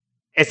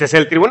Este es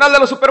el Tribunal de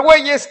los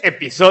Supergüeyes,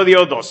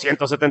 episodio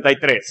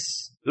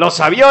 273.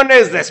 Los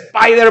aviones de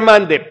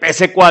Spiderman de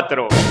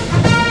PS4.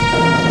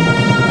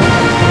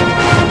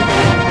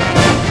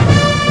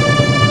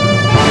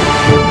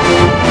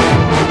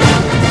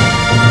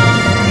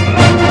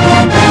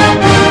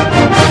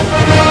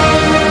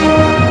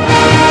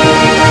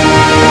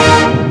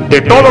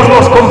 De todos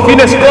los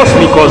confines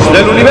cósmicos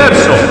del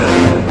universo,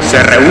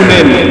 se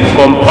reúnen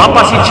con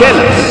papas y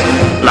chelas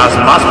las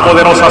más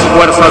poderosas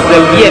fuerzas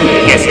del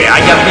bien que se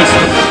hayan visto.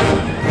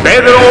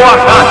 Pedro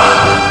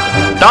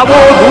Ajaz, Tavo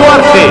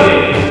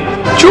Duarte,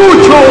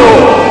 Chucho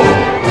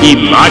y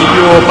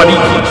Mario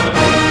Padilla.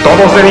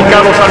 Todos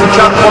dedicados a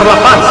luchar por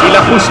la paz y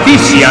la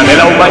justicia de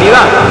la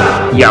humanidad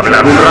y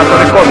hablar un rato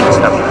de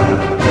cómics también.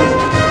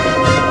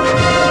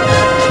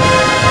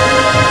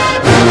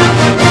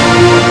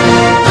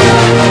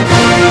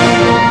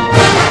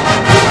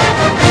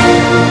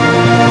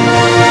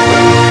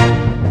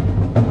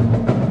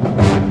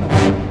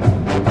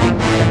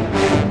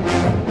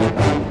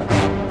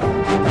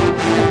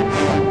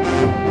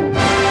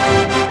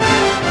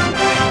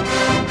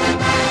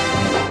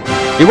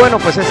 Y bueno,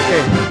 pues este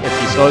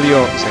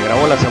episodio se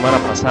grabó la semana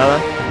pasada,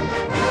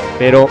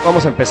 pero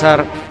vamos a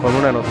empezar con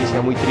una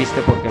noticia muy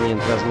triste porque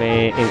mientras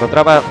me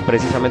encontraba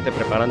precisamente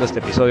preparando este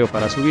episodio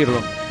para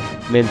subirlo,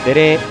 me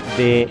enteré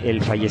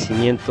del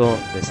fallecimiento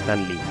de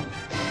Stan Lee.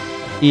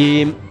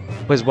 Y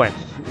pues bueno,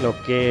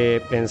 lo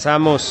que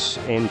pensamos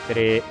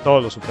entre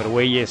todos los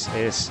supergüeyes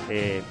es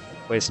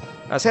pues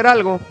hacer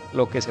algo,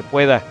 lo que se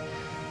pueda,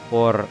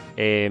 por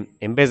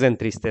en vez de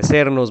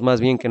entristecernos, más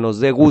bien que nos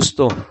dé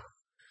gusto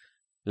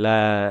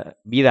la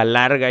vida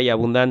larga y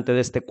abundante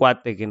de este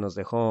cuate que nos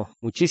dejó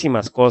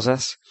muchísimas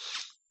cosas.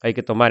 Hay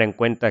que tomar en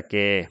cuenta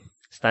que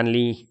Stan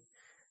Lee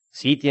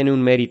sí tiene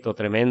un mérito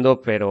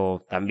tremendo,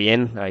 pero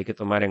también hay que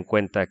tomar en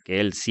cuenta que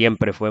él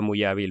siempre fue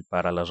muy hábil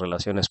para las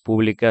relaciones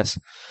públicas,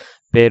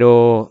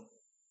 pero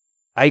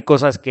hay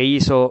cosas que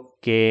hizo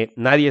que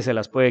nadie se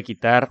las puede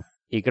quitar,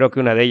 y creo que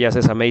una de ellas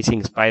es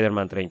Amazing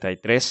Spider-Man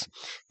 33.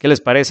 ¿Qué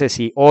les parece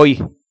si hoy,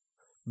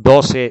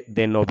 12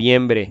 de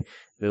noviembre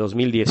de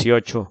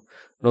 2018,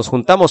 nos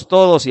juntamos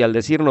todos? Y al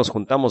decir nos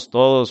juntamos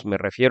todos, me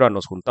refiero a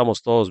nos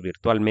juntamos todos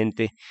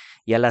virtualmente,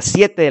 y a las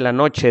 7 de la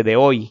noche de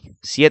hoy,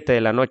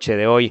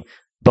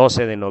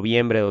 12 de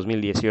noviembre de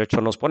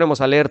 2018, nos ponemos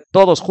a leer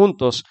todos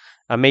juntos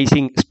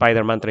Amazing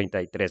Spider-Man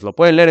 33. Lo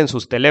pueden leer en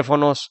sus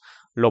teléfonos,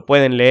 lo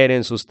pueden leer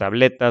en sus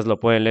tabletas, lo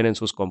pueden leer en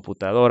sus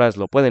computadoras,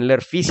 lo pueden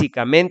leer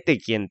físicamente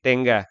quien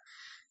tenga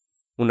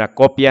una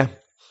copia.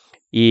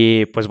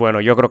 Y pues bueno,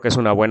 yo creo que es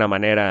una buena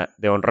manera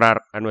de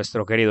honrar a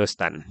nuestro querido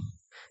Stan.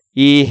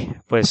 Y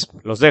pues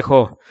los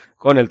dejo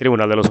con el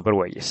Tribunal de los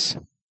Supergüeyes.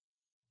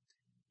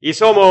 Y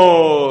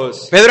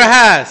somos Pedro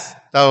Ajaz,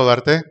 Tavo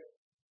Duarte,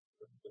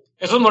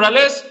 Jesús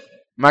Morales,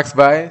 Max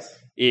Baez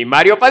y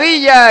Mario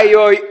Padilla. Y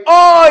hoy,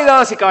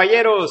 damas y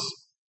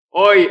caballeros,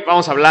 hoy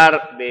vamos a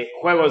hablar de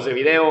juegos de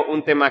video,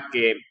 un tema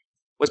que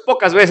pues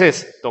pocas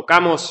veces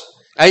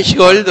tocamos. Ay,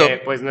 Goldo.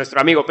 Pues nuestro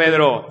amigo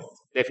Pedro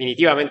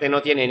definitivamente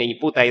no tiene ni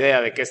puta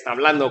idea de qué está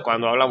hablando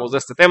cuando hablamos de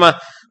este tema,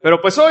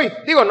 pero pues hoy,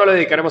 no le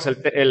dedicaremos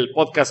el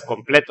podcast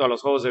completo a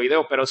los juegos de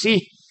video, pero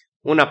sí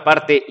una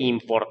parte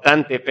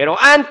importante. Pero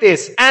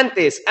antes,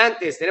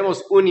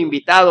 tenemos un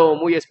invitado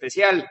muy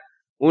especial,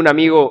 un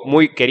amigo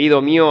muy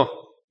querido mío,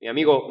 mi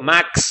amigo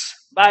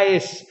Max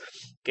Baez,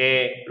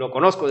 que lo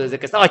conozco desde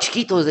que estaba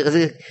chiquito,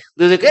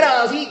 desde que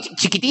era así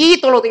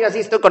chiquitito, lo tengo así,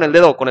 estoy con el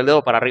dedo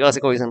para arriba,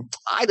 así como dicen,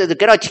 ay, desde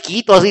que era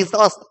chiquito, así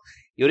estabas.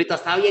 Y ahorita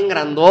está bien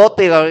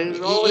grandote, y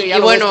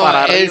bueno,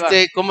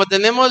 como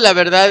tenemos la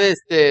verdad,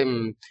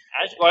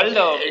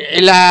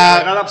 la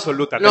verdad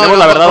absoluta, tenemos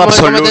la verdad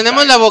absoluta. Como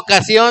tenemos la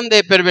vocación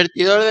de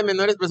pervertidor de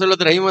menores, por eso lo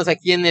trajimos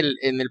aquí en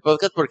el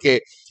podcast,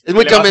 porque es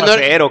mucho menor.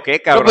 ¿Qué hacer, o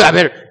qué, cabrón? No, pues, a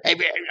ver,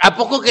 ¿a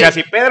poco que? O sea,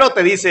 si Pedro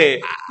te dice,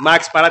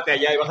 Max, párate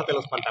allá y bájate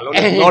los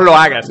pantalones, no lo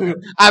hagas.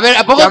 A ver,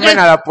 ¿a poco llamen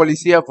a la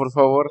policía, por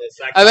favor?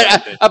 A ver,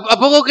 ¿a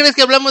poco crees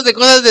que hablamos de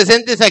cosas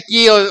decentes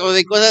aquí o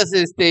de cosas,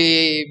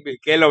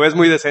 ¿Qué, lo ves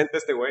muy decente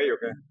este güey o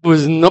qué?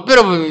 Pues no,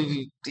 pero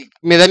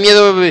me da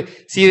miedo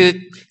si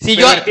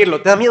yo...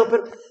 Pervertirlo, ¿te da miedo?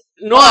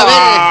 No, a ver...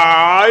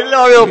 Ay, le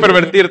da miedo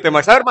pervertirte,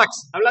 Max. A ver,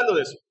 Max, hablando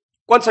de eso,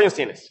 ¿cuántos años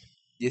tienes?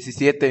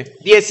 17.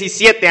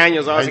 17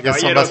 años, damas y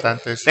caballeros. Son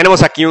bastantes.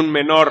 Tenemos aquí un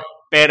menor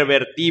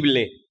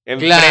pervertible.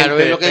 Claro,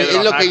 es lo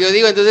que yo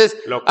digo. Entonces,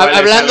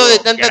 hablando de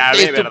tanta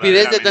grave,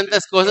 estupidez, de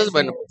tantas cosas,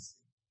 bueno, pues,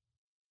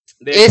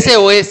 ese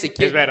o ese.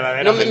 Es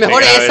verdadero. No,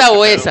 mejor esa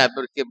o esa,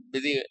 porque...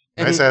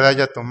 A esa edad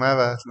ya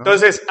tomabas, ¿no?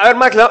 Entonces, a ver,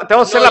 Max, te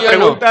vamos a hacer la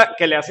pregunta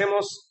que le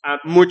hacemos a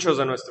muchos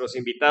de nuestros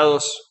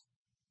invitados.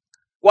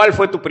 ¿Cuál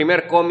fue tu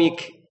primer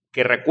cómic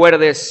que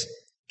recuerdes?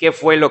 ¿Qué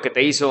fue lo que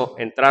te hizo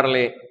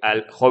entrarle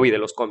al hobby de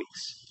los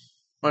cómics?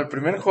 Bueno, el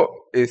primer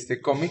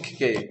cómic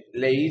que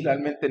leí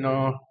realmente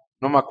no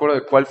me acuerdo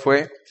de cuál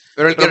fue.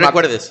 Pero el que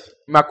recuerdes.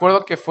 Me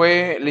acuerdo que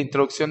fue la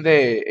introducción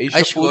de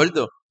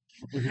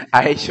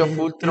Age of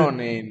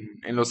Ultron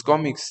en los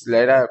cómics. La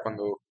era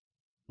cuando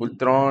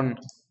Ultron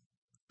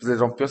pues, le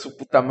rompió su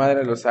puta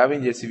madre a los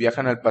Avengers y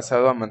viajan al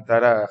pasado a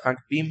matar a Hank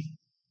Pym.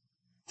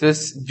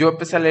 Entonces yo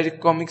empecé a leer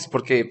cómics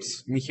porque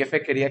pues, mi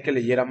jefe quería que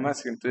leyera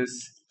más,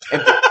 entonces...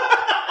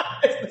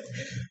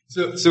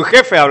 Su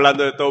jefe,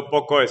 hablando de todo un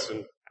poco, es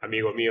un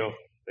amigo mío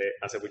de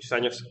hace muchos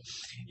años.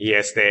 Y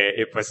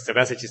pues se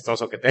me hace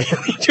chistoso que te haya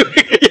dicho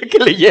que quería que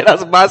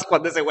leyeras más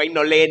cuando ese güey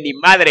no lee ni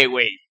madre,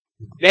 güey.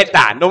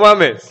 Neta, no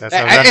mames.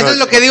 Eso es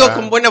lo que digo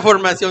con buena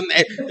formación.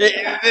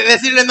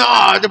 Decirle, no,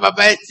 tu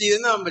papá es chido,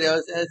 no, hombre. O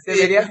sea,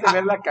 deberías de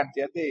ver la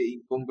cantidad de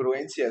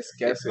incongruencias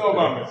que hace. No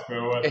mames,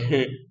 pero bueno.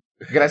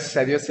 Gracias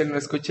a Dios él no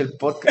escucha el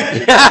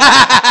podcast.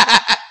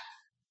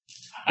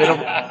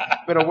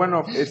 Pero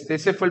bueno,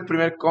 ese fue el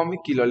primer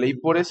cómic y lo leí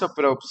por eso,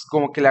 pero pues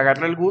como que le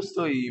agarré el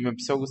gusto y me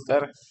empezó a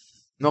gustar.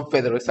 No,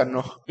 Pedro, esa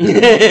no.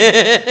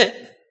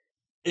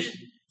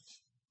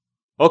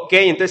 Ok,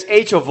 entonces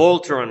Age of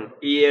Ultron.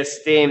 Y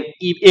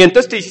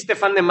entonces te hiciste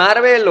fan de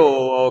Marvel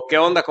o qué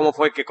onda, cómo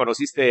fue que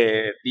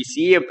conociste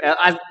DC.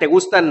 ¿Te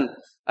gustan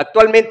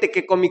actualmente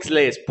qué cómics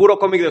lees? ¿Puro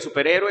cómic de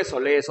superhéroes o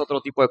lees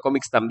otro tipo de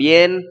cómics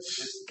también?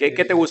 ¿Qué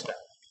te gusta?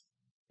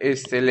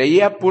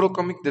 Leía puro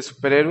cómic de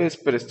superhéroes,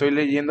 pero estoy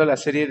leyendo la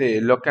serie de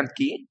Lock and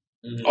Key.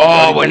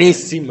 ¡Oh,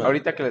 buenísima!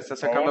 Ahorita que la está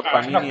sacando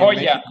Panini en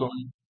México.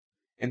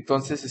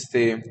 Entonces,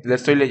 la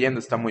estoy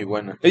leyendo, está muy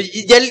buena.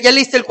 ¿Y ya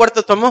leíste el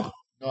cuarto tomo?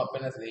 No,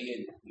 apenas leí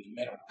el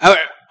primero. A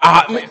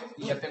ver,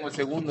 y ya tengo el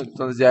segundo,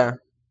 entonces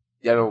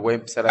ya lo voy a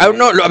empezar a leer.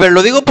 No, a ver,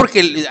 lo digo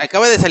porque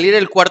acaba de salir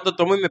el cuarto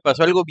tomo y me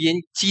pasó algo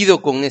bien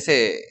chido con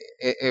ese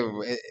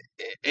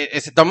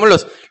tomo.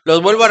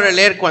 Los vuelvo a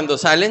releer cuando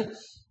salen.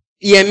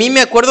 Y a mí me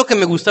acuerdo que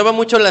me gustaba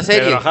mucho la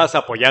serie. Trabajas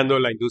apoyando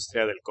la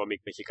industria del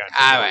cómic mexicano.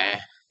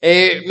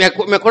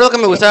 Bueno. Me acuerdo que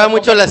me gustaba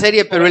mucho la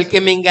serie, pero el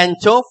que me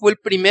enganchó fue el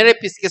primer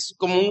episodio, que es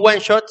como un one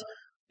shot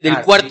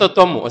del cuarto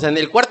tomo. O sea, en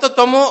el cuarto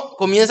tomo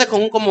comienza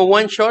con un como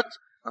one shot.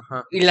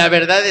 Ajá. Y la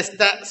verdad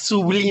está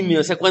sublime.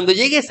 O sea, cuando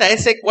llegues a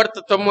ese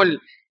cuarto tomo,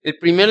 el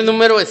primer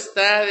número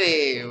está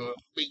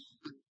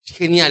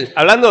genial.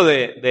 Hablando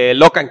de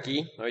Lock and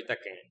Key, ahorita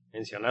que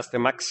mencionaste,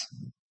 Max,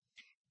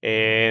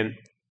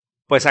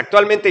 pues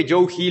actualmente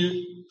Joe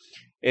Hill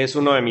es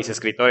uno de mis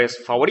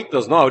escritores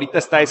favoritos, ¿no? Ahorita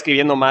está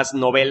escribiendo más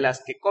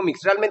novelas que cómics.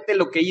 Realmente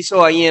lo que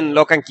hizo ahí en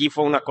Lock and Key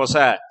fue una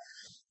cosa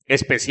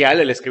especial,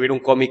 el escribir un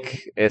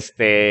cómic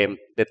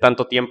de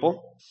tanto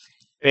tiempo.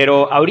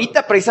 Pero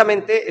ahorita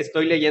precisamente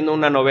estoy leyendo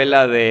una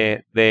novela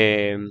de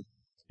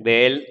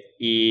él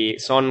y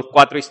son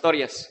 4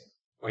 historias.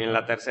 Voy en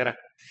la tercera.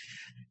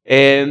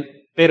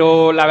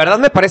 Pero la verdad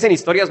me parecen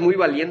historias muy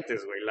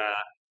valientes, güey.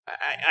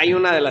 Hay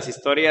una de las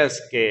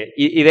historias que...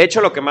 Y de hecho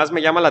lo que más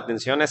me llama la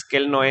atención es que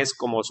él no es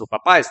como su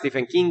papá,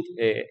 Stephen King.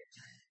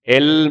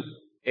 Él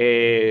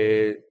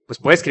pues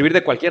puede escribir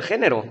de cualquier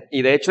género.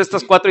 Y de hecho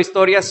estas 4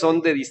 historias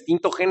son de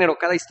distinto género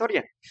cada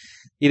historia.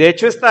 Y de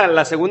hecho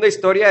la segunda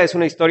historia es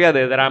una historia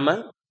de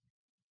drama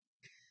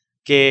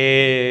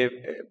que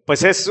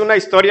pues es una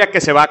historia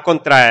que se va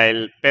contra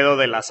el pedo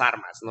de las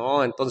armas,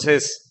 ¿no?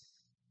 Entonces...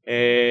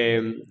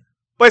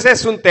 pues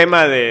es un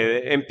tema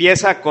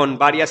empieza con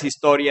varias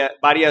historias,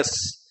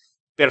 varios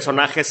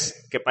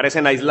personajes que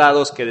parecen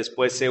aislados que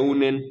después se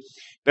unen,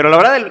 pero la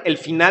verdad el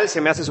final se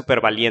me hace súper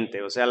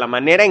valiente, o sea, la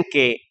manera en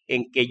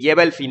que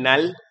lleva el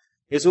final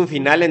es un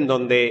final en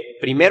donde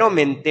primero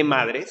menté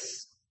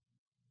madres,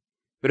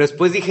 pero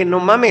después dije,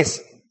 no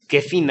mames,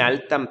 qué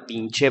final tan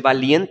pinche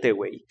valiente,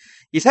 güey.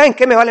 ¿Y saben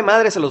qué? Me vale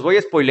madre, se los voy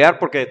a spoilear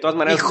porque de todas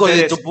maneras hijo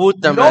de tu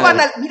puta no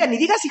madre. Mira, ni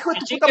digas hijo de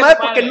tu puta madre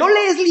porque no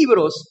lees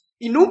libros.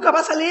 Y nunca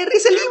vas a leer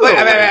ese libro. Bueno,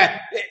 a ver.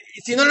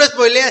 Si no lo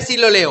spoileas, sí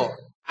lo leo.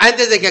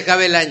 Antes de que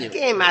acabe el año.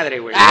 Qué madre,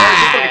 güey.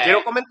 Porque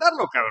quiero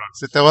comentarlo, cabrón.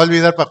 Se te va a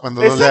olvidar para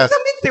cuando lo leas.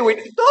 Exactamente, güey.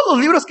 Todos los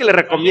libros que le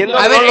recomiendo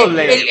a no ver, los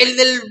leo. El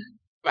del...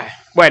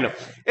 Bueno,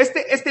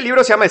 este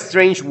libro se llama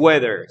Strange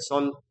Weather.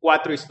 Son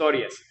 4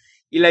 historias.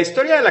 Y la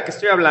historia de la que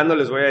estoy hablando,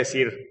 les voy a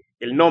decir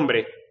el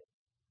nombre.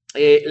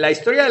 La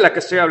historia de la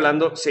que estoy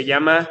hablando se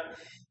llama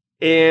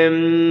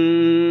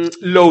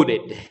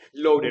Loaded.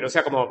 O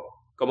sea,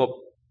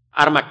 como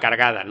arma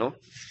cargada, ¿no?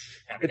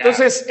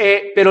 Entonces,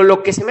 pero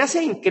lo que se me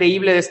hace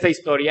increíble de esta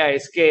historia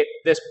es que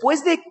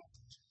después de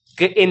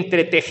que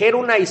entretejer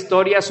una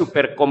historia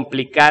súper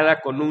complicada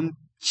con un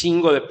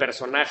chingo de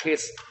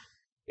personajes,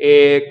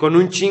 con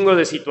un chingo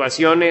de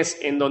situaciones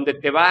en donde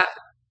te va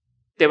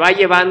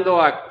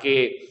llevando a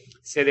que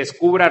se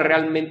descubra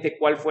realmente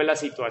cuál fue la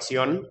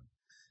situación,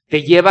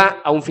 te lleva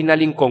a un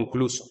final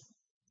inconcluso,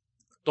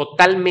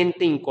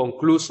 totalmente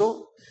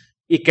inconcluso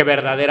y que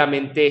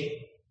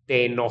verdaderamente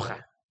te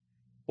enoja.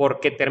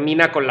 Porque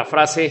termina con la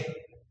frase,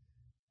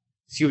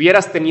 si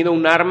hubieras tenido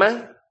un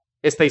arma,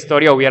 esta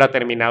historia hubiera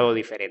terminado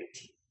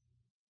diferente.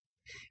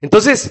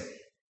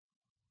 Entonces,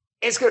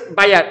 es que,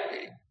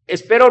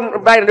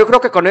 yo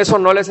creo que con eso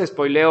no les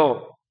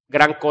spoileo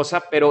gran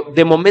cosa, pero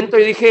de momento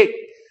yo dije,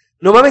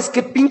 no mames,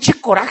 qué pinche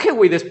coraje,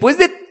 güey, después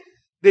de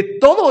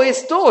todo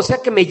esto, o sea,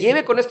 que me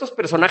lleve con estos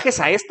personajes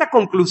a esta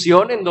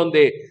conclusión en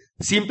donde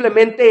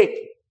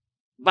simplemente...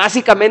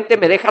 básicamente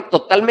me deja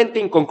totalmente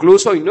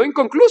inconcluso y no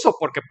inconcluso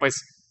porque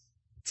pues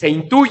se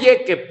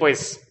intuye que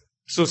pues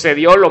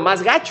sucedió lo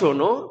más gacho,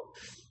 ¿no?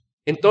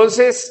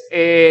 Entonces,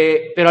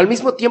 pero al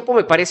mismo tiempo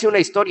me parece una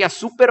historia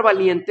súper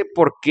valiente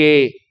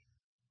porque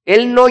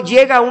él no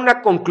llega a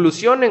una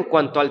conclusión en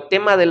cuanto al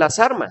tema de las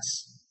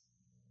armas.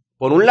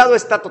 Por un lado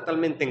está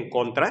totalmente en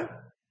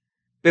contra,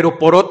 pero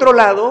por otro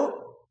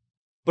lado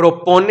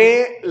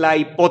propone la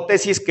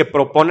hipótesis que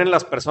proponen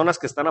las personas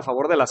que están a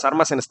favor de las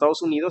armas en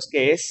Estados Unidos,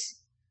 que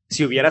es,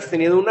 si hubieras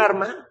tenido un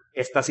arma,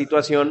 esta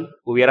situación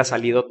hubiera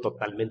salido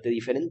totalmente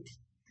diferente.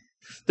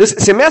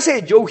 Entonces, se me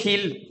hace Joe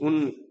Hill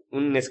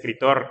un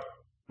escritor,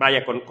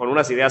 vaya, con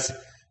unas ideas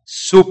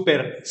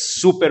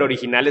súper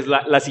originales.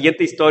 La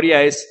siguiente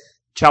historia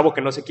es chavo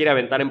que no se quiere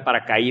aventar en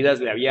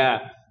paracaídas, le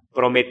había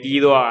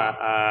prometido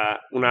a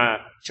una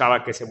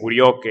chava que se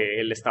murió,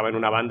 que él estaba en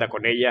una banda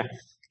con ella,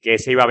 que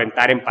se iba a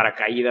aventar en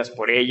paracaídas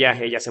por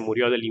ella se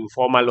murió de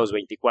linfoma a los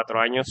 24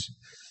 años,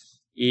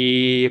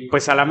 y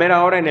pues a la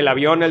mera hora en el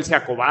avión él se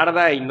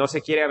acobarda y no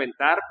se quiere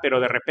aventar, pero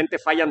de repente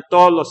fallan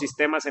todos los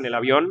sistemas en el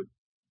avión,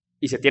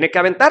 y se tiene que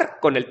aventar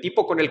con el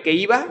tipo con el que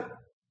iba,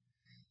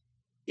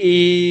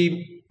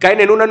 y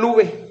caen en una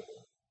nube.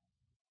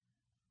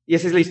 Y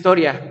esa es la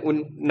historia,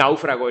 un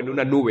náufrago en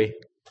una nube.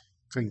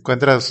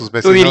 Encuentra a sus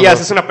vecinos. Tú dirías,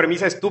 es una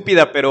premisa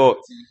estúpida, pero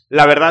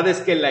la verdad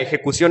es que la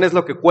ejecución es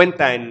lo que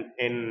cuenta en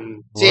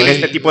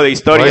este tipo de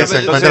historias. Se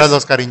encuentran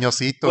los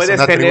cariñositos,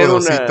 una tribu de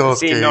ositos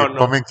que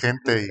comen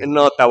gente.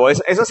 No, Tavo,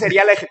 eso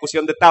sería la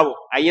ejecución de Tavo.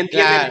 Ahí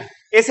entienden. Claro.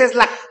 Esa es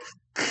la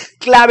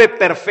clave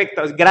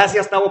perfecta.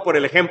 Gracias, Tavo, por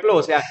el ejemplo.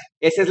 O sea,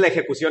 esa es la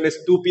ejecución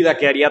estúpida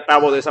que haría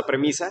Tavo de esa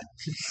premisa.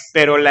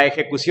 Pero la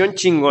ejecución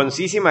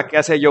chingoncísima que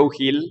hace Joe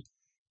Hill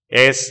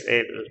es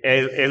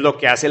lo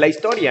que hace la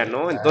historia,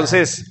 ¿no?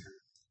 Entonces,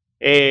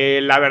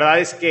 la verdad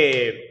es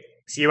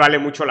que sí vale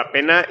mucho la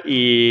pena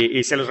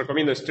y se los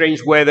recomiendo.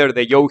 Strange Weather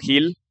de Joe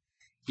Hill.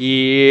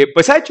 Y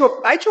pues ha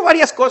hecho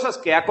varias cosas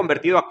que ha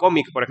convertido a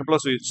cómic. Por ejemplo,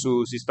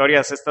 sus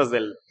historias estas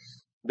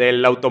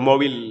del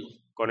automóvil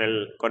con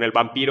el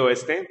vampiro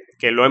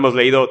que lo hemos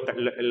leído,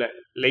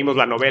 leímos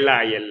la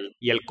novela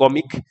y el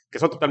cómic, que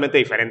son totalmente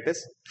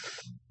diferentes.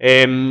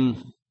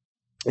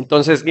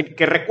 Entonces,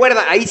 que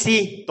recuerda, ahí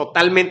sí,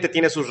 totalmente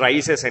tiene sus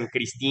raíces en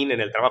Christine,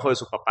 en el trabajo de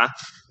su papá,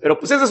 pero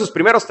pues es de sus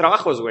primeros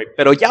trabajos, güey.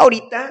 Pero ya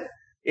ahorita,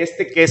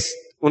 que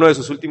es uno de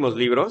sus últimos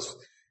libros,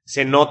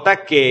 se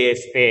nota que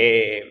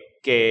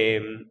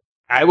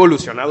ha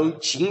evolucionado un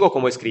chingo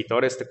como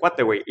escritor este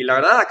cuate, güey. Y la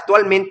verdad,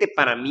 actualmente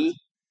para mí,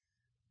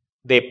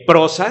 de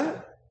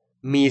prosa,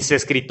 mis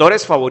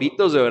escritores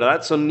favoritos de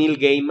verdad son Neil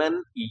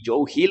Gaiman y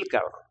Joe Hill,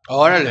 cabrón.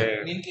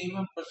 Órale. Neil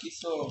Gaiman fue el que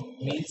hizo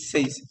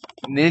 1600.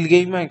 Neil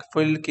Gaiman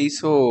fue el que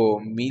hizo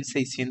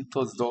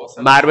 1602.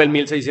 Marvel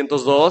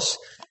 1602.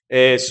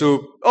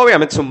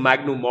 Obviamente su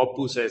magnum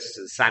opus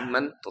es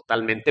Sandman,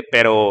 totalmente,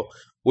 pero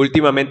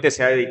últimamente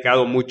se ha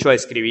dedicado mucho a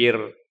escribir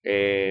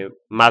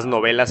más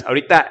novelas.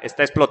 Ahorita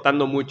está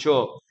explotando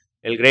mucho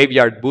el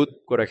Graveyard Boot,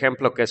 por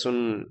ejemplo, que es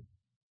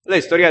la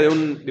historia de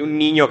un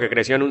niño que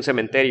creció en un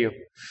cementerio.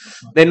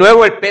 De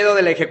nuevo el pedo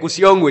de la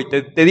ejecución, güey.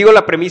 Te digo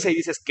la premisa y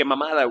dices, qué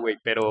mamada, güey,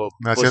 pero...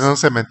 ¿Nació en un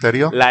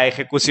cementerio? La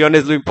ejecución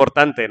es lo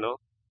importante, ¿no?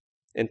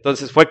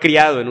 Entonces fue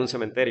criado en un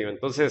cementerio.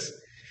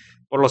 Entonces,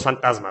 por los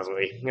fantasmas,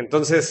 güey.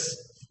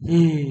 Entonces,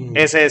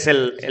 ese es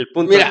el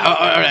punto. Mira,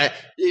 ahora,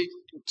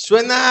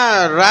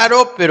 suena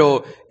raro,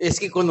 pero es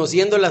que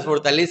conociendo las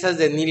fortalezas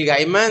de Neil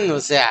Gaiman,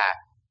 o sea...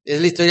 Es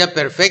la historia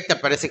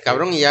perfecta para ese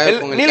cabrón. Y ya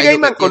Neil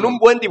Gaiman con un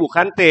buen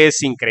dibujante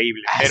es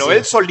increíble. Pero sí,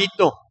 él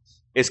solito,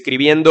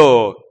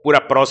 escribiendo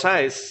pura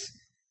prosa, es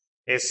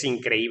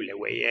increíble,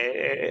 güey.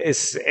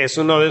 Es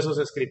uno de esos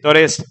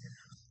escritores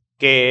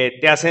que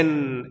te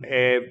hacen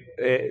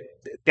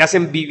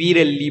vivir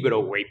el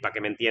libro, güey, para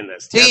que me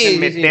entiendas. Te hacen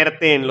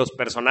meterte en los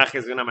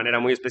personajes de una manera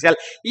muy especial.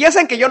 Y ya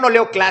saben que yo no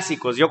leo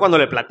clásicos. Yo cuando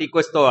le platico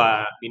esto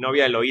a mi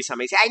novia Eloísa,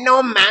 me dice, ay,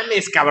 no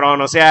mames,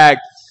 cabrón, o sea...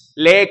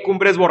 Lee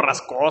Cumbres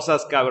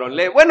Borrascosas, cabrón.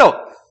 Bueno,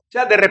 o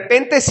sea, de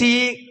repente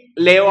sí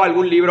leo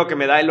algún libro que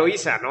me da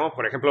Eloísa, ¿no?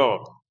 Por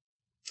ejemplo,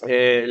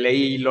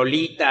 leí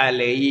Lolita,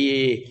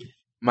 leí...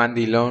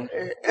 Mandilón.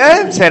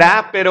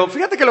 Será, pero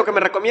fíjate que lo que me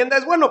recomienda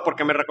es bueno,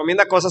 porque me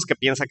recomienda cosas que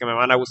piensa que me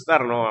van a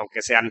gustar, ¿no?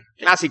 Aunque sean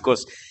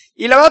clásicos.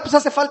 Y la verdad, pues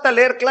hace falta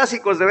leer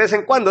clásicos de vez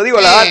en cuando.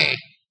 Digo, la verdad,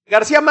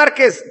 García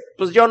Márquez,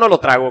 pues yo no lo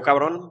trago,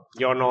 cabrón.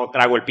 Yo no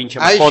trago el pinche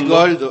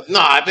Macondo. No,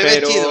 pero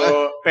es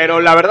chido. Pero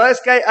la verdad es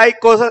que hay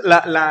cosas.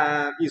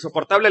 La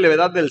insoportable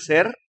levedad del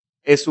ser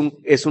es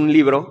un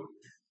libro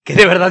que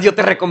de verdad yo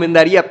te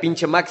recomendaría,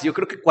 pinche Max. Yo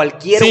creo que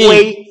cualquier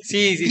güey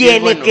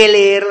tiene que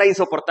leer La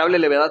insoportable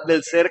levedad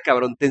del ser,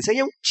 cabrón. Te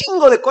enseña un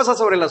chingo de cosas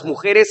sobre las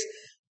mujeres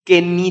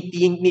que ni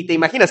te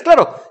imaginas.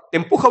 Claro, te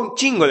empuja un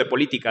chingo de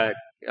política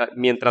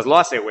mientras lo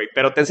hace, güey.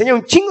 Pero te enseña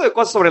un chingo de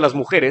cosas sobre las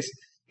mujeres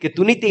que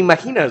tú ni te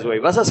imaginas, güey.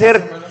 Vas a ser...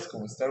 Más o menos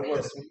como Star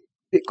Wars 1.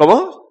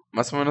 ¿Cómo?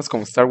 Más o menos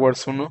como Star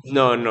Wars 1.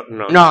 No. O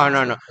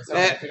sea,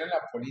 me refiero a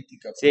la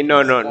política. Sí,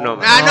 no. No,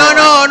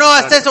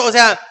 hasta eso, o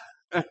sea...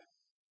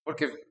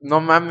 Porque,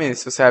 no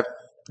mames, o sea,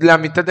 la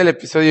mitad del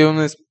episodio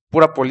 1 es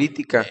pura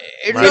política.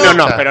 Pero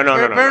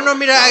no,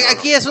 mira,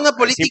 aquí es una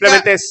política...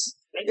 Simplemente es...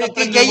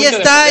 que ahí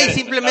está y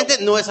simplemente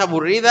no es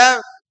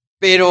aburrida.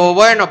 Pero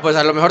bueno, pues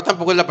a lo mejor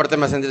tampoco es la parte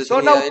más entretenida.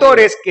 Son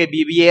autores que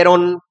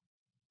vivieron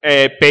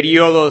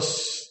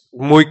periodos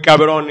muy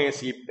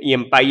cabrones y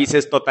en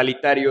países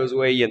totalitarios,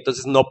 güey, y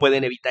entonces no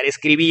pueden evitar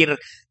escribir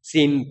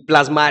sin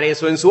plasmar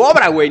eso en su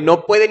obra, güey.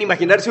 No pueden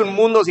imaginarse un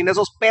mundo sin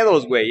esos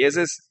pedos, güey.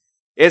 Ese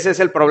es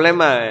el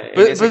problema.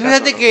 Pues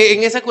fíjate, ¿no? Que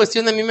en esa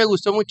cuestión a mí me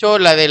gustó mucho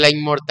la de la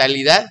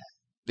inmortalidad,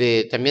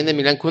 también de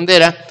Milán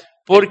Kundera,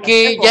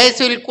 porque ya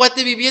es el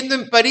cuate viviendo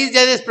en París,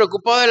 ya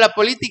despreocupado de la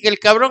política, el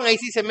cabrón ahí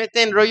sí se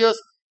mete en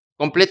rollos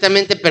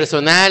completamente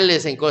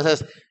personales, en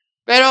cosas.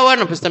 Pero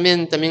bueno, pues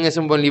también es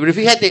un buen libro. Y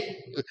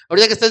fíjate,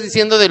 ahorita que estás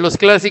diciendo de los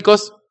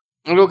clásicos,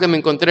 algo que me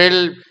encontré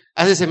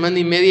hace semana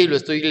y media y lo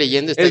estoy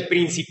leyendo. El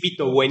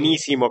Principito,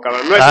 buenísimo,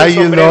 cabrón. No es Ay,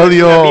 un sombrero,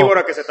 odio. Es una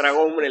víbora que se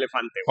tragó un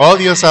elefante.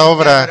 Odio esa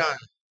obra.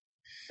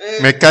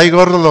 Me cae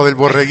gordo lo del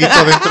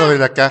borreguito dentro de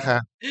la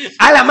caja.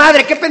 ¡A la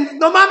madre!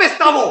 ¡No mames,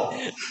 Tavo!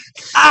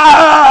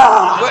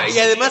 ¡Ah! Y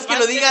además que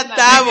lo diga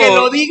Tavo. Que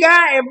lo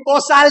diga en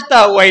voz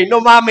alta, güey.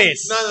 No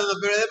mames. No,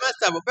 pero además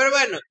Tavo. Pero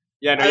bueno.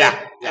 Ya.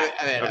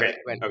 A ver, okay.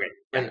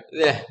 Bueno.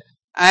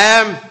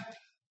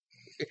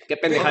 Qué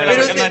pendejada.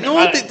 Pero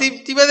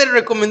te iba a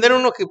recomendar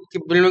uno que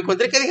me lo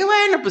encontré, que dije,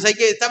 bueno, pues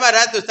está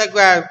barato,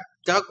 estaba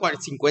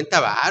 50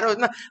 varos,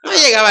 no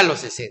llegaba a los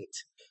 60.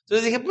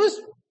 Entonces dije, pues,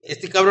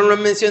 este cabrón lo he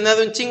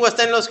mencionado un chingo,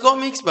 hasta en los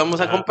cómics,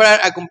 vamos a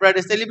comprar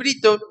este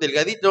librito,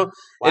 delgadito.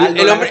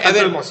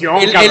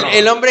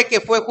 El hombre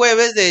que fue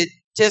jueves de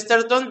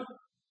Chesterton.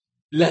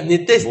 La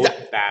neta está.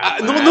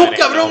 No,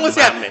 cabrón, o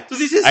sea, tú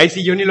dices. Ay,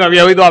 sí, yo ni lo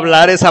había oído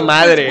hablar esa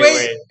madre, güey.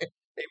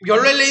 Yo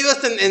lo he leído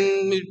hasta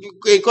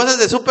en cosas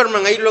de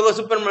Superman, ahí luego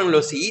Superman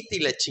lo cita y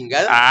la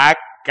chingada. Ah,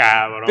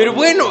 cabrón. Pero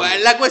bueno,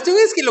 la cuestión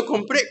es que lo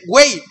compré,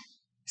 güey.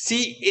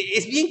 Sí,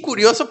 es bien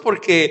curioso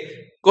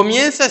porque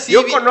comienza así.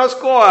 Yo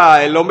conozco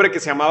al hombre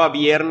que se llamaba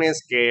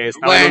Viernes, que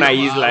estaba en una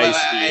isla.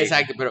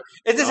 Exacto, pero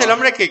este es el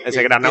hombre que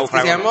se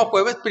llamó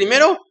Jueves.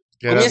 Primero,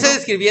 comienza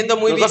describiendo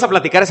muy bien. ¿Nos vas a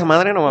platicar esa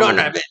madre? No,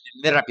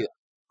 de rápido.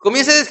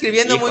 Comienza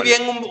describiendo muy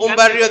bien un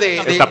barrio de...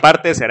 Esta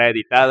parte será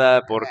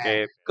editada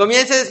porque...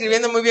 Comienza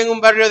describiendo muy bien un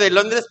barrio de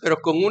Londres, pero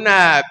con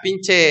una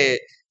pinche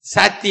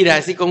sátira,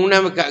 así, con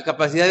una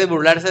capacidad de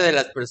burlarse de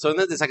las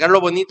personas, de sacar lo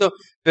bonito,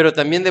 pero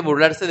también de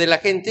burlarse de la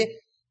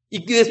gente.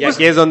 Y después...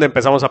 Y aquí es donde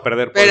empezamos a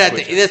perder.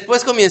 Espérate, y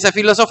después comienza a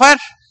filosofar.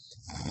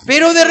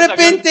 Pero de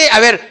repente,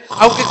 a ver,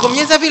 aunque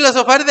comienza a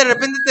filosofar, de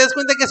repente te das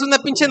cuenta que es una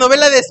pinche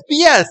novela de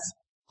espías.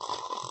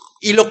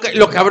 Y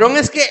lo cabrón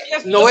es que,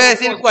 no voy a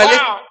decir cuál es...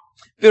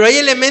 Pero hay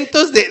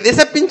elementos de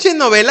esa pinche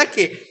novela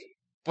que,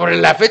 por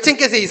la fecha en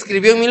que se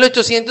escribió en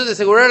 1800, de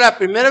seguro era la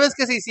primera vez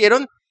que se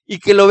hicieron y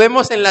que lo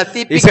vemos en la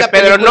típica película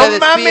de espías. Pero no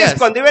mames,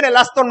 cuando iba en el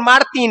Aston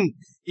Martin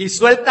y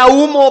suelta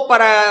humo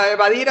para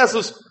evadir a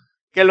los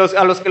que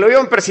lo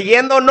iban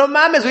persiguiendo, no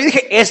mames, yo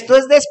dije, esto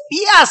es de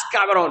espías,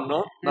 cabrón,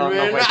 ¿no? No,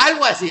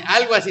 algo así,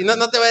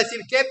 no te voy a decir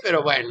qué,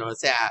 pero bueno, o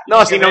sea...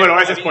 No, si no me lo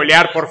vas a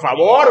spoilear, por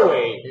favor,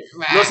 güey.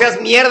 No seas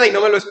mierda y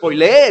no me lo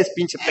spoilees,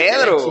 pinche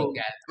Pedro.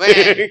 Bueno...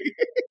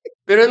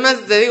 Pero es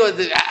más, te digo,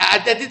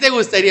 a ti te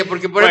gustaría,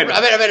 porque por ejemplo, a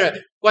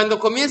ver, cuando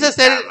comienza a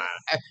hacer,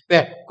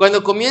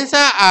 cuando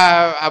comienza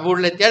a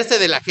burletearse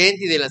de la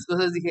gente y de las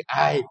cosas, dije,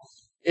 ay,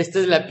 esta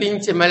es la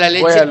pinche mala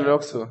leche. Voy al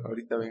Oxxo,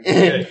 ahorita vengo.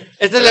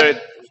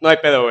 No hay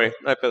pedo, güey,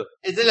 no hay pedo.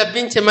 Esta es la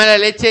pinche mala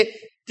leche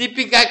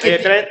típica que...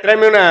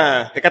 Tráeme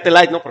una Tecate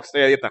Light, ¿no? Porque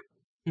estoy a dieta.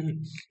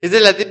 Esta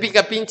es la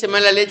típica pinche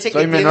mala leche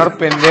Soy menor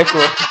pendejo.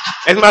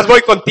 Es más,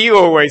 voy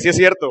contigo, güey, sí es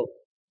cierto.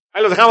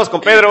 Ahí los dejamos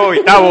con Pedro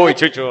y Tavo y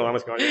Chucho.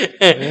 Vamos con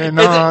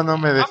no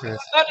me dejes.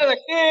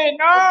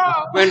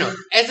 Bueno,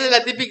 esa es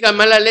la típica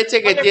mala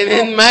leche que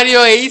tienen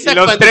Mario e Isa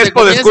cuando se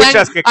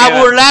comienzan a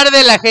burlar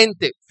de la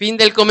gente. Fin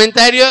del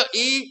comentario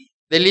y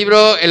del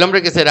libro El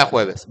hombre que será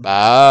jueves.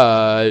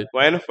 Bye.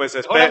 Bueno, pues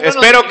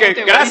espero que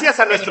gracias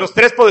a nuestros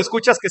 3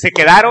 podescuchas que se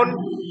quedaron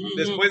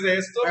después de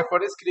esto.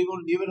 Mejor escribo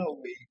un libro,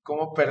 güey.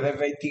 ¿Cómo perder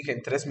rating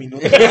en 3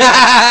 minutos?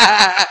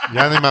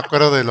 Ya ni me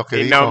acuerdo de lo que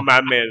dijo. No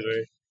mames,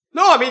 güey.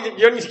 No, a mí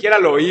yo ni siquiera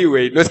lo oí,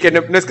 güey. No es que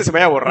se me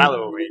haya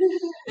borrado, güey.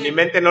 Mi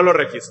mente no lo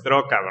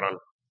registró, cabrón.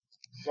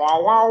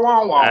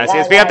 Así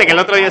es, fíjate que el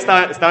otro día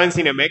estaba en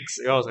Cinemex.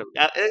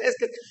 Es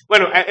que,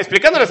 bueno,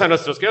 explicándoles a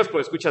nuestros queridos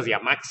podescuchas y a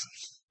Max,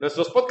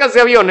 nuestros podcasts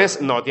de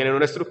aviones no tienen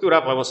una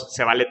estructura,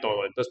 se vale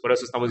todo. Entonces, por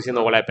eso estamos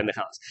diciendo bola de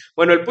pendejadas.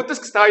 Bueno, el punto es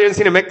que estaba yo en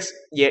Cinemex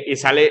y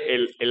sale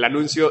el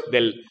anuncio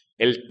del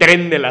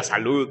tren de la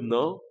salud,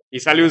 ¿no?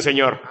 Y sale un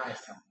señor.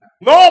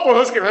 No,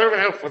 pues es que,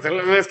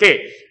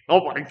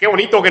 no, qué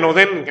bonito que nos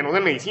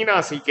den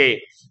medicinas y que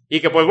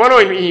pues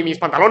bueno, y mis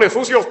pantalones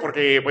sucios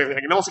porque pues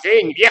no sé qué,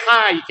 y mi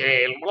vieja y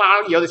que bla,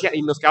 y yo decía,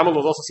 y nos quedamos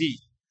los dos así.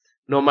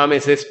 No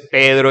mames, es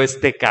Pedro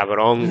este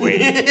cabrón,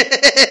 güey.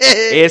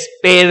 Es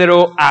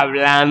Pedro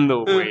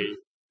hablando, güey.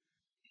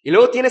 Y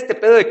luego tiene este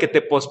pedo de que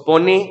te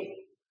pospone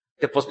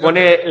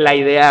la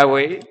idea,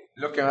 güey.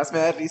 Lo que más me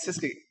da risa es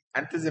que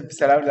antes de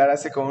empezar a hablar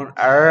hace como un...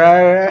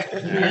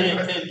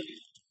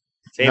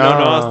 Sí,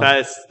 no,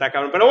 está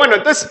cabrón. Pero bueno,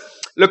 entonces,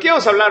 lo que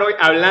íbamos a hablar hoy,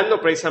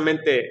 hablando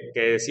precisamente,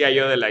 que decía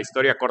yo de la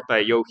historia corta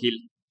de Joe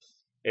Hill,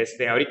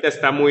 Ahorita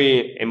está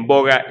muy en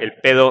boga el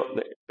pedo,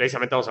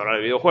 precisamente vamos a hablar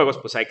de videojuegos,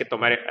 pues hay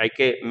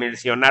que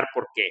mencionar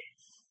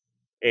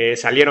porque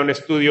salieron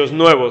estudios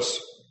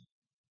nuevos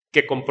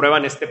que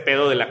comprueban este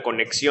pedo de la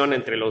conexión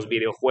entre los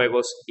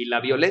videojuegos y la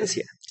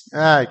violencia.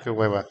 Ay, qué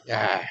hueva.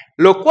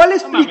 Lo cual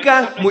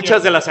explica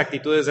muchas de las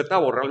actitudes de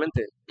Tavo,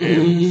 realmente.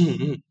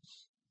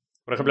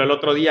 Por ejemplo, el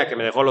otro día que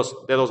me dejó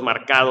los dedos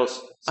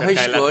marcados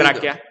cerca de la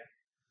tráquea.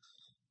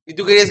 ¿Y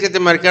tú querías que te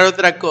marcara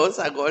otra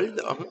cosa,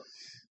 Goldo?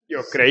 Yo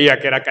creía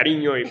que era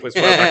cariño y pues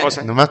fue otra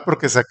cosa. Nomás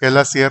porque saqué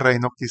la sierra y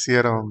no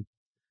quisieron.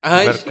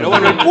 Pero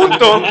bueno, el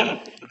punto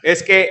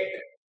es que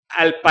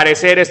al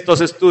parecer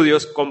estos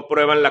estudios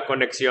comprueban la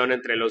conexión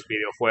entre los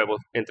videojuegos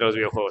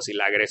y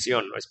la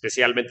agresión, ¿no?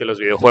 Especialmente los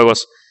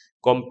videojuegos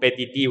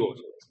competitivos.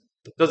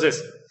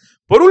 Entonces,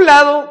 por un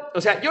lado,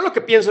 o sea, yo lo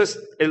que pienso es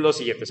lo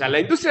siguiente, o sea,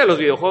 la industria de los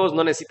videojuegos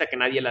no necesita que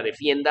nadie la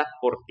defienda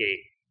porque,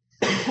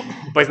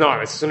 pues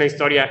no, es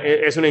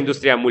una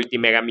industria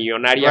multimega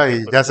millonaria. Ay,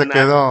 que, pues, ya se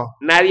quedó.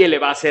 Nadie le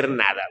va a hacer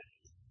nada.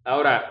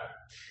 Ahora,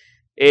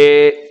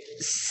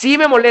 sí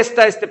me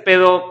molesta este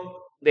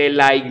pedo de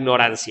la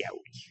ignorancia,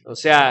 güey. O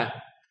sea,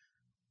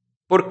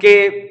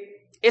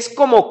 porque es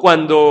como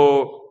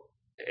cuando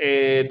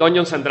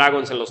Dungeons and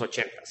Dragons en los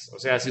 80s. O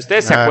sea, si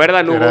ustedes se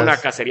acuerdan, hubo una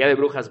cacería de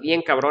brujas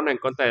bien cabrona en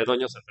contra de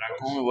Dungeons and Dragons.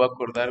 ¿Cómo me voy a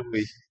acordar,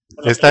 güey?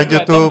 Está en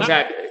YouTube. O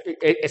sea,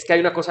 es que hay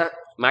una cosa,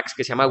 Max,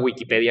 que se llama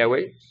Wikipedia,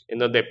 güey, en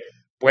donde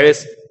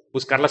puedes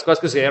buscar las cosas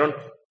que sucedieron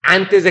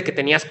antes de que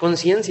tenías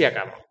conciencia,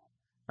 cabrón.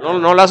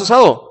 ¿No lo has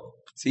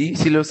usado? Sí,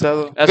 sí lo he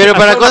usado. Pero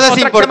para cosas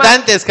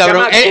importantes,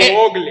 cabrón.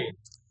 Google.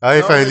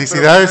 Ay, No,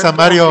 felicidades pero a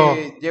Mario.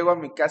 llego a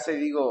mi casa y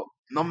digo,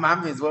 no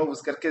mames, voy a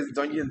buscar qué es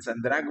Dungeons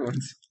and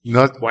Dragons.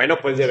 No, Bueno,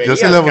 pues deberías, yo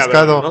sí lo he cabrón.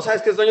 buscado. ¿No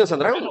sabes qué es Dungeons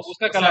and Dragons?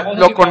 Busca O sea, calabozos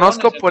lo y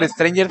conozco dragones, por entonces.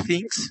 Stranger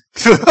Things.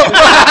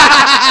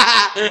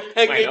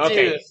 Bueno,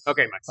 Qué ok,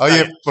 Max. Oye,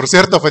 Está bien. por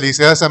cierto,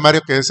 felicidades a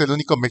Mario, que es el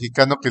único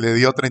mexicano que le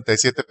dio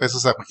 37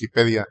 pesos a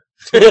Wikipedia.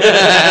 Sí.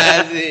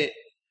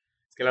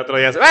 Es que el otro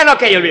día... Bueno,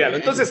 ok, olvídalo.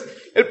 Entonces,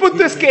 el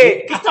punto es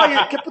que...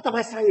 ¿Qué puta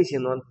madre estaba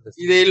diciendo antes?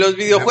 Y de los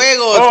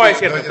videojuegos. Oh, güey. es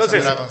cierto. Dungeons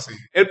and Entonces, Dragons, sí.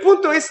 el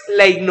punto es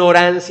la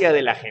ignorancia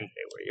de la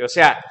gente, güey. O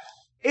sea,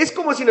 es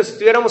como si nos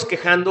estuviéramos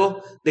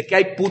quejando de que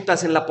hay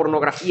putas en la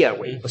pornografía,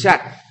 güey. O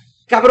sea,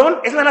 cabrón,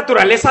 es la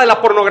naturaleza de la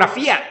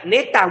pornografía,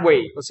 neta,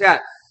 güey. O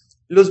sea,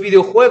 los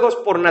videojuegos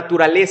por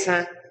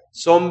naturaleza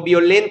son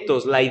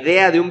violentos. La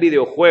idea de un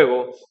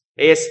videojuego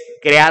es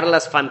crear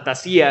las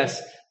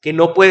fantasías que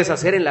no puedes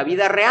hacer en la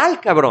vida real,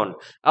 cabrón.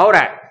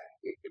 Ahora,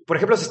 por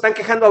ejemplo, se están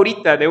quejando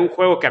ahorita de un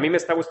juego que a mí me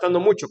está gustando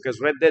mucho, que es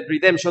Red Dead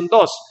Redemption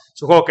 2.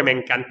 Es un juego que me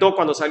encantó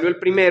cuando salió el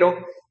primero.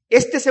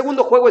 Este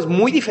segundo juego es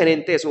muy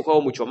diferente, es un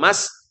juego mucho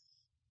más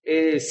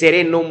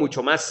sereno,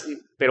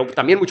 pero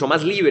también mucho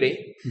más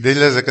libre.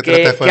 Diles de qué trata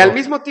el Que juego. al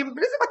mismo tiempo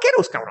es de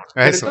vaqueros, cabrón.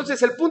 Pero Eso.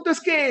 entonces el punto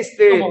es que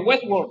Como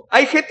Westworld.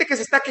 hay gente que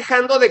se está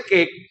quejando de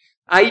que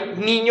hay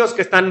niños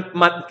que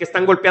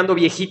están golpeando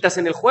viejitas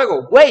en el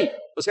juego. Güey,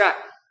 o sea,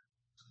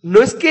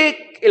 no es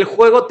que el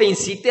juego te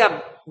incite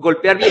a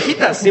golpear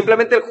viejitas,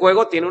 simplemente el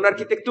juego tiene una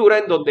arquitectura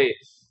en donde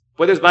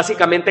puedes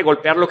básicamente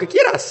golpear lo que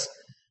quieras.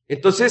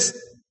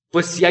 Entonces,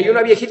 pues si hay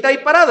una viejita ahí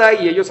parada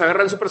y ellos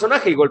agarran su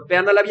personaje y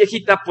golpean a la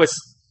viejita, pues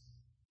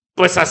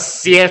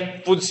así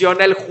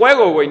funciona el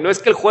juego, güey. No es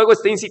que el juego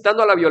esté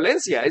incitando a la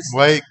violencia, es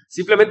Güey,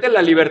 simplemente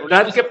la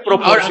libertad que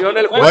proporciona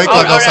el juego. güey,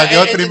 cuando Ahora,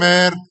 salió el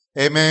primer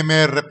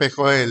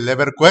MMORPG, el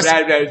EverQuest,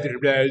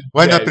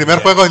 bueno, el primer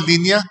juego en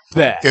línea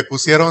que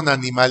pusieron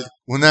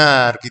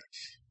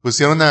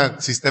pusieron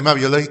un sistema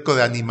biológico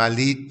de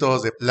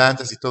animalitos, de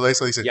plantas y todo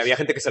eso, dice, Y había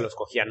gente que se los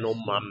cogía, no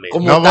mames.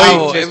 Como No,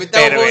 Tavo. güey,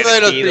 Tavo fue uno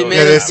de los pervertido. que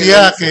primeros.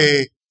 decía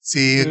que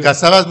si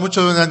cazabas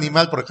mucho de un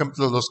animal, por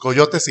ejemplo, los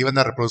coyotes iban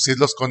a reproducir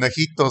los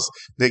conejitos,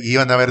 y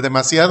iban a haber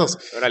demasiados.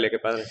 Órale, qué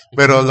padre.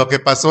 Pero lo que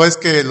pasó es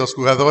que los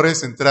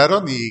jugadores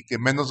entraron y que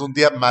en menos de un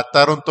día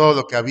mataron todo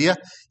lo que había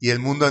y el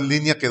mundo en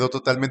línea quedó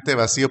totalmente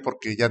vacío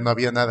porque ya no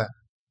había nada.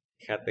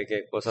 Fíjate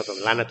qué cosa,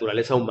 la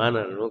naturaleza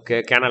humana, ¿no?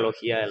 Qué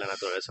analogía de la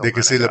naturaleza De humana.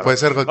 que sí, le cabrón. puede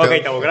ser golpeado.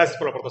 Ok, Tavo, gracias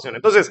por la aportación.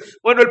 Entonces,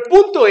 bueno, el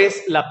punto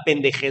es la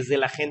pendejez de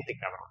la gente,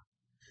 cabrón.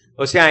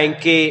 O sea, en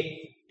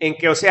que,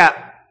 o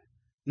sea,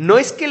 no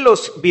es que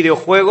los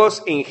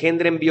videojuegos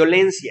engendren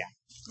violencia.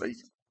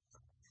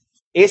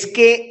 Es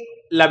que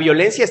la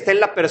violencia está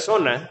en la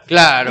persona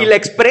Claro. y la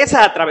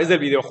expresa a través del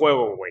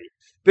videojuego, güey.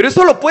 Pero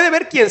eso lo puede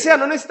ver quien sea,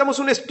 no necesitamos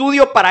un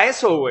estudio para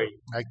eso, güey.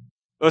 Ay.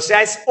 O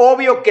sea, es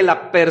obvio que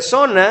la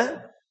persona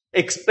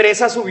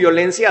expresa su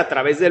violencia a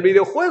través del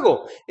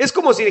videojuego. Es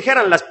como si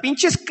dijeran, las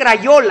pinches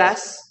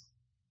crayolas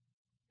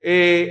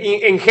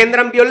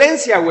engendran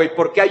violencia, güey,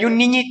 porque hay un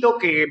niñito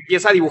que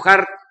empieza a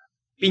dibujar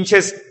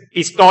pinches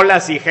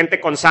pistolas y gente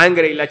con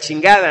sangre y la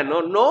chingada,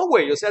 ¿no? No,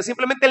 güey, o sea,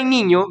 simplemente el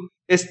niño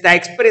está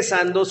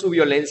expresando su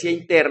violencia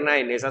interna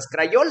en esas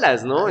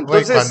crayolas, ¿no? Güey,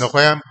 Entonces, cuando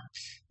juegan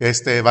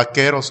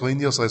vaqueros o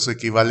indios o su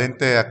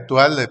equivalente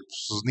actual,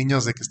 sus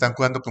niños de que están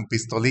jugando con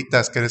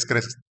pistolitas, ¿qué les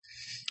crees?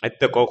 ahí te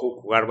tocó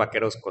jugar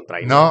vaqueros contra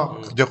ellos. No,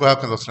 yo jugaba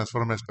con los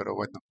Transformers, pero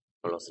bueno.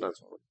 Con los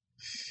Transformers.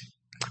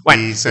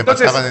 Bueno, y se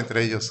entonces, mataban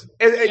entre ellos.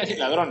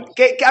 Ladrones.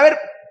 que, a ver,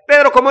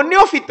 Pedro, como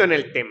neófito en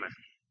el tema,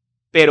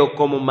 pero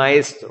como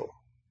maestro,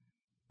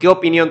 ¿qué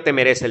opinión te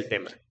merece el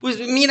tema? Pues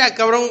mira,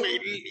 cabrón,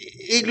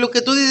 y lo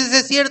que tú dices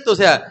es cierto, o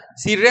sea,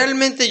 si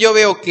realmente yo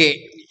veo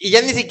que, y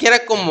ya ni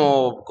siquiera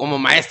como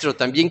maestro,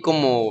 también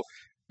como,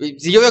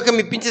 si yo veo que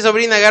mi pinche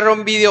sobrina agarra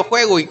un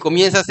videojuego y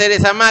comienza a hacer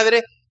esa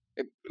madre,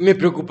 me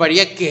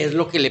preocuparía qué es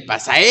lo que le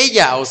pasa a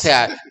ella, o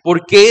sea,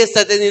 por qué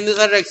está teniendo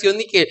esa reacción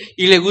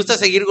y le gusta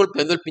seguir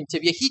golpeando al pinche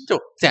viejito,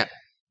 o sea,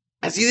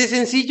 así de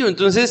sencillo.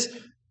 Entonces,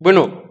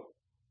 bueno,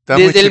 Está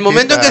muy desde el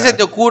momento en que chiquita. se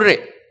te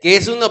ocurre que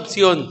es una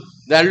opción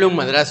darle un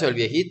madrazo al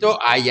viejito,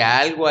 hay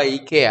algo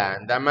ahí que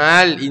anda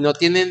mal y no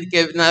tiene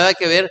nada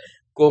que ver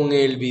con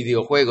el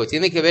videojuego,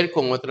 tiene que ver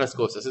con otras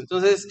cosas.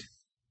 Entonces,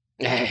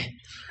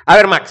 A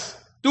ver, Max,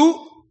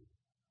 tú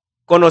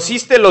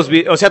conociste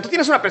o sea, tú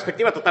tienes una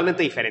perspectiva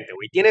totalmente diferente,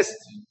 güey. Tienes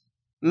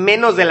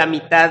menos de la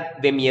mitad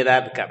de mi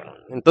edad, cabrón.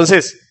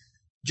 Entonces,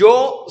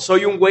 yo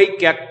soy un güey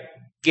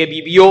que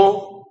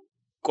vivió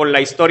con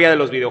la historia de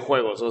los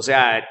videojuegos. O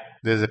sea,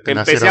 Desde que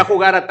empecé nacieron. a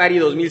jugar Atari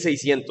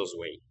 2600,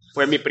 güey.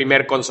 Fue mi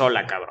primer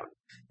consola, cabrón.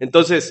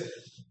 Entonces,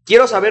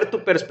 quiero saber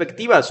tu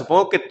perspectiva.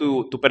 Supongo que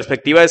tu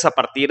perspectiva es a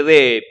partir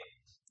de,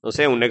 no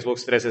sé, un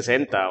Xbox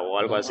 360 o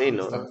algo así,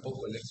 ¿no?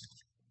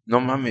 No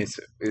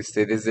mames,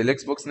 desde el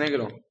Xbox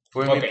negro.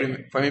 Fue Ok.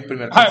 mi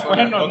primer Ah, consola.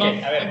 bueno, Ok,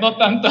 no, a ver. no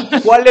tanto.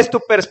 ¿Cuál es tu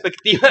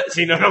perspectiva?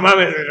 Si no, no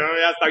mames, no,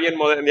 ya está bien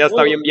moderno, ya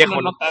está bien viejo.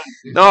 No tanto.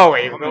 No,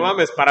 güey, no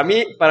mames. Para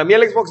mí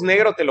el Xbox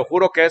negro, te lo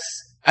juro que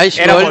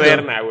era Goldo.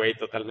 moderna, güey,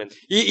 totalmente.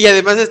 Y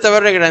además estaba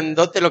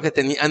regrandote lo que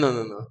tenía. Ah, no.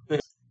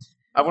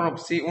 Ah, bueno,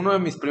 pues sí, uno de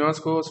mis primeros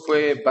juegos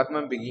fue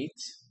Batman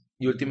Begins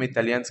y Ultimate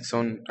Alliance, que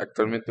son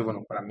actualmente,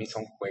 bueno, para mí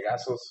son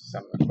juegazos. O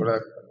sea, me acuerdo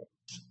cuando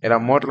era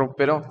morro,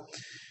 pero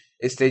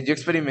yo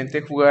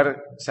experimenté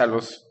jugar, o sea, a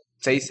los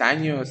 6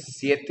 años,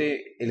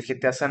 7, el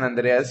GTA San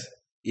Andreas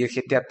y el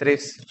GTA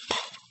 3.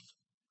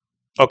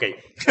 Ok,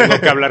 tengo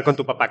que hablar con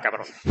tu papá,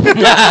 cabrón.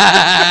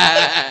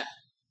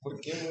 ¿Por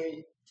qué,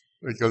 güey?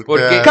 Golpea-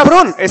 ¿Por qué?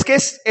 Cabrón, es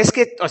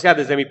que, o sea,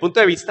 desde mi punto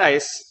de vista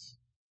es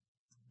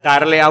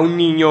darle a un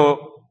niño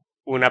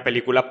una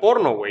película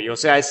porno, güey. O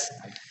sea, es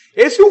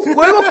un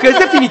juego que es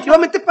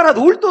definitivamente para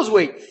adultos,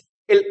 güey.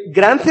 El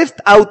Grand Theft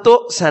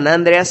Auto San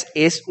Andreas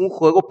es un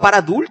juego para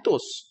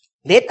adultos.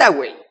 Neta,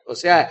 güey. O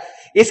sea,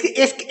 ese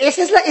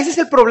es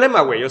el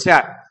problema, güey. O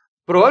sea,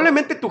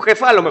 probablemente tu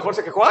jefa a lo mejor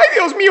se quejó, ay,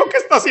 Dios mío, ¿qué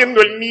está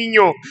haciendo el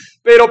niño?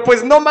 Pero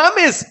pues no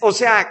mames, o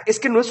sea, es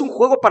que no es un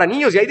juego para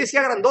niños. Y ahí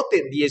decía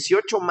grandote,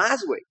 18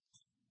 más, güey.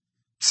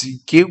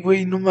 Sí, ¿qué,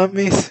 güey? No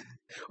mames.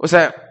 O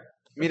sea,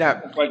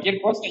 mira, Cualquier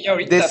cosa ya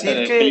ahorita,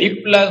 Decir que-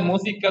 películas,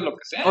 música, lo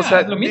que sea, o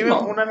sea, es lo dime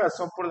mismo. una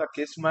razón por la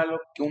que es malo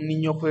que un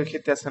niño juegue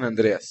GTA San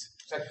Andreas.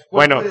 O sea,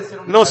 Bueno, puede ser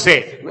una no de las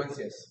sé.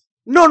 consecuencias?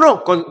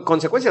 No, con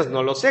consecuencias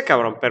no lo sé,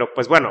 cabrón, pero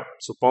pues bueno,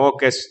 supongo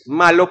que es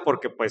malo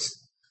porque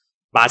pues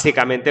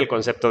básicamente el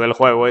concepto del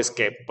juego es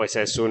que pues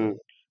es un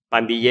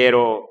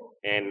pandillero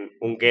en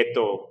un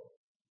gueto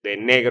de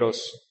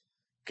negros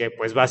que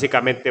pues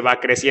básicamente va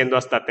creciendo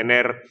hasta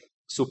tener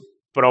su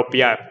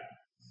propia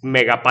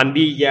mega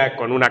pandilla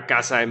con una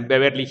casa en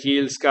Beverly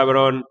Hills,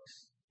 cabrón,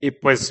 y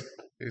pues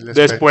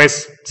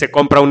después se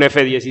compra un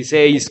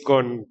F-16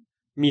 con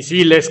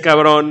misiles,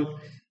 cabrón,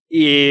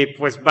 y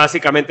pues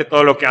básicamente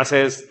todo lo que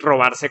hace es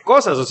robarse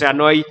cosas, o sea,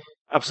 no hay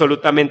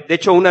absolutamente... De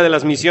hecho, una de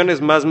las misiones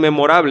más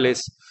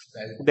memorables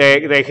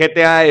de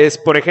GTA es,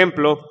 por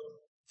ejemplo,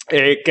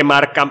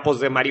 quemar campos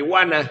de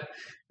marihuana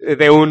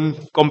de un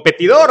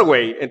competidor,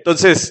 güey.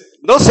 Entonces,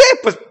 no sé,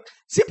 pues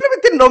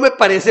simplemente no me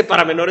parece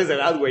para menores de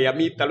edad, güey. A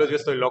mí tal vez yo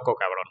estoy loco,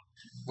 cabrón.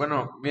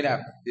 Bueno, mira,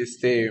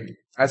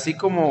 así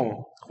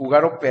como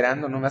jugar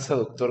operando no me hace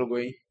doctor,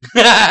 güey.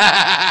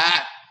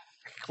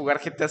 Jugar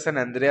GTA San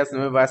Andreas no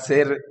me va a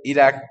hacer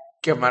ir a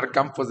quemar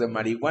campos de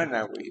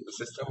marihuana, güey. O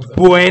sea,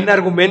 Buen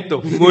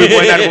argumento, muy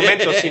buen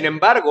argumento. Sin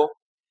embargo,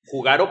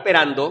 jugar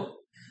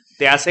operando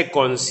te hace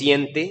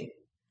consciente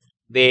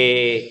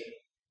de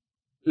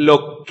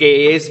lo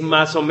que es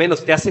más o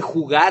menos, te hace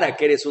jugar a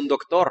que eres un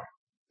doctor.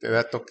 Te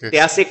da toques.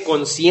 Te hace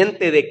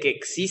consciente de que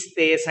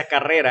existe esa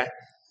carrera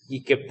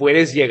y que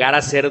puedes llegar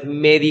a ser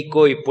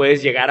médico y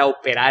puedes llegar a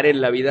operar en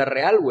la vida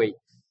real, güey.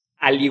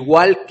 Al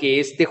igual que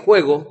este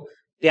juego,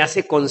 te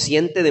hace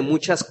consciente de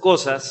muchas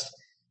cosas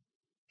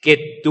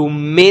que tu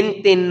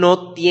mente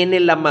no tiene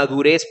la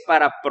madurez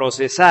para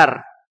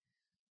procesar,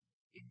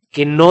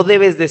 que no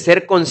debes de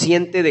ser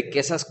consciente de que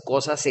esas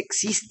cosas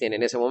existen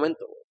en ese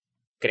momento,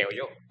 creo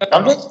yo.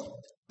 Tal vez.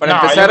 Para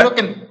No, empezar- yo creo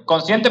que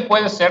consciente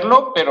puede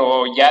serlo,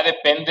 pero ya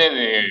depende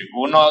de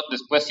uno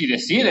después si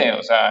decide,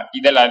 o sea,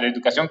 y de la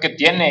educación que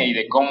tiene y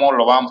de cómo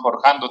lo van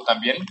forjando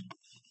también.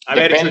 A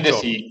ver, Depende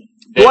Chucho, si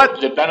tú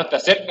de plano te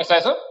acercas a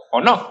eso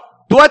o no.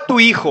 tú a tu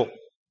hijo,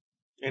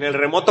 en el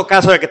remoto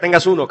caso de que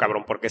tengas uno,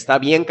 cabrón, porque está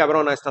bien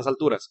cabrón a estas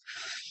alturas,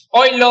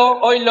 Oilo.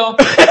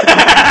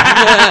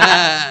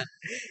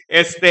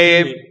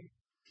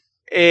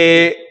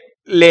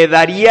 ¿le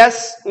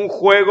darías un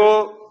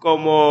juego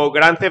como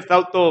Grand Theft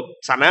Auto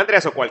San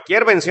Andreas o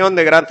cualquier versión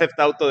de Grand Theft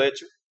Auto, de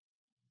hecho?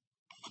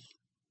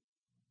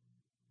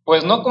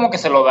 Pues no como que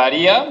se lo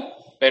daría,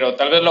 pero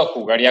tal vez lo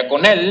jugaría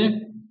con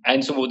él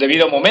en su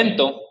debido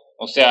momento.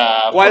 O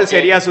sea, ¿cuál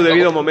sería su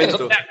debido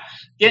momento? O sea,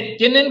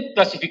 tienen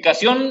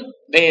clasificación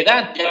de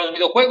edad ya los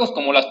videojuegos,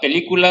 como las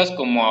películas,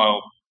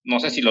 como no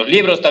sé si los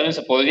libros también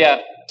se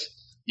podría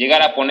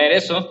llegar a poner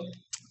eso.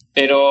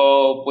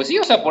 Pero, pues sí,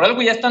 o sea, por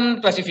algo ya están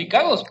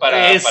clasificados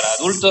para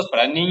adultos,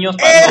 para niños.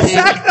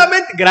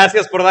 Exactamente.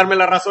 Gracias por darme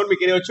la razón, mi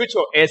querido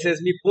Chucho. Ese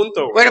es mi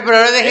punto, güey. Bueno, pero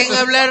ahora dejen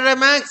hablar a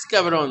Max,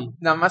 cabrón.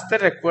 Nada más te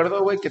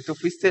recuerdo, güey, que tú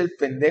fuiste el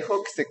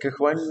pendejo que se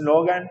quejó en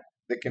Logan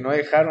de que no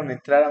dejaron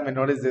entrar a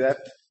menores de edad.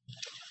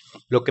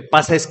 Lo que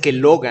pasa es que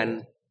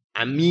Logan,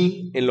 a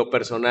mí, en lo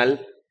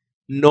personal,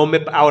 no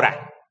me...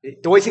 Ahora,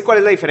 te voy a decir cuál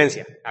es la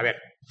diferencia. A ver,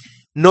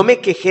 no me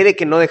quejé de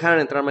que no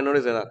dejaran entrar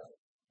menores de edad.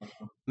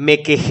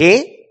 Me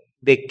quejé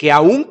de que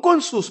aún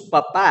con sus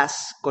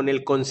papás, con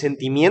el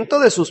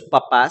consentimiento de sus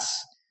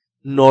papás,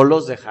 no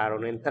los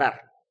dejaron entrar.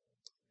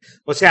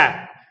 O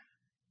sea,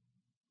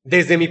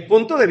 desde mi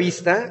punto de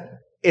vista,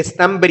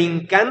 están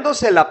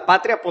brincándose la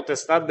patria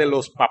potestad de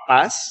los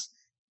papás,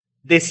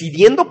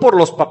 decidiendo por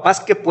los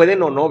papás que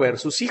pueden o no ver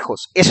sus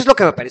hijos. Eso es lo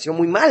que me pareció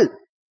muy mal.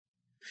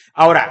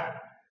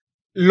 Ahora,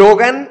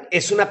 Logan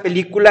es una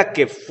película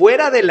que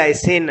fuera de la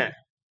escena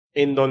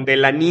en donde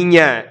la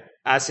niña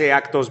hace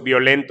actos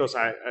violentos,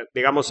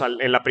 digamos,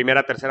 en la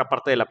primera, tercera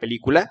parte de la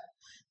película,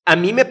 a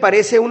mí me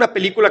parece una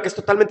película que es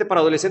totalmente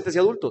para adolescentes y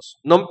adultos.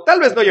 No, tal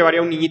vez no llevaría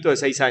a un niñito de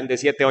 6 años,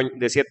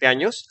 de 7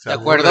 años. ¿De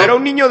acuerdo? Pero a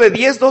un niño de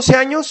 10, 12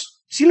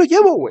 años, sí lo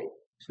llevo, güey.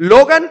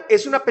 Logan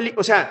es una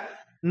película, o sea,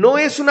 no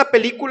es una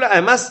película,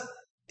 además,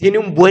 tiene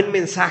un buen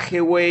mensaje,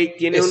 güey.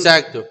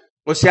 Exacto.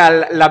 O sea,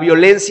 la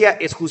violencia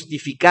es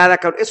justificada,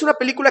 cabrón. Es una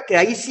película que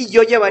ahí sí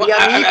yo llevaría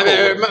a mi hijo. A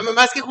ver,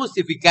 más que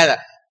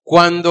justificada.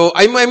 Cuando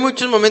hay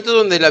muchos momentos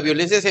donde la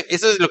violencia,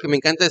 eso es lo que me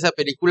encanta de esa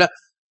película,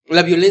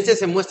 la violencia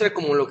se muestra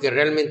como lo que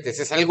realmente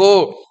es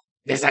algo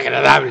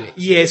desagradable.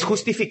 Y es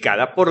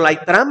justificada por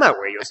la trama,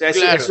 güey. O sea,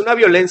 Claro. es una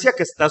violencia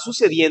que está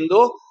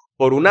sucediendo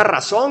por una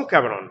razón,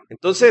 cabrón.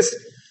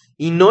 Entonces,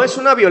 y no es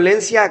una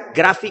violencia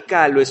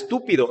gráfica a lo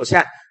estúpido. O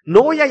sea,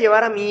 no voy a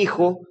llevar a mi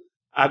hijo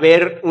a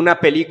ver una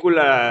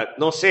película,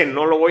 no sé,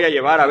 no lo voy a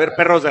llevar a ver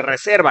Perros de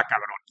Reserva,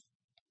 cabrón.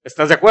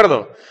 ¿Estás de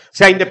acuerdo? O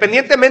sea,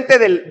 independientemente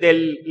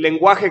del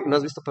lenguaje... ¿No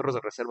has visto Perros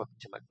de Reserva?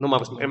 No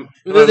mames,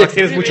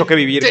 tienes mucho que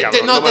vivir,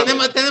 cabrón. No,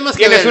 mames. tenemos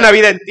que Tienes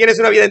verla. tienes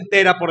una vida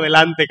entera por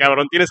delante,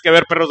 cabrón. Tienes que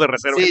ver Perros de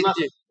Reserva. Sí, Es más,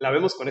 sí. la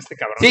vemos con este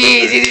cabrón.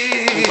 Sí.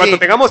 En cuanto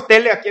tengamos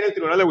tele aquí en el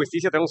Tribunal de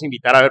Justicia, te vamos a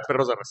invitar a ver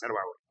Perros de Reserva,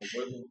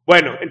 güey.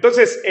 Bueno,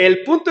 entonces,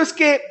 el punto es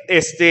que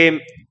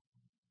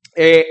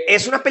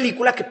es una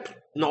película que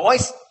no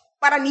es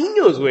para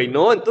niños, güey,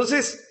 ¿no?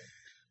 Entonces...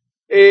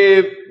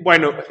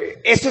 bueno,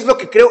 esto es lo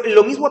que creo.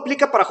 Lo mismo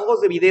aplica para juegos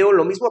de video,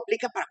 lo mismo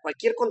aplica para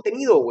cualquier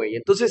contenido, güey.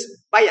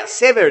 Entonces, vaya,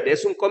 Severed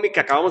es un cómic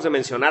que acabamos de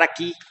mencionar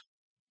aquí,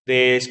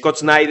 de Scott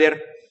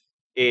Snyder,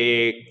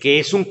 que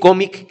es un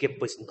cómic que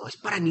pues no es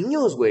para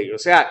niños, güey. O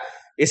sea,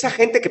 esa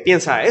gente que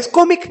piensa, es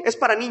cómic, es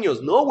para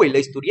niños. No, güey, la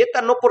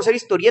historieta no por ser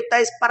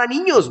historieta es para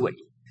niños, güey.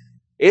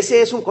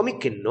 Ese es un cómic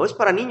que no es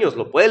para niños,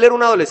 lo puede leer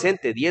un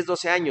adolescente, 10,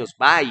 12 años,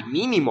 bye,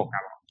 mínimo,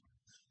 cabrón.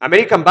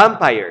 American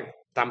Vampire,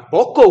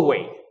 tampoco,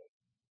 güey.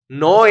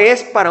 No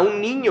es para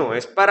un niño,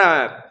 es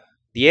para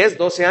 10,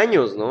 12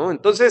 años, ¿no?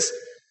 Entonces,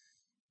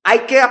 hay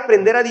que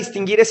aprender a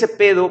distinguir ese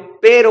pedo,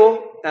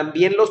 pero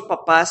también los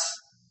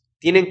papás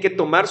tienen que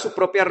tomar su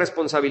propia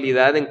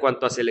responsabilidad en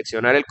cuanto a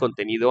seleccionar el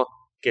contenido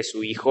que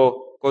su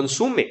hijo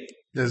consume.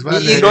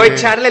 Vale. Y no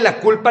echarle la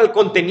culpa al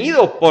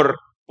contenido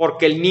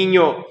porque el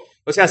niño...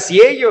 O sea,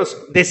 si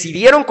ellos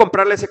decidieron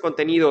comprarle ese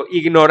contenido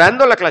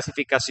ignorando la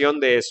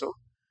clasificación de eso,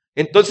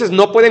 entonces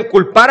no pueden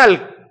culpar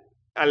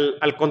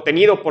al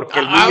contenido porque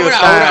el niño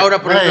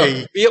ahora, por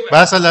ejemplo, Hey,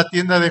 vas a la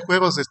tienda de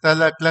juegos, está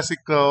la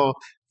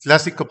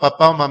clásico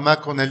papá o mamá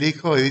con el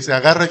hijo y dice,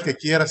 agarra el que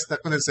quieras, está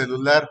con el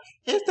celular,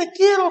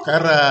 quiero,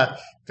 agarra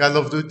Call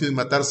of Duty y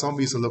matar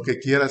zombies o lo que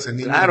quieras, en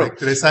niño Claro. de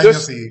 3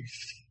 años.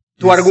 Entonces,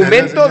 tu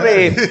argumento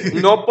de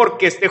no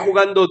porque esté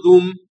jugando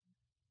Doom,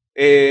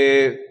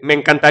 me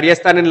encantaría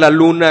estar en la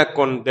luna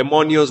con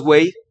demonios,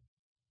 güey,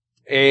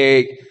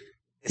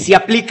 sí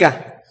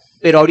aplica,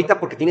 pero ahorita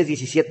porque tienes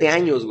 17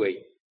 años,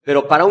 güey.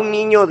 Pero para un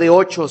niño de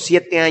 8 o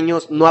 7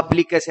 años no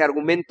aplica ese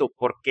argumento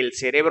porque el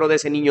cerebro de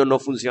ese niño no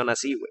funciona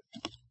así, güey.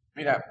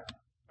 Mira,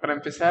 para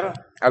empezar,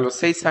 a los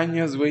 6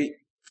 años, güey,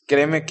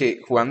 créeme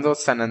que jugando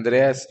San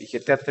Andreas y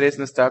GTA 3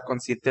 no estaba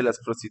consciente de las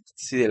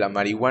prostitutas y de la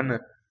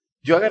marihuana.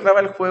 Yo agarraba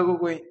el juego,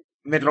 güey,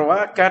 me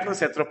robaba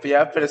carros y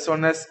atropellaba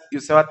personas y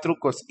usaba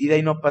trucos y de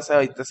ahí no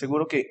pasaba. Y te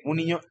aseguro que un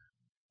niño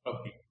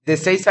de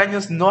 6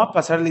 años no va a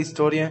pasar la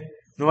historia,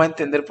 no va a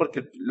entender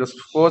porque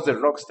los juegos de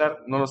Rockstar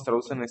no los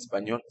traducen en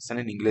español, están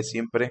en inglés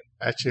siempre.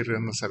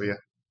 No sabía.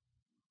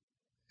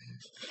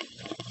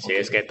 Sí,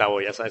 es que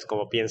Tavo, ya sabes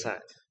cómo piensa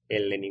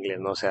él en inglés,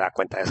 no se da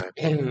cuenta de eso.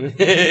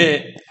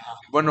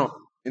 Bueno,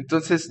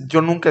 entonces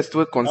yo nunca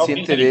estuve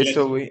consciente de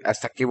eso, güey,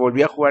 hasta que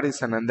volví a jugar en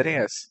San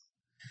Andreas.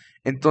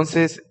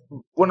 Entonces,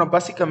 bueno,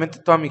 básicamente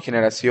toda mi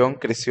generación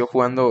creció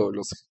jugando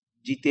los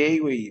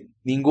GTA, güey.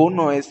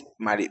 Ninguno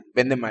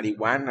vende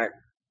marihuana.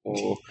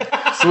 o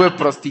sube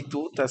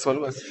prostitutas o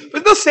algo así.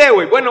 Pues no sé,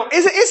 güey. Bueno,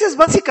 esa es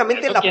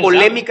básicamente Eso la quién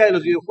polémica de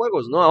los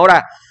videojuegos, ¿no?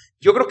 Ahora,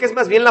 yo creo que es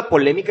más bien la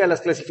polémica de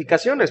las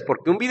clasificaciones,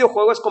 porque un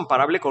videojuego es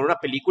comparable con una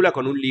película,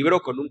 con un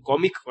libro, con un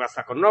cómic, o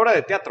hasta con una obra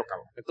de teatro,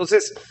 cabrón.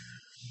 Entonces,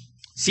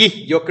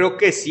 sí, yo creo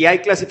que sí hay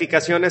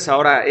clasificaciones.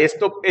 Ahora,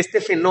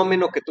 este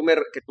fenómeno que tú me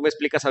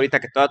explicas ahorita,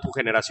 que toda tu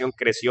generación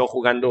creció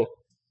jugando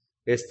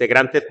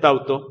Grand Theft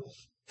Auto,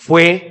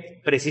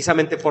 fue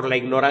precisamente por la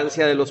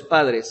ignorancia de los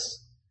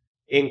padres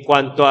en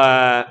cuanto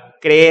a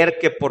creer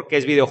que porque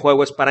es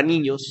videojuego es para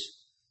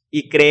niños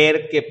y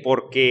creer que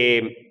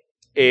porque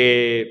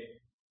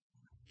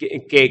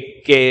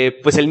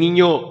pues el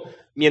niño,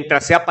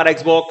 mientras sea para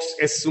Xbox,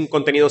 es un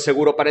contenido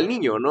seguro para el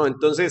niño, ¿no?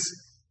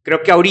 Entonces,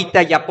 creo que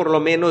ahorita ya por lo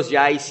menos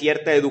ya hay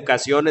cierta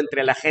educación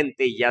entre la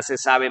gente y ya se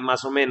sabe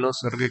más o menos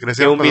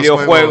que un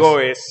videojuego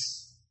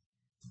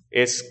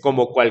es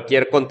como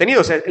cualquier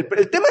contenido. O sea,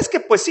 el tema es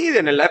que, pues sí,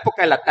 en la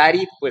época del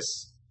Atari,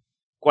 pues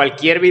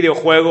cualquier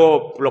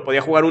videojuego lo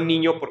podía jugar un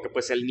niño porque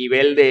pues el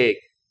nivel de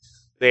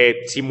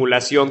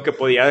simulación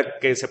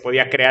que se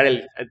podía crear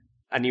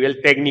a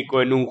nivel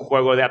técnico en un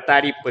juego de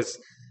Atari,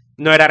 pues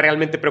no era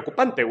realmente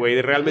preocupante,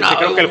 güey. Realmente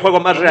creo que el juego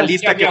más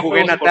realista que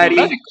jugué en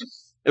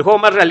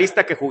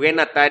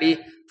Atari,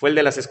 fue el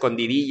de las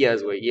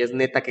escondidillas, güey. Y es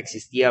neta que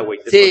existía, güey.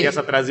 Te escondías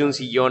atrás de un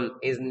sillón.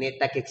 Es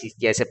neta que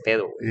existía ese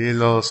pedo, güey. Y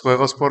los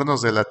juegos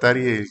pornos del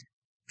Atari...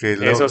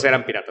 Esos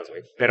eran piratas,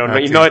 güey. Pero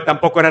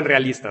tampoco eran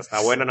realistas.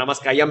 Está bueno, nada más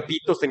caían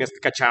pitos, tenías que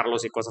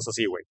cacharlos y cosas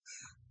así, güey.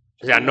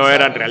 O sea, no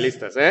eran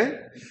realistas, ¿eh?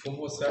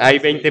 Hay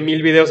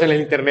 20,000 videos en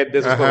el internet de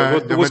esos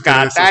juegos. Tú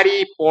busca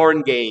Atari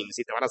Porn Games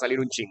y te van a salir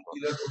un chingo.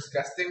 ¿Y los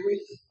buscaste, güey?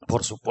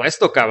 Por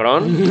supuesto,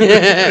 cabrón.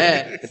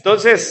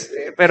 Entonces,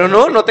 pero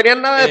no tenían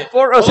nada de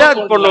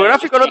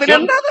pornográfico, no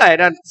tenían nada.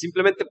 Eran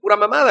simplemente pura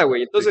mamada,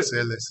 güey. Entonces,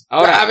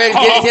 ahora, a ver,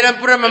 si eran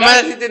pura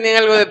mamada, sí tenían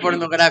algo de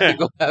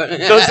pornográfico.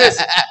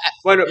 Entonces,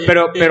 bueno,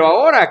 pero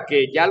ahora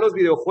que ya los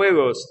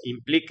videojuegos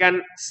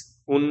implican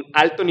un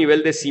alto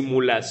nivel de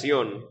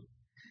simulación,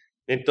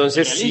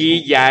 entonces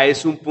sí ya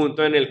es un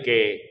punto en el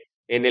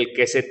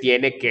que se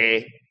tiene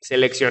que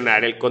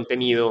seleccionar el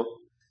contenido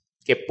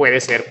que puede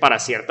ser para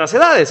ciertas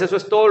edades. Eso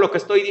es todo lo que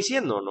estoy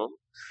diciendo, ¿no?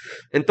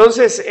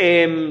 Entonces,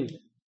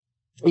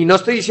 y no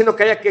estoy diciendo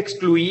que haya que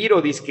excluir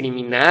o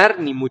discriminar,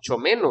 ni mucho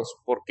menos,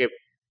 porque,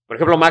 por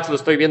ejemplo, Max, lo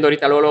estoy viendo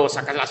ahorita, luego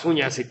sacas las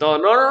uñas y todo.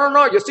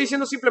 No, yo estoy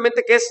diciendo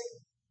simplemente que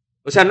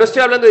o sea, no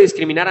estoy hablando de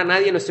discriminar a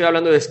nadie, no estoy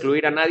hablando de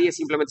excluir a nadie,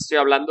 simplemente estoy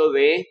hablando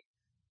de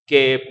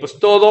que, pues,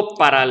 todo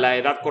para la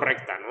edad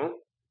correcta,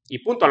 ¿no? Y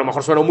punto, a lo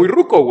mejor suena muy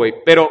ruco, güey,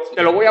 pero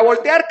te lo voy a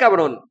voltear,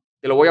 cabrón.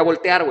 Te lo voy a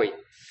voltear, güey.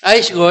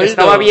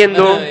 Estaba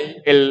viendo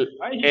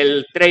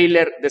el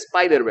tráiler de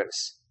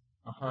Spider-Verse.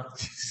 Ajá.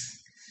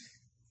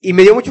 Y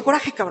me dio mucho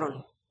coraje,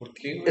 cabrón. ¿Por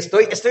qué, güey?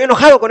 Estoy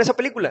enojado con esa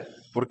película.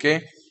 ¿Por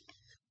qué?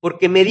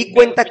 Porque me di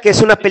cuenta que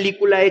es una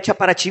película hecha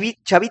para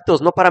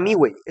chavitos, no para mí,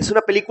 güey. Es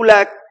una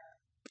película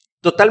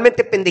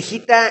totalmente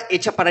pendejita,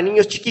 hecha para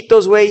niños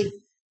chiquitos, güey,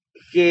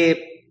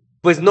 que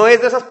pues no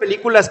es de esas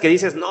películas que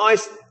dices, no,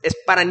 es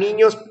para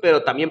niños,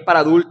 pero también para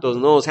adultos,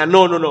 ¿no? O sea,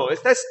 no.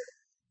 Esta es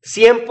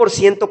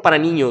 100% para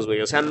niños,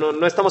 güey. O sea,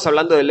 no estamos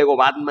hablando de Lego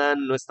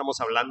Batman, no estamos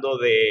hablando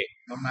de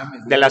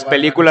las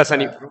películas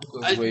animadas.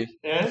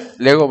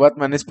 Lego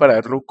Batman es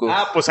para rucos.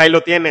 Ah, pues ahí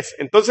lo tienes.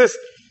 Entonces,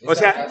 o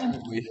sea,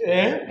 sarcasmo, güey.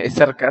 Es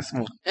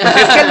sarcasmo. Pues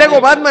es que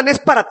Lego Batman es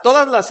para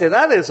todas las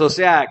edades, o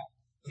sea,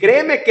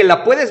 créeme que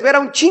la puedes ver a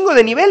un chingo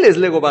de niveles,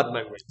 Lego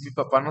Batman, güey. Mi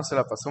papá no se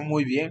la pasó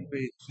muy bien,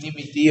 güey. Ni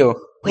mi tío.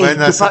 Güey,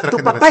 tu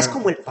papá es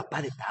como el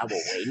papá de Tavo,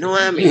 güey. No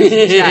mames.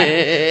 O sea,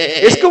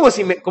 es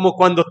como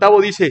cuando Tavo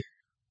dice,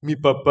 mi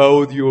papá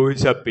odió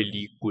esa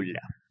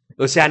película.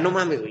 O sea, no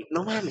mames, güey.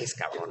 No mames,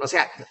 cabrón. O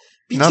sea,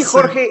 pinche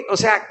Jorge, o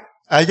sea,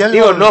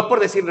 digo, no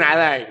por decir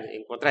nada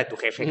en contra de tu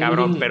jefe,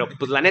 cabrón, pero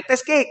pues la neta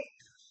es que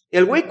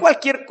el güey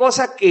cualquier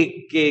cosa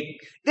que...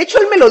 De hecho,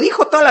 él me lo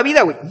dijo toda la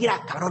vida, güey.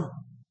 Mira, cabrón.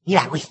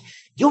 Mira, güey.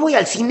 Yo voy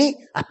al cine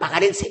a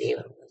apagar el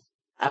cerebro, güey.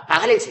 A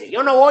apagar el cerebro.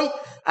 Yo no voy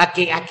a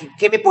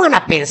que me pongan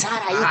a pensar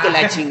ahí que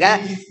la chingada.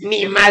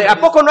 Ni madre. ¿A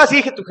poco no así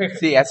dije tu jefe?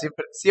 Sí,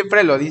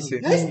 siempre lo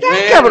dice. Ahí está,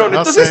 cabrón.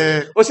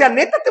 Entonces, o sea,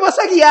 neta te vas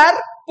a guiar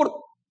por...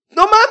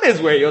 No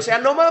mames, güey. O sea,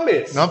 no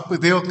mames. No, pues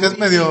digo que es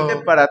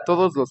medio... Para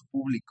todos los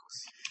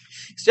públicos.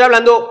 Estoy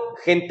hablando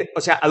gente,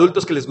 o sea,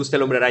 adultos que les gusta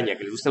el Hombre Araña,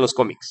 que les gustan los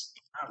cómics.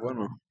 Ah,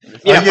 bueno.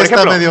 Mira, ahí por está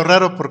ejemplo, medio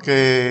raro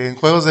porque en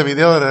juegos de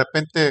video de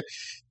repente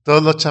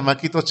todos los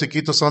chamaquitos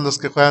chiquitos son los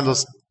que juegan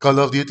los Call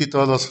of Duty,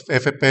 todos los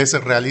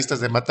FPS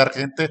realistas de matar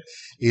gente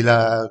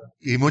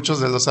y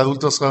muchos de los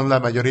adultos son la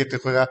mayoría que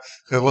juega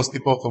juegos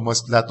tipo como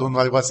Splatoon o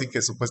algo así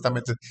que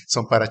supuestamente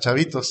son para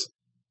chavitos.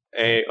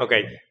 Ok,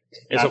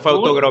 eso fue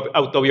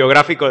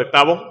autobiográfico de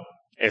Tavo.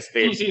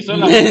 Sí,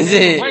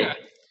 solamente juega.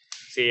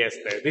 Sí,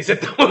 dice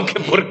Tom que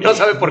no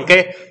sabe por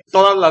qué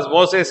todas las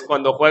voces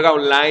cuando juega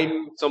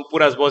online son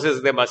puras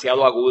voces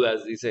demasiado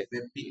agudas, dice.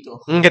 De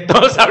pito. Que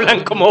todos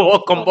hablan con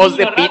voz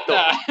de pito.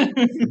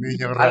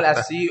 Niño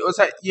rata. Sí, o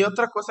sea, y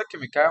otra cosa que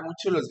me caga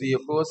mucho en los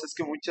videojuegos es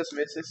que muchas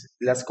veces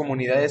las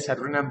comunidades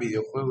arruinan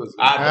videojuegos,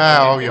 güey.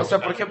 Obvio. O sea,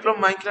 por ejemplo,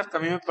 Minecraft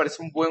también me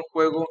parece un buen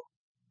juego,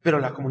 pero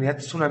la comunidad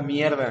es una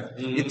mierda.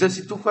 Y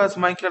entonces, si tú juegas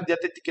Minecraft, ya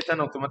te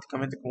etiquetan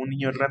automáticamente como un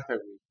niño rata,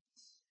 güey.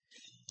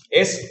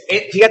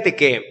 Fíjate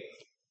que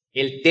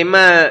el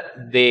tema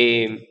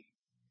de...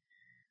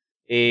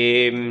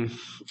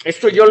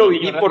 esto yo lo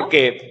viví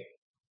porque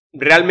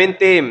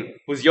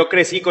realmente, pues yo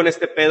crecí con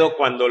este pedo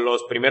cuando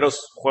los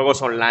primeros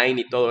juegos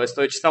online y todo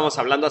esto. De hecho, estábamos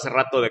hablando hace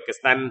rato de que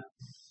están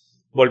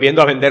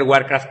volviendo a vender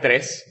Warcraft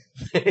 3.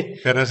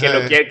 Pero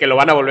que lo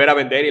van a volver a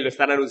vender y lo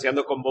están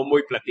anunciando con bombo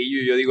y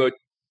platillo. Y yo digo,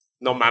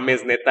 no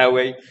mames, neta,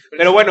 güey.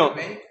 Pero bueno,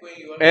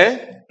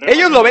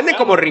 ellos lo venden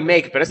como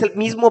remake, pero es el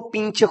mismo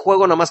pinche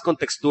juego, nomás con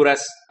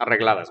texturas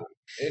arregladas, güey.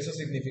 Eso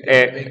significa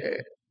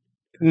remake.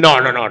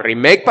 No,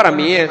 remake para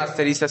mí es...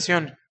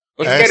 Remasterización.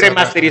 O sea, que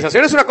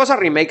remasterización es una cosa,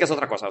 remake es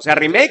otra cosa. O sea,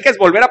 remake es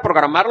volver a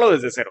programarlo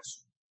desde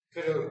ceros.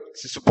 Pero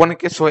se supone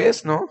que eso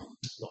es, ¿no?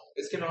 No,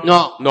 es que no.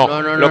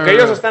 Lo que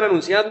ellos están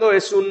anunciando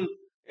es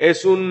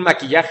un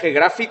maquillaje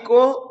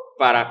gráfico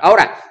para...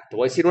 Ahora, te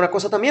voy a decir una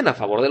cosa también a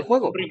favor del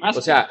juego.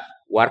 O sea,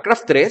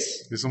 Warcraft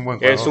 3 es un buen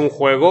juego. Es un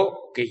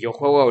juego que yo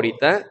juego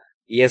ahorita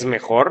y es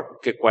mejor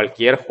que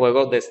cualquier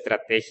juego de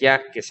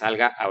estrategia que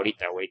salga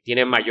ahorita, güey.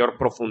 Tiene mayor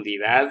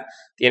profundidad,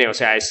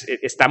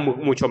 está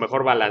mucho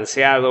mejor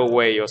balanceado,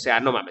 güey. O sea,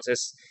 no mames,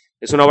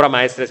 es una obra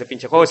maestra ese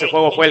pinche juego. Ese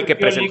juego fue el que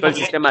presentó el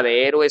sistema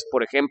de héroes,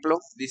 por ejemplo.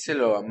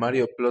 Díselo a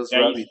Mario Plus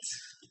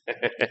Rabbids.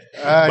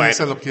 Bueno,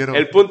 eso lo quiero.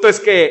 El punto es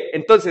que,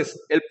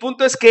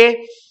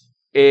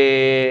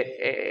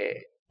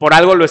 por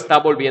algo lo está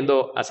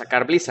volviendo a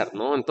sacar Blizzard,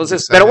 ¿no?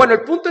 Entonces, pero bueno,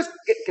 el punto es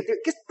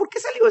 ¿por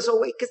qué salió eso,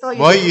 güey? ¿Qué estaba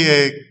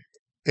diciendo?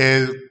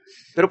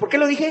 ¿Pero por qué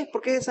lo dije?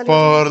 ¿Por qué salió?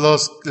 Por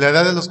la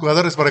edad de los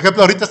jugadores. Por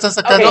ejemplo, ahorita están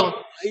sacando...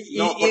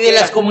 Y de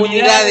las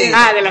comunidades.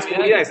 De las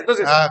comunidades.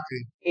 Entonces,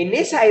 en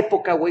esa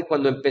época, güey,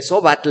 cuando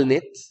empezó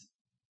Battle.net,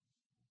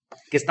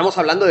 que estamos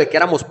hablando de que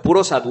éramos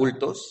puros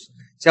adultos,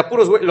 o sea,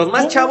 puros, güey, los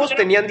más chavos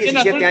tenían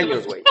 17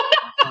 años, güey.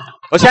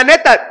 O sea,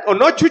 neta, o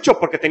no, Chucho,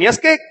 porque tenías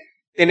que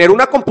tener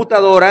una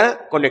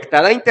computadora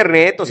conectada a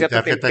internet, o sea,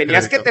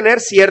 tenías que tener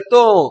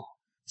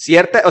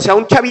o sea,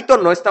 un chavito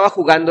no estaba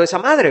jugando esa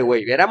madre,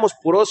 güey. Éramos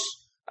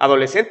puros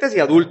adolescentes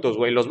y adultos,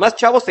 güey. Los más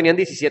chavos tenían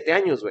 17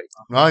 años, güey.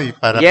 No, y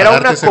era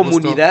una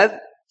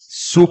comunidad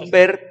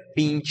súper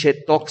pinche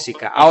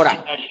tóxica.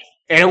 Ahora,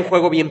 era un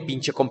juego bien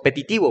pinche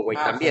competitivo, güey,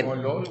 también.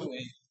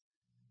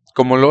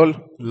 Como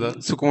LOL.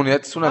 Su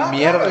comunidad es una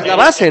mierda. Es la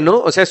base, ¿no?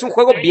 O sea, es un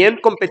juego bien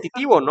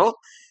competitivo, ¿no?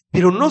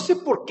 Pero no sé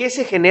por qué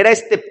se genera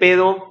este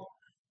pedo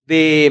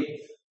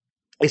de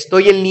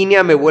estoy en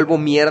línea, me vuelvo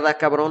mierda,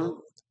 cabrón.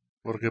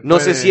 No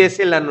sé si es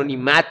el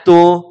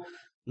anonimato,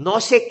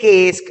 no sé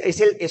qué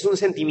es un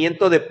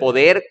sentimiento de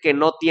poder que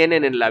no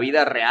tienen en la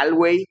vida real,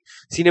 güey.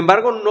 Sin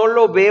embargo, no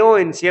lo veo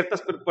en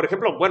ciertas, por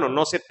ejemplo, bueno,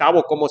 no sé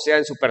Tavo cómo sea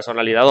en su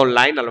personalidad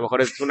online, a lo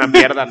mejor es una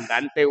mierda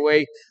andante,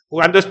 güey,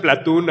 jugando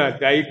Splatoon,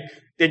 ahí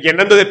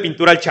llenando de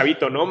pintura al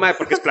chavito, ¿no?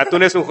 Porque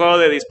Splatoon es un juego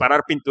de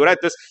disparar pintura,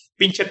 entonces,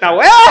 pinche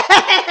Tavo,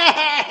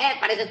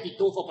 pareces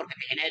pitufo porque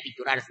te llené de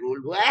pintura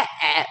azul,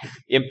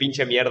 y en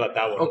pinche mierda,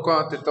 Tavo. O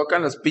cuando te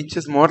tocan los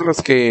pinches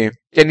morros que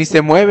ni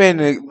se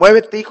mueven,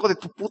 muévete, hijo de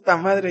tu puta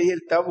madre, ahí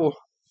el Tavo.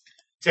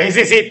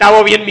 Sí,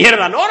 Tavo bien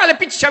mierda, ¿no? Órale,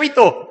 pinche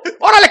chavito,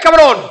 órale,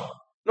 cabrón,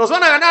 nos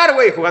van a ganar,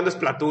 güey, jugando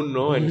Splatoon,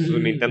 ¿no? En su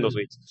Nintendo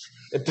Switch.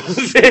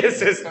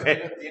 Entonces,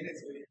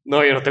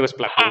 no, yo no tengo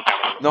Splatoon,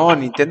 cabrón. No,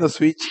 Nintendo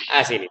Switch.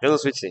 Sí, Nintendo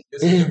Switch, sí. Yo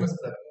sí tengo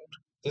Splatoon.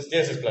 Entonces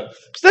tienes Splatoon.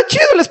 Está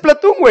chido el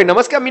Splatoon, güey. Nada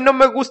más que a mí no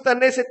me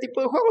gustan ese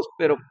tipo de juegos,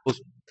 pero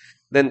pues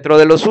dentro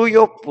de lo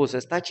suyo, pues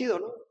está chido,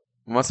 ¿no?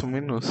 Más o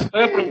menos. Yo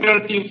prefiero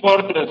el Team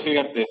Fortress,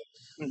 fíjate.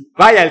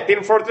 Vaya, el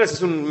Team Fortress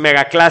es un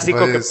mega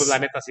clásico que pues la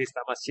neta sí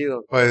está más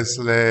chido. Pues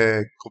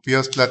le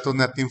copió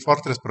Splatoon a Team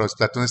Fortress, pero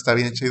Splatoon está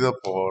bien chido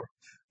por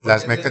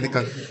las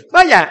mecánicas.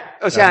 Vaya,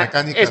 o sea,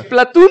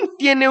 Splatoon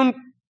tiene un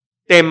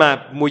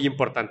tema muy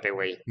importante,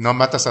 güey. No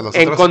matas a los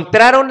otros.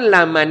 Encontraron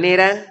la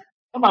manera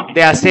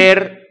de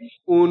hacer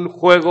un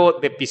juego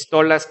de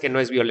pistolas que no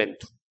es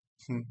violento,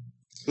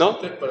 ¿no?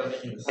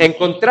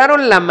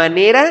 Encontraron la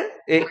manera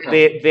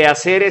de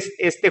hacer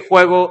este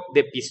juego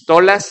de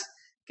pistolas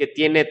que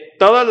tiene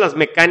todas las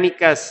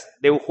mecánicas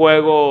de un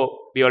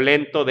juego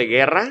violento de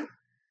guerra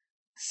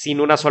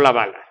sin una sola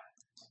bala.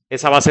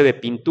 Es a base de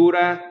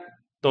pintura,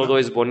 todo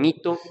es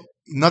bonito.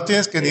 No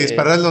tienes que ni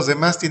disparar a los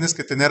demás, tienes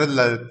que tener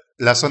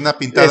la zona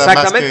pintada.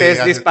 Exactamente, más que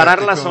es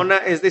disparar la zona,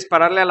 es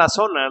dispararle a la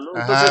zona, ¿no?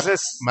 Ajá,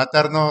 entonces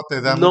matar no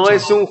te da no mucho.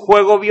 Es un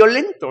juego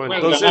violento. Puedes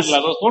entonces ganar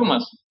las dos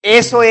formas.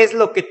 Eso es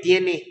lo que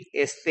tiene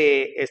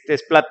este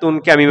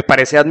Splatoon que a mí me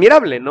parece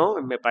admirable, ¿no?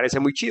 Me parece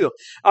muy chido.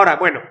 Ahora,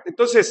 bueno,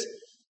 entonces,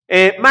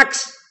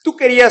 Max, tú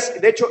querías,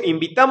 de hecho,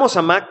 invitamos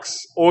a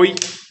Max hoy,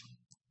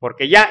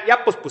 porque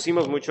ya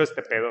pospusimos mucho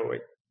este pedo,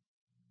 güey.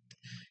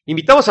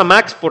 Invitamos a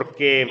Max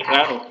porque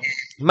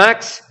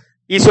Max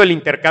hizo el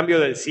intercambio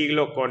del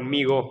siglo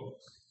conmigo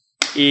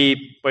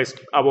y pues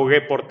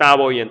abogué por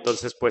Tavo y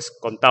entonces pues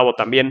con Tavo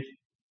también.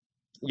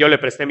 Yo le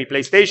presté mi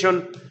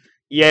PlayStation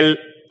y él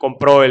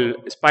compró el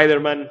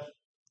Spiderman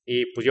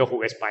y pues yo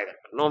jugué Spiderman,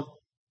 ¿no?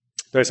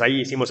 Entonces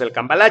ahí hicimos el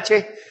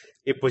cambalache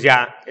y pues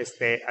ya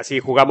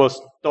así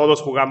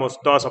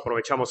todos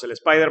aprovechamos el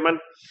Spider-Man.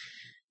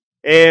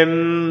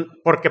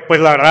 Porque pues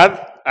la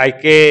verdad hay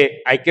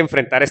que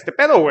enfrentar este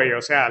pedo, güey.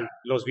 O sea,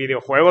 los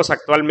videojuegos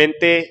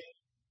actualmente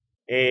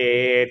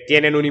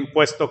tienen un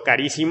impuesto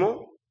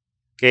carísimo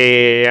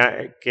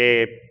que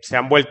se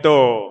han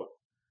vuelto...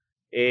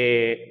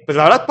 pues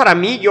la verdad para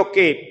mí, yo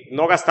que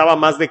no gastaba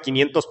más de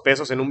 500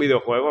 pesos en un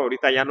videojuego,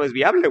 ahorita ya no es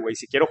viable, güey.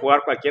 Si quiero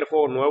jugar cualquier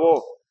juego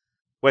nuevo,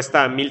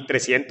 cuesta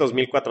 1,300,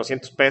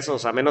 1,400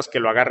 pesos, a menos que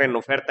lo agarre en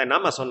oferta en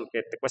Amazon,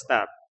 que te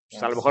cuesta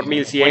pues, a lo mejor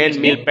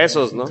 1,100, 1,000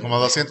 pesos, ¿no? Como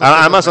 200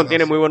 pesos Amazon menos.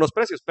 tiene muy buenos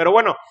precios. Pero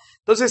bueno,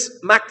 entonces,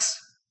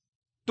 Max,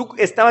 tú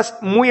estabas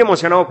muy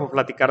emocionado por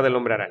platicar del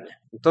Hombre Araña.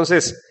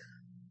 Entonces,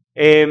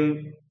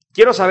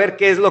 quiero saber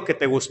qué es lo que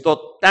te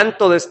gustó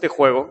tanto de este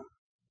juego.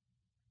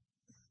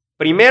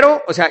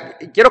 Primero, o sea,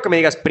 quiero que me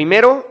digas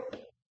primero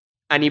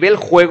a nivel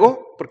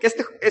juego, porque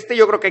este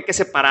yo creo que hay que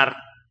separar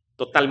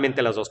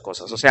totalmente las dos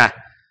cosas. O sea,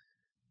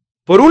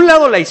 por un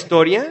lado la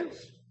historia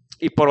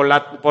y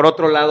por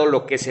otro lado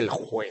lo que es el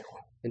juego.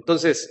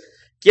 Entonces,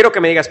 quiero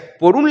que me digas,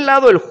 por un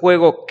lado el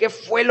juego, ¿qué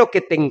fue lo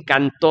que te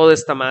encantó de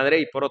esta madre?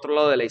 Y por otro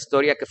lado de la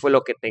historia, ¿qué fue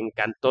lo que te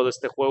encantó de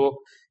este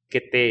juego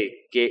que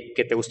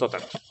te gustó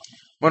tanto?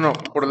 Bueno,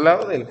 por el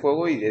lado del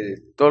juego y de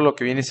todo lo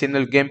que viene siendo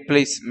el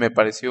gameplay, me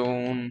pareció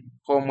un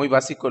juego muy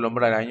básico el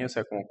Hombre Araña, o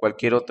sea, como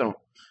cualquier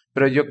otro.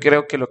 Pero yo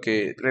creo que lo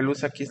que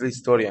reluce aquí es la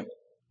historia,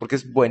 porque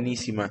es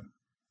buenísima.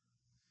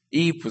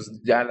 Y pues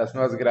ya las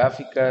nuevas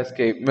gráficas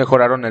que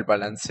mejoraron el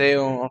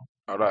balanceo,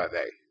 a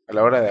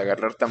la hora de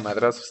agarrar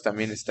madrazos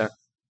también está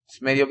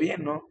medio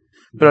bien, ¿no?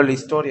 Pero la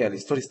historia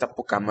está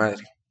poca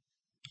madre.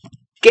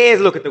 ¿Qué es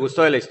lo que te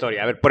gustó de la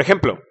historia? A ver, por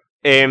ejemplo,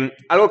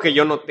 algo que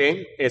yo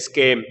noté es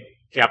que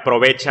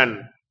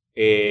aprovechan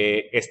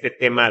este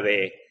tema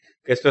de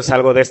que esto es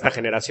algo de esta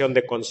generación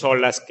de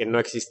consolas que no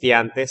existía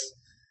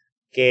antes,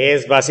 que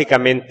es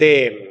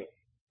básicamente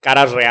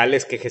caras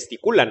reales que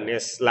gesticulan.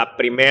 Es la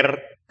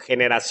primer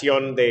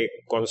generación de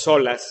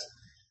consolas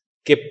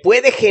que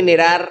puede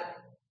generar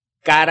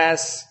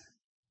caras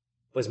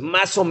pues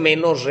más o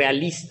menos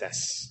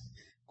realistas,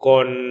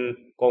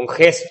 con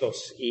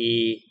gestos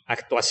y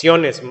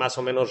actuaciones más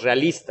o menos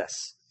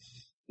realistas.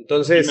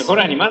 Entonces, y mejor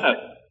animada.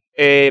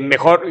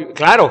 Mejor,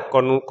 claro,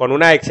 con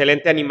una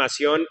excelente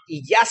animación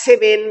y ya se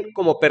ven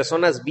como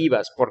personas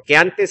vivas, porque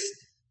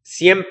antes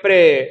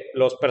siempre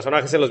los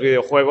personajes en los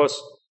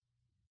videojuegos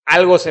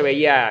algo se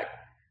veía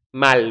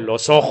mal,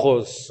 los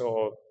ojos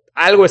o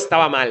algo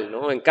estaba mal,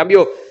 ¿no? En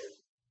cambio,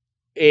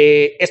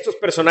 estos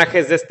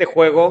personajes de este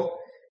juego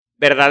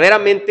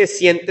verdaderamente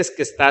sientes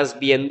que estás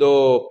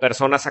viendo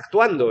personas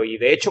actuando y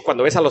de hecho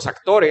cuando ves a los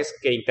actores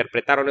que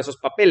interpretaron esos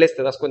papeles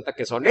te das cuenta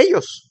que son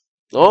ellos,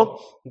 ¿no?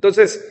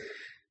 Entonces,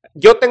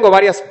 yo tengo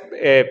varias,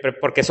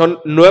 porque son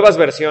nuevas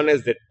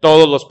versiones de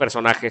todos los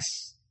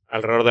personajes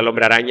alrededor del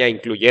Hombre Araña,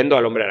 incluyendo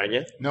al Hombre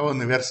Araña. Nuevo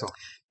universo.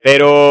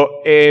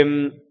 Pero,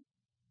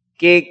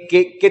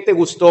 ¿qué te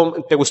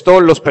gustó? ¿Te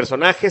gustó los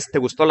personajes? ¿Te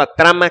gustó la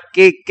trama?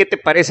 ¿Qué te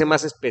parece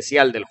más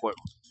especial del juego?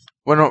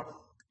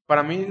 Bueno,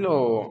 para mí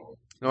lo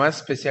más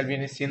especial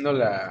viene siendo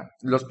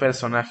los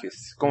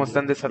personajes, cómo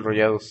están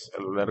desarrollados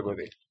a lo largo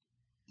de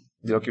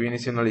lo que viene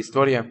siendo la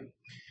historia.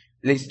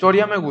 La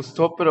historia me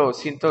gustó, pero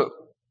siento...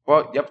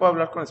 ¿Ya puedo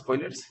hablar con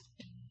spoilers?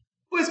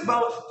 Pues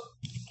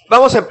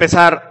vamos a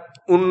empezar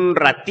un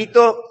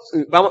ratito.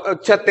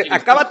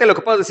 Acábate lo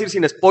que puedas decir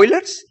sin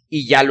spoilers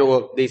y ya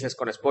luego dices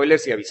con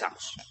spoilers y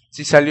avisamos.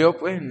 Si salió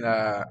pues en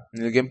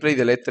el gameplay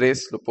del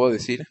E3, lo puedo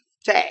decir.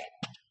 Sí.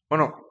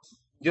 Bueno,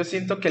 yo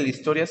siento que la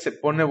historia se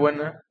pone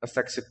buena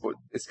hasta que se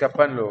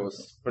escapan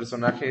los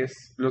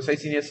personajes, los 6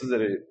 siniestros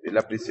de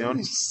la prisión.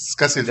 Es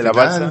casi el de la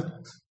final. balsa.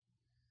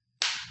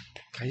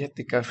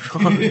 Cállate,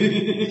 cabrón.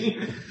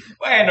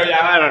 Bueno,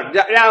 ya,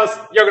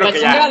 yo creo La que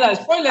chingada, ya.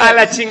 spoilers. A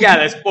la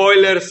chingada,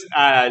 spoilers,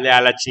 a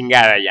la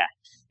chingada ya.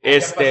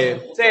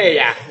 Sí,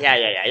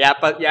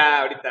 ya,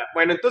 ahorita.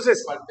 Bueno,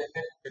 entonces,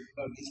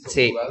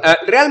 sí,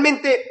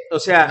 realmente, o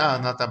sea,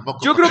 No, tampoco.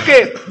 yo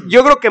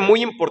creo que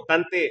muy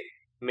importante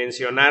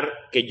mencionar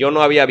que yo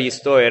no había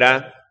visto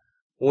era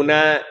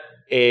una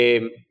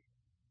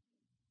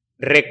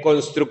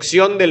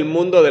reconstrucción del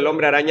mundo del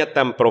Hombre Araña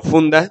tan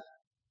profunda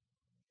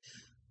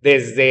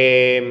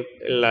desde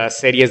las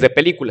series de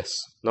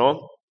películas, ¿no?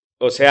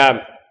 O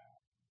sea,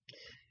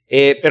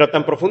 pero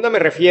tan profunda me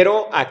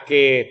refiero a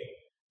que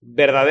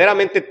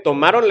verdaderamente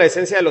tomaron la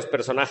esencia de los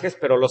personajes,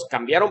 pero los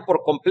cambiaron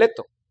por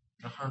completo.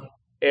 Ajá.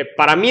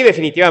 Para mí,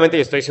 definitivamente,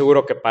 y estoy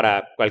seguro que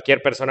para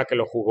cualquier persona que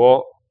lo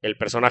jugó, el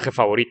personaje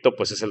favorito,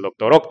 pues es el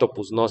Doctor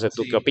Octopus. No sé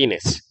tú qué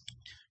opines.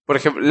 Por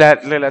ejemplo, la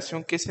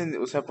relación que es,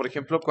 o sea, por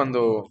ejemplo,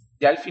 cuando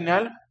ya al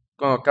final,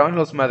 cuando acaban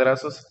los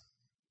madrazos,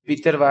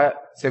 Peter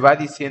se va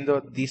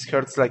diciendo, "This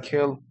hurts like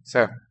hell", o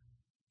sea,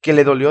 que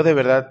le dolió de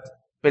verdad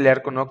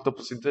pelear con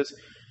Octopus. Entonces,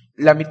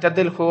 la mitad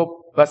del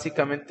juego,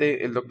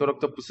 básicamente, el Doctor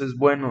Octopus es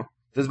bueno.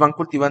 Entonces van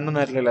cultivando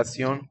una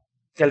relación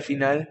que al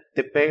final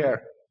te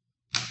pega.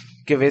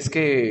 Que ves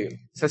que,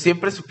 o sea,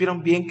 siempre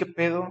supieron bien qué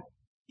pedo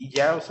y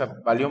ya, o sea,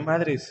 valió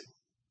madres.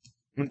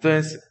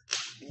 Entonces,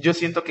 yo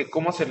siento que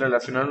cómo se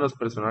relacionaron los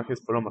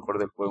personajes fue lo mejor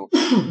del juego.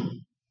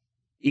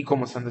 Y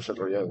cómo están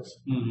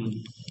desarrollados.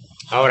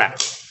 Ahora,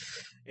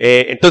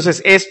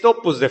 entonces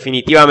esto pues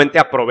definitivamente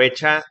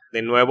aprovecha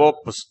de nuevo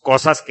pues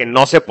cosas que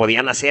no se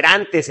podían hacer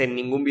antes en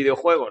ningún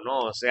videojuego, ¿no?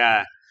 O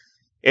sea,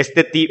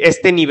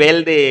 este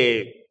nivel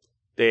de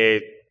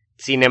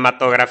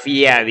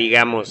cinematografía,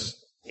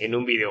 digamos, en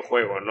un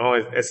videojuego, ¿no?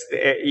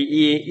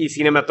 Y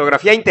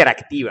cinematografía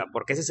interactiva,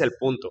 porque ese es el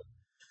punto.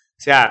 O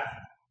sea,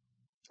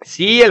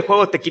 sí, el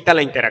juego te quita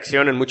la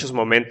interacción en muchos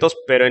momentos,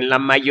 pero en la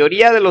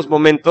mayoría de los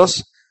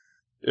momentos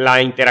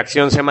la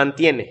interacción se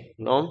mantiene,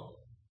 ¿no?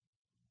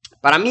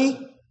 Para mí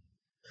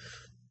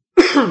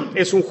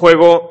es un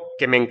juego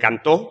que me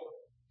encantó,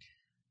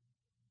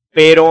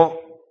 pero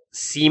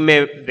sí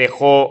me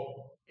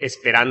dejó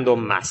esperando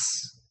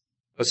más.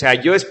 O sea,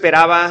 yo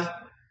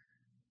esperaba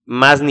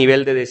más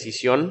nivel de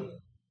decisión.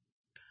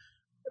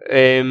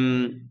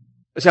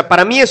 O sea,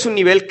 para mí es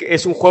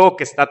un juego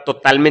que está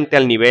totalmente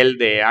al nivel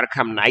de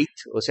Arkham Knight.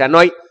 O sea, no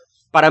hay.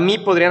 Para mí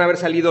podrían haber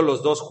salido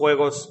los dos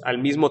juegos al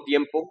mismo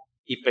tiempo.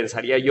 Y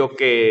pensaría yo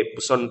que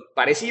pues, son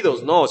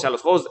parecidos, ¿no? O sea,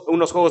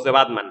 unos juegos de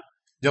Batman.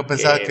 Yo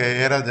pensaba que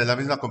eran de la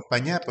misma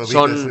compañía, pero vi que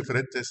son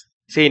diferentes.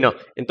 Sí, no.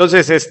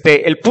 Entonces,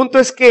 el punto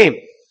es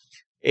que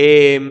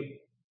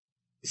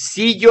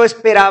sí yo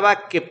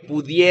esperaba que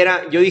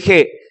pudiera. Yo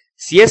dije,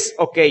 si es,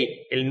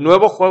 el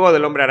nuevo juego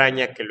del Hombre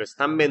Araña, que lo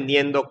están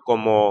vendiendo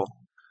como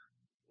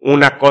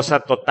una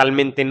cosa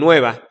totalmente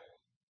nueva,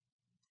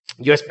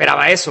 yo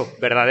esperaba eso,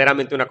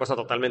 verdaderamente una cosa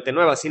totalmente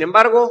nueva. Sin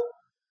embargo,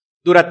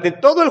 durante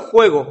todo el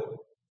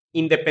juego,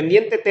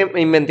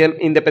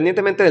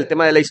 independientemente del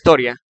tema de la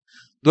historia,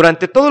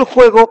 durante todo el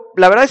juego,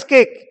 la verdad es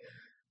que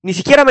ni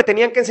siquiera me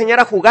tenían que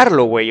enseñar a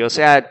jugarlo, güey. O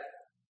sea,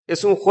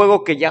 es un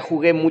juego que ya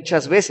jugué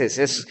muchas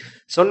veces.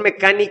 Son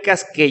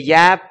mecánicas que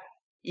ya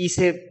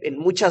hice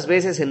muchas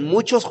veces en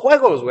muchos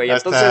juegos, güey.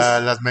 Hasta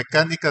entonces, las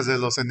mecánicas de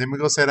los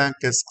enemigos eran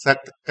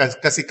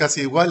casi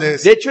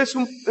iguales. De hecho,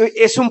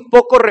 es un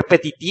poco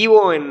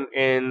repetitivo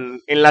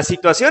en las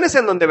situaciones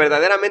en donde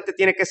verdaderamente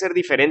tiene que ser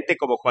diferente,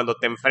 como cuando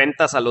te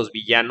enfrentas a los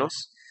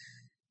villanos.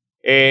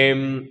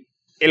 El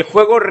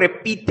juego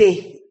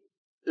repite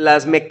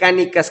las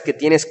mecánicas que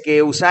tienes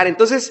que usar.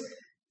 Entonces,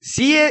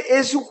 sí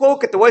es un juego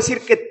que te voy a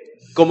decir que,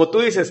 como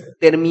tú dices,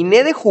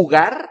 terminé de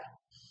jugar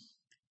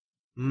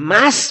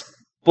más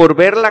por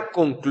ver la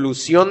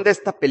conclusión de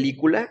esta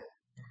película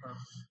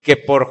que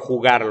por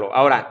jugarlo.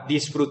 Ahora,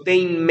 disfruté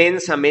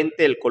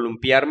inmensamente el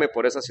columpiarme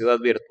por esa ciudad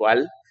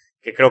virtual,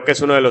 que creo que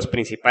es uno de los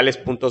principales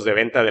puntos de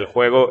venta del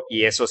juego,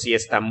 y eso sí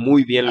está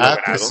muy bien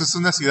logrado. Eso es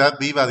una ciudad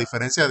viva, a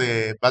diferencia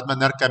de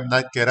Batman Arkham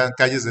Knight, que eran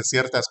calles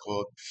desiertas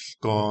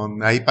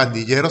con ahí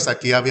pandilleros.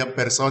 Aquí habían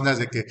personas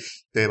de que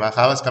te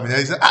bajabas,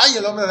 caminabas y dices, ¡ay,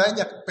 el Hombre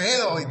Araña, qué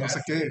pedo! Y no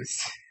sé qué.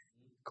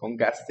 Con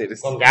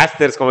gasters. Con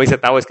gasters, como dice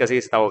Tavo, es que así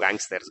dice Tavo,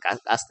 gangsters.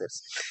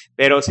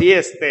 Pero sí,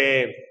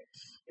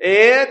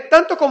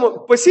 tanto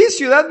como, pues sí,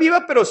 ciudad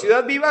viva, pero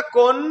ciudad viva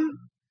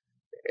con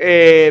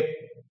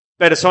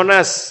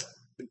personas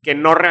que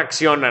no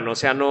reaccionan, o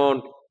sea,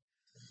 no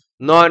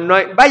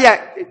hay,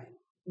 vaya,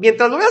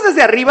 mientras lo veas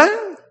desde arriba,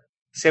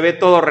 se ve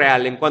todo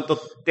real. En cuanto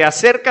te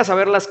acercas a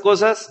ver las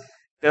cosas,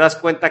 te das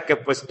cuenta que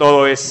pues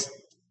todo es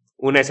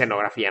una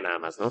escenografía nada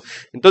más, ¿no?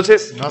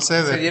 Entonces, no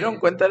sé, ¿se dieron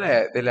cuenta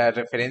de la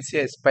referencia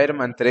de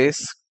Spider-Man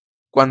 3?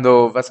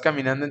 Cuando vas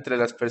caminando entre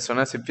las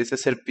personas empieza a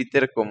ser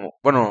Peter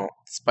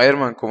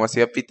Spider-Man como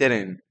hacía Peter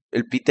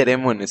el Peter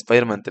emo en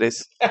Spider-Man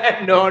 3.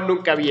 No,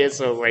 nunca vi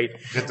eso, güey.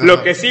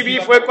 Lo que sí vi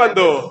fue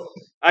cuando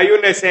hay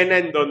una escena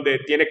en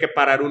donde tiene que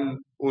parar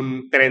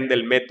un tren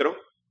del metro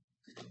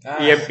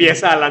y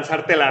empieza a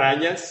lanzar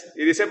telarañas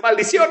y dice,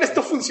 maldición,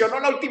 esto funcionó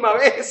la última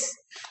vez.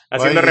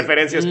 Haciendo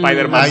referencia a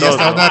Spider-Man 2. Ahí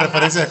está una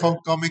referencia de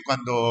Homecoming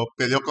cuando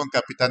peleó con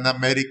Capitán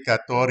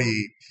América, Thor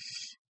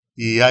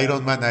y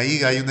Iron Man.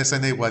 Ahí hay una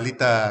escena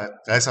igualita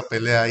a esa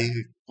pelea ahí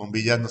con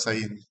villanos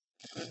ahí.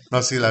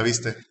 No sé si la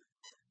viste.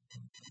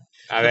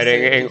 A ver,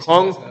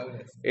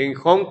 en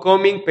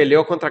Homecoming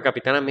peleó contra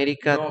Capitán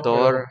América,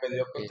 Thor.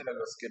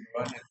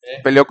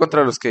 Peleó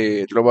contra los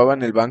que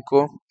robaban el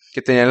banco,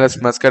 que tenían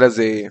las máscaras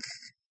de...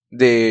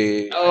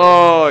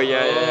 Oh,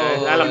 ya.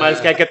 La más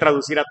es que hay que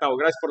traducir a Tavo.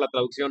 Gracias por la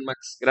traducción,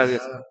 Max.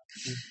 Gracias.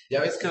 Ya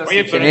ves que los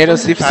Oye,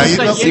 ingenieros sí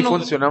lleno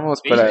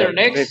funcionamos de para... Easter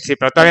eggs. Sí,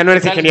 pero todavía no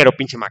eres ingeniero,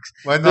 pinche Max.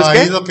 Bueno,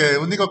 Entonces, ahí lo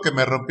único que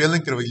me rompió la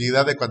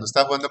incredulidad de cuando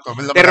estaba jugando con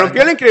el Te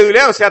rompió la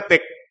incredulidad, o sea,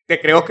 te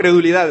creó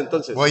credulidad,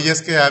 entonces. Oye,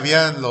 es que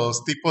habían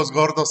los tipos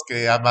gordos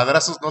que a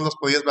madrazos no los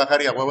podías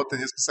bajar y a huevo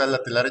tenías que usar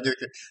la telaraña. Yo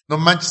dije, no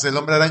manches, el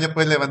Hombre Araña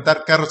puede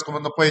levantar carros,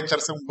 ¿cómo no puede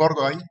echarse un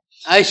gordo ahí?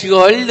 Ay,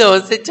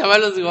 goldos, se echaba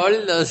los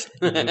goldos.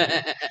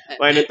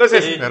 Bueno,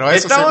 entonces, Pero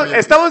eso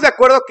estamos de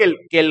acuerdo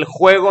que el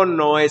juego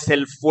no es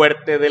el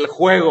fuerte del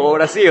juego,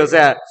 ahora sí, o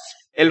sea,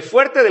 el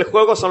fuerte del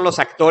juego son los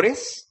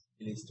actores,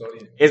 La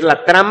historia. es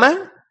la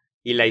trama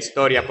y la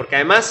historia, porque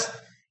además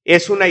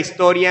es una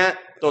historia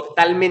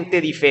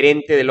totalmente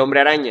diferente del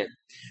Hombre Araña.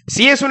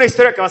 Sí es una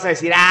historia que vas a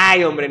decir,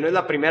 ay, hombre, no es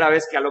la primera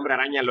vez que al Hombre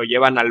Araña lo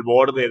llevan al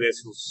borde de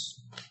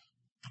sus...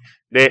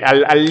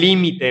 al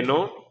límite,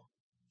 ¿no?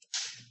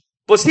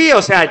 Pues sí,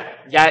 o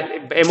sea, ya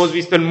hemos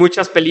visto en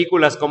muchas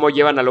películas cómo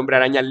llevan al Hombre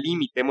Araña al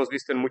límite, hemos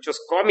visto en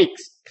muchos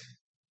cómics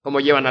cómo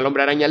llevan al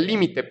Hombre Araña al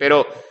límite,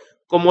 pero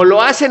como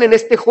lo hacen en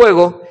este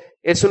juego,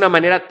 es una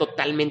manera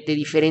totalmente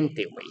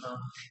diferente, güey.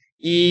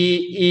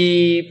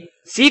 Y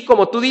sí,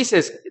 como tú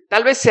dices,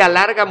 tal vez se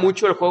alarga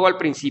mucho el juego al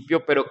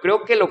principio, pero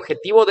creo que el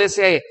objetivo de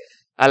ese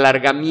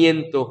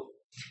alargamiento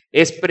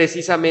es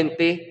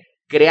precisamente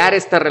crear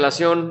esta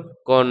relación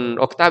con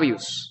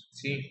Octavius.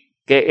 Sí.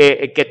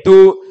 Que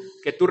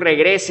tú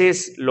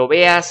regreses, lo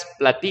veas,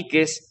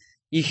 platiques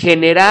y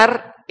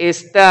generar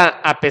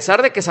a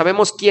pesar de que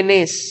sabemos quién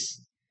es,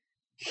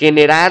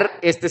 generar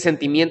este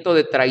sentimiento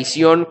de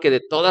traición que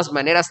de todas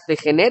maneras te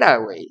genera,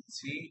 güey.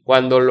 Sí.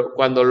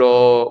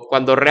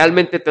 Cuando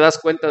realmente te das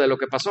cuenta de lo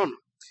que pasó, ¿no?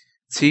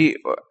 Sí,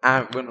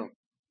 bueno,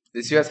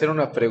 les iba a hacer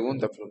una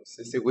pregunta, pero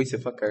ese güey se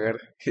fue a cagar.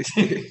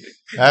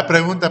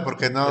 Pregunta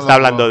porque no... Está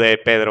hablando de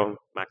Pedro,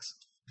 Max.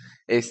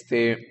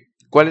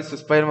 ¿Cuál es tu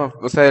Spider-Man?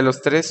 O sea, de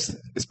los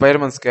 3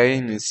 Spider-Mans que hay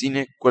en el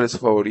cine, ¿cuál es su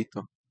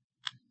favorito?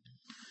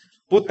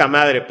 Puta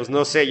madre, pues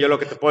no sé, yo lo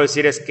que te puedo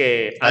decir es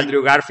que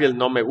Andrew Garfield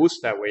no me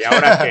gusta, güey.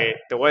 Ahora que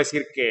te voy a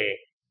decir que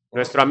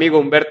nuestro amigo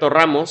Humberto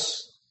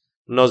Ramos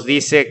nos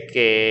dice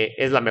que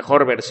es la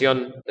mejor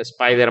versión de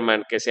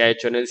Spider-Man que se ha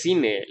hecho en el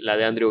cine, la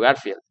de Andrew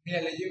Garfield.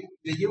 Mira,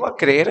 le llevo a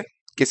creer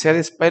que sea de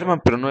Spider-Man,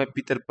 pero no de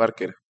Peter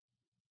Parker.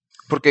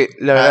 Porque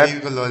la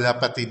verdad... lo de la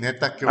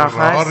patineta, qué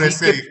Ajá, horror.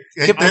 sí,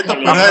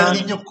 Pero era el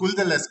niño cool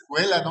de la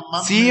escuela, no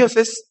mames. Sí, o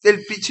sea, es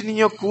el pinche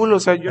niño cool, o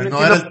sea, yo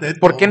no entiendo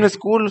por qué no es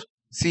cool.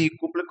 Sí,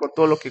 cumple con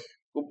todo lo que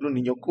cumple un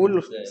niño cool,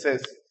 o sea,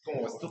 es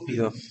como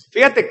estúpido.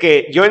 Fíjate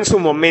que yo en su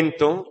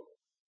momento,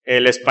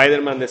 el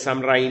Spider-Man de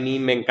Sam Raimi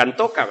me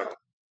encantó, cabrón.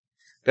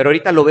 Pero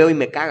ahorita lo veo y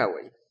me caga,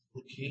 güey.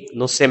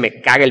 No sé, me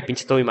caga el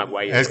pinche Tobey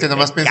Maguire. Es que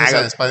nomás piensas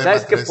en Spider-Man.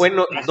 ¿Sabes qué fue?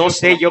 No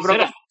sé, yo creo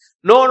que...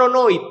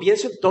 No, y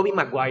pienso en Tobey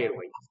Maguire,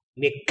 güey.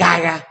 Me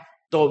caga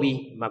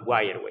Tobey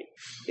Maguire, güey.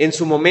 En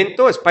su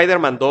momento,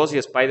 Spider-Man 2 y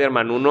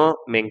Spider-Man 1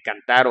 me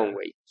encantaron,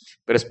 güey.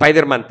 Pero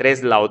Spider-Man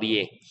 3 la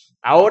odié.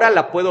 Ahora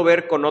la puedo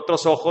ver con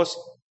otros ojos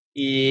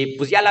y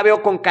pues ya la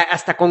veo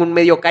hasta con un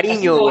medio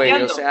cariño, güey.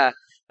 O sea,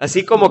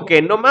 así como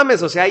que no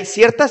mames, o sea, hay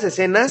ciertas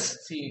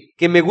escenas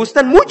que me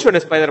gustan mucho en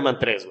Spider-Man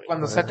 3, güey.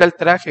 Cuando saca el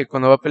traje,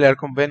 cuando va a pelear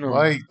con Venom.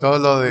 Ay, todo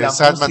lo de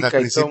Sandman al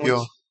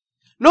principio.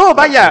 No,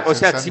 vaya, o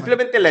sea,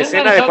 simplemente la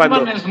escena de cuando...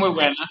 Sandman es muy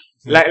buena.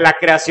 La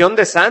creación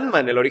de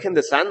Sandman, el origen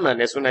de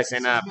Sandman es una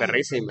escena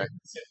perrísima.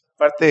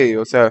 Aparte,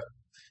 o sea,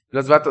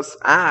 los vatos,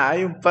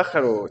 hay un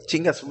pájaro,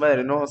 chinga su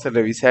madre, no vamos a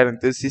revisar.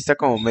 Entonces sí está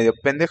como medio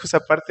pendejo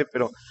esa parte,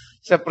 pero, o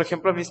sea, por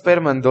ejemplo, a mí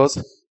Spider-Man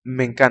 2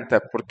 me encanta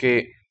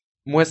porque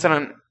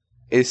muestran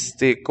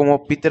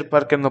cómo Peter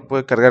Parker no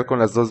puede cargar con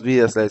las dos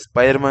vidas, la de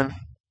Spider-Man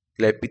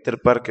y la de Peter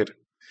Parker.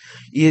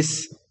 Y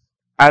es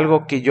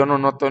algo que yo no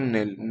noto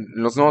en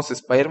los nuevos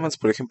Spider-Mans,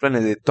 por ejemplo, en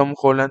el de Tom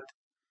Holland.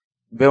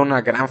 Veo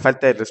una gran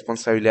falta de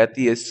responsabilidad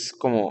y es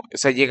como, o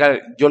sea,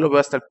 yo lo veo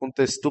hasta el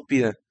punto de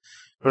estúpida.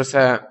 Pero, o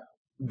sea,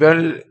 veo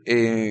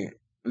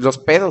los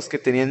pedos que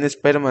tenía en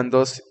Spider-Man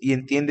 2 y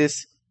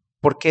entiendes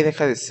por qué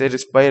deja de ser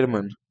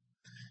Spider-Man.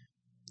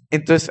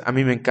 Entonces, a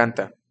mí me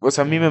encanta. O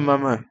sea, a mí me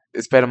mama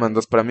Spider-Man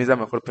 2. Para mí es la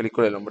mejor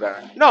película del Hombre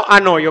Araña.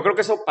 No, yo creo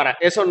que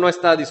eso no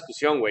está a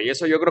discusión, güey.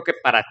 Eso yo creo que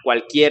para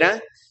cualquiera,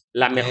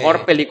 la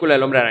mejor película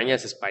del Hombre Araña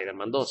es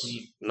Spider-Man 2.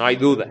 Sí. No hay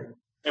duda.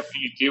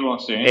 Definitivo,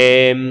 sí.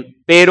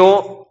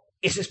 Pero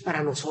eso es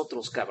para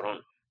nosotros,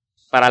 cabrón.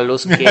 Para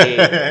los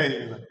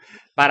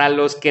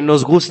que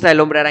nos gusta el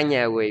Hombre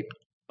Araña, güey.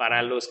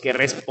 Para los que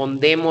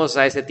respondemos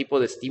a ese tipo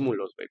de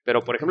estímulos, güey.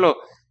 Pero, por ejemplo,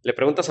 le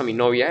preguntas a mi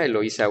novia,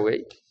 Eloisa,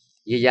 güey,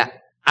 y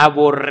ella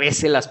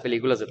aborrece las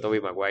películas de Tobey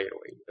Maguire,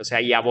 güey. O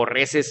sea, y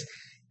aborrece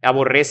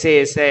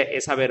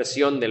esa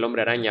versión del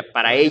Hombre Araña.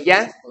 Para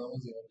ella,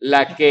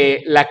 la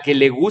que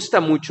le gusta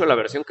mucho, la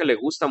versión que le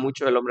gusta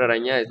mucho del Hombre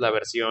Araña es la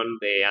versión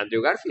de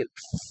Andrew Garfield.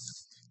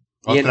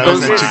 Y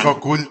entonces, chico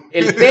cool.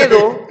 el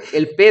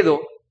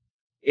pedo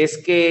es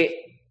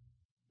que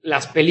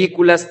las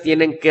películas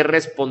tienen que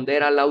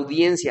responder a la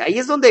audiencia. Ahí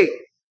es donde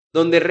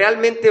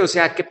realmente, o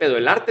sea, ¿qué pedo?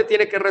 ¿El arte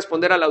tiene que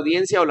responder a la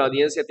audiencia o la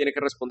audiencia tiene que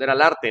responder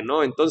al arte,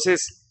 no?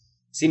 Entonces,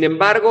 sin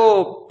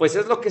embargo, pues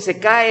es lo que se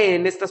cae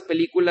en estas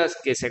películas,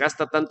 que se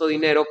gasta tanto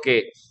dinero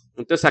que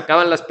entonces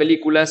acaban las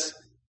películas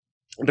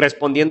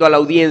respondiendo a la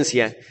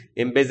audiencia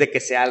en vez de que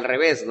sea al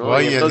revés, ¿no?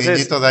 Oye, y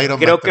entonces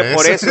creo que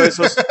por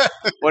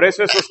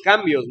eso esos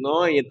cambios,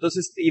 ¿no? Y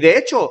entonces, y de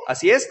hecho,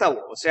 así está,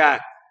 o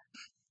sea,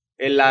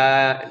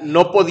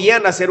 no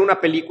podían hacer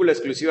una película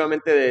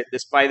exclusivamente de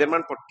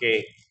Spider-Man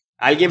porque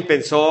alguien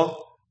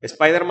pensó,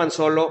 Spider-Man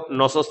solo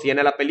no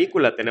sostiene la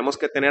película, tenemos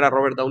que tener a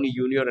Robert Downey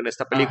Jr. en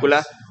esta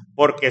película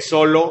porque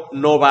solo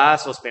no va a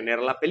sostener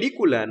la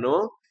película,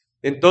 ¿no?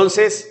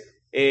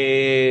 Entonces,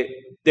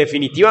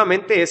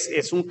 definitivamente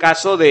es un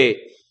caso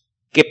de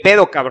 ¿qué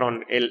pedo,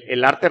 cabrón?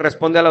 ¿El arte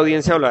responde a la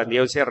audiencia o la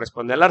audiencia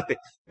responde al arte?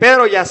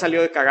 Pedro ya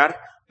salió de cagar.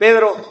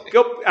 Pedro,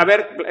 a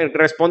ver,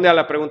 responde a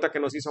la pregunta que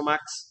nos hizo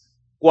Max.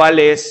 ¿Cuál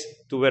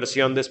es tu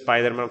versión de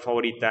Spider-Man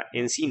favorita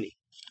en cine?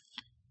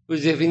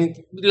 Pues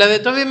la de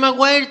Tobey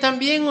Maguire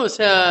también, o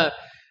sea,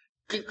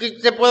 ¿qué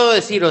te puedo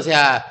decir? O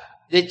sea,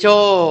 de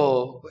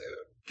hecho,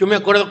 yo me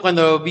acuerdo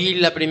cuando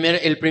vi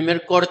el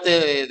primer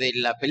corte de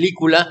la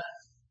película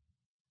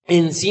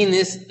en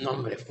cines, no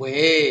hombre,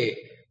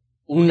 fue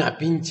una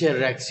pinche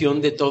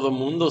reacción de todo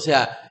mundo, o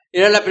sea,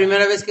 era la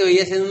primera vez que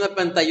veías en una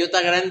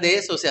pantallota grande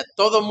eso, o sea,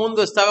 todo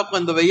mundo estaba,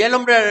 cuando veía el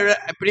hombre,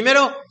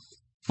 primero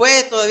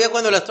fue todavía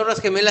cuando las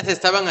Torres Gemelas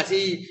estaban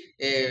así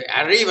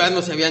arriba,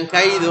 no se habían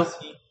caído.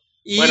 Sí.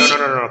 Y Bueno,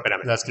 no,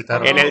 espérame. Las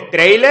quitaron. En el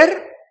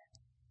tráiler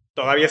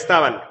todavía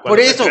estaban. Cuando por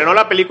se eso estrenó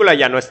la película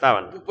ya no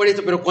estaban. Por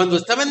eso, pero cuando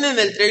estaban en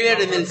el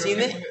tráiler en el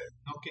cine,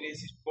 No quería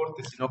decir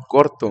corte, sino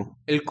corto.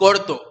 el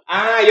corto.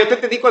 Ah, yo te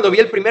entendí cuando vi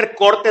el primer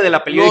corte de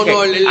la película.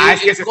 No, dije, no,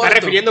 es que se corto. está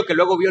refiriendo que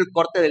luego vio el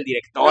corte del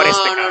director.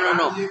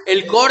 No.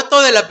 El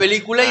corto de la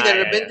película y de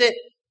repente,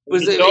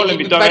 pues Le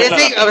invitó a parece,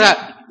 verla. o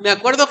sea, me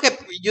acuerdo que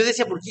yo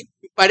decía, porque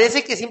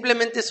parece que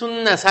simplemente es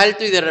un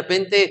asalto y de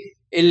repente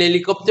el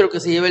helicóptero que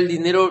se lleva el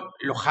dinero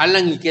lo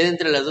jalan y queda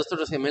entre las dos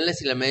Torres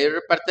Gemelas y la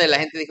mayor parte de la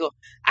gente dijo,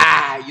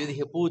 yo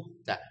dije,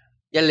 puta,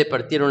 ya le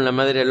partieron la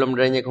madre al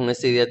Hombre Araña con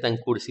esta idea tan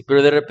cursi,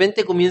 pero de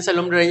repente comienza el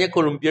Hombre Araña a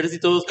columpiarse y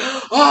todos,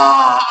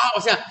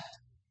 o sea,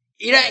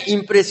 era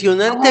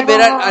impresionante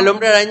ver al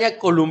Hombre Araña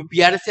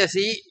columpiarse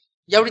así,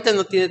 ya ahorita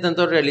no tiene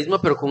tanto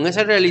realismo, pero con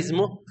ese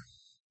realismo,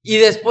 y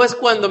después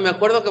cuando me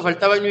acuerdo que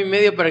faltaba año y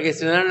medio para que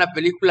estrenaran la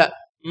película,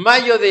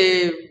 mayo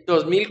de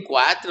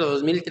 2004,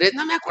 2003,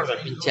 no me acuerdo el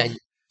pinche año.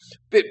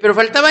 Pero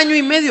faltaba año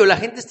y medio, la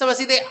gente estaba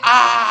así de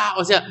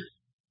o sea,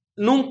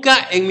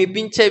 nunca en mi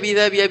pinche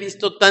vida había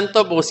visto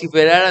tanto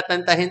vociferar a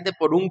tanta gente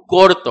por un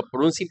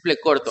simple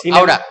corto. Sí,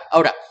 ahora,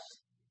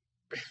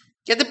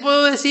 ¿qué te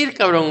puedo decir,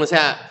 cabrón? O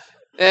sea,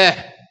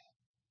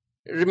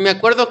 me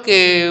acuerdo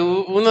que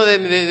uno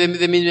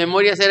de mis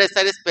memorias era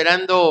estar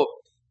esperando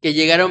que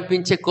llegara un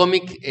pinche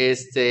cómic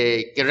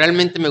que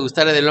realmente me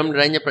gustara del Hombre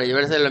Araña para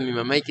llevárselo a mi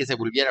mamá y que se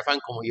volviera fan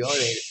como yo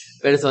del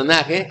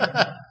personaje.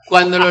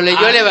 Cuando lo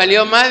leyó le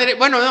valió madre.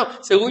 Bueno,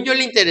 no, según yo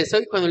le interesó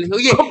y cuando le dije,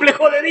 oye,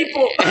 ¡complejo de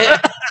Edipo!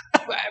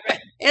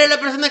 era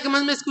la persona que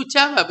más me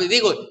escuchaba. Pues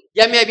digo,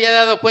 ya me había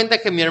dado cuenta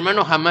que mi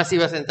hermano jamás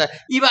iba a sentar.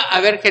 Iba a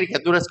ver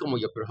caricaturas como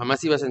yo, pero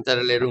jamás iba a sentar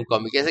a leer un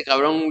cómic. Ese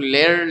cabrón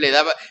leer le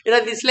daba...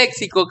 Era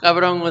disléxico,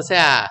 cabrón, o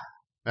sea...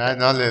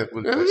 No le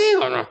culpes.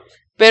 Digo, no.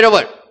 Pero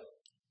bueno.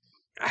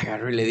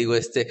 Agarro y le digo,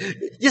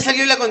 ya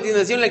salió la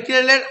continuación, ¿la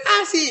quiere leer?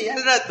 Sí,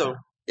 al rato.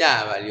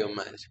 Ya valió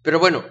madre. Pero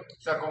bueno.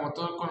 O sea, como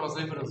tú con los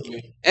libros,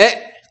 güey.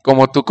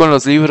 Como tú con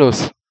los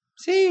libros.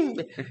 Sí.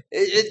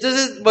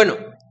 Entonces, bueno.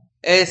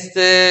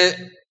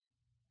 Entonces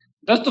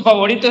tu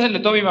favorito es el de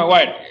Tobey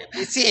Maguire.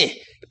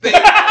 Sí. Pero,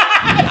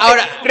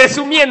 ahora.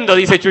 Resumiendo,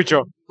 dice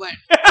Chucho.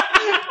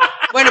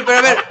 Bueno, pero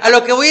a ver, a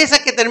lo que voy es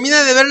a que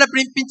termina de ver la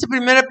pinche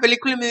primera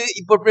película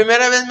y por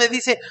primera vez me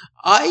dice,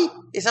 ay,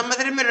 esa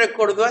madre me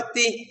recordó a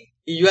ti.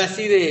 Y yo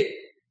así de...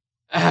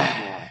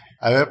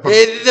 A ver,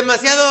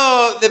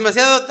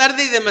 demasiado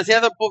tarde y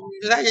demasiado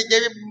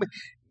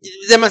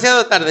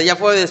tarde, ya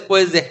fue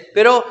después de...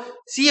 Pero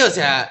sí, o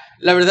sea,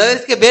 la verdad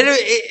es que ver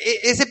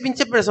ese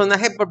pinche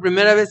personaje por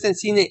primera vez en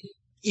cine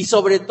y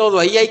sobre todo,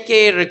 ahí hay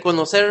que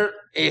reconocer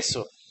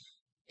eso.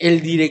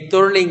 El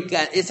director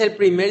es el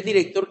primer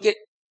director que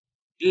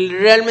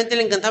realmente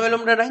le encantaba el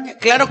Hombre Araña.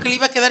 Claro que le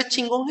iba a quedar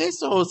chingón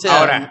eso, o sea...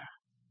 Ahora,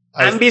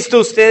 ¿han visto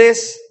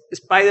ustedes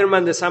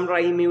Spider-Man de Sam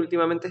Raimi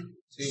últimamente?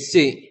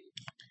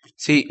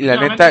 Sí, la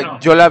No, neta, no.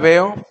 yo la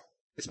veo.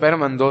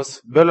 Spider-Man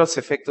 2, veo los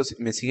efectos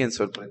y me siguen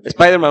sorprendiendo.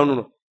 Spider-Man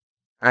 1.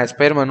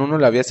 Spider-Man 1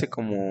 la vi hace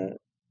como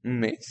un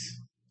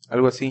mes,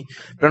 algo así.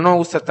 Pero no me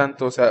gusta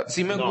tanto, o sea,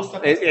 sí me gusta.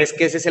 Es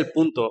que ese es el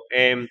punto.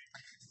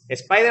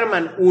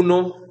 Spider-Man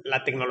 1,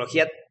 la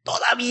tecnología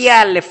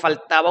todavía le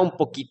faltaba un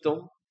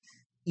poquito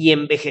y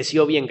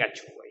envejeció bien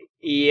gacho, güey.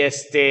 Y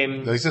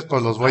Lo dices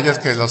por los bueyes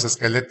que los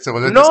esqueletos se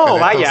vuelven No, esqueletos.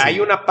 vaya, y- hay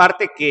una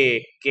parte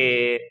que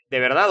de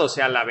verdad, o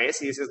sea, la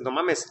ves y dices, no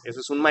mames, eso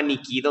es un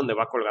maniquí donde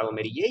va colgado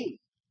Mary Jane.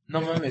 No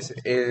mames,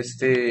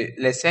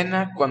 la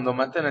escena cuando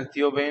matan al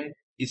tío Ben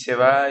y se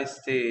va,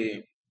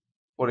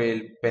 por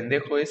el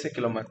pendejo ese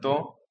que lo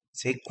mató,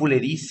 se ve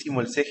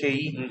culerísimo el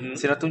CGI, Ujú.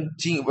 se nota un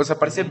chingo, o sea,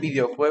 parece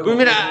videojuego. Pues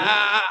mira,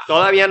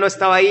 Todavía no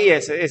estaba ahí,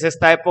 es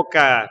esta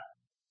época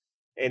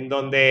en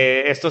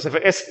donde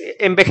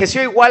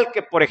envejeció igual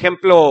que, por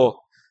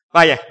ejemplo,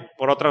 vaya,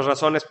 por otras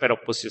razones, pero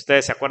pues si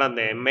ustedes se acuerdan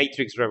de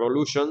Matrix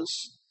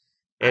Revolutions,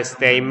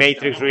 y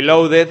Matrix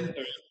Reloaded,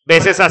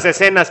 ves esas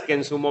escenas que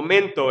en su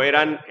momento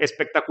eran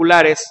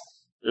espectaculares,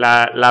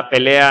 la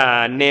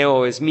pelea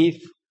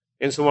Neo-Smith,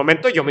 en su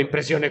momento yo me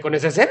impresioné con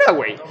esa escena,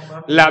 güey.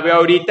 La veo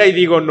ahorita y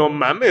digo, no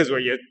mames,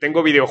 güey,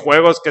 tengo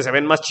videojuegos que se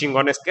ven más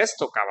chingones que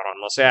esto, cabrón,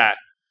 o sea...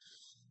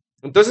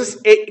 Entonces,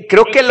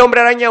 creo que el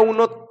Hombre Araña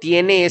 1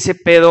 tiene ese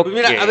pedo. Pues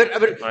mira, que a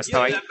ver, no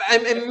estaba ahí.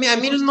 a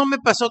mí no me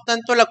pasó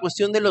tanto la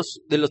cuestión de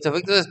los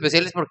efectos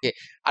especiales porque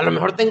a lo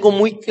mejor tengo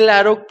muy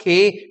claro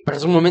que para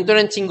su momento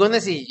eran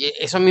chingones y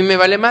eso a mí me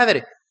vale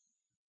madre.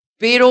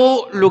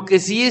 Pero lo que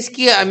sí es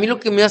que a mí lo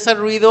que me hace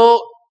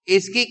ruido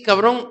es que,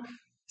 cabrón,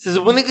 se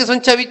supone que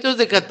son chavitos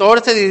de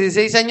 14,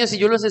 16 años y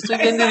yo los estoy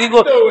viendo y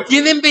digo,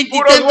 tienen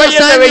veintitantos Puros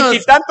güeyes años. de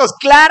veintitantos,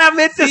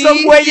 claramente Sí,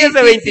 son güeyes de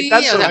sí,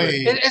 veintitantos. o sea,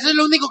 Ay. eso es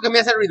lo único que me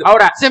hace ruido.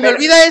 Ahora, se me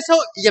olvida eso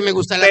y ya me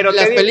gustan las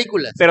digo-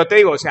 películas. Pero te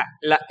digo, o sea,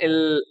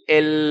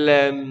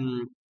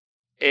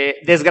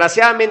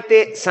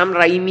 desgraciadamente Sam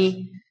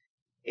Raimi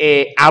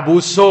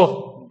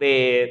abusó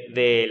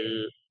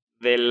de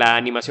la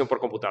animación por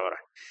computadora.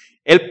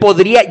 Él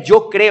podría,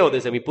 yo creo,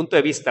 desde mi punto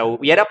de vista,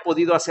 hubiera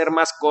podido hacer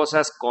más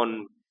cosas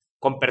con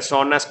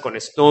personas, con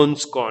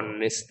stunts,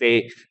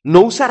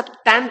 no usar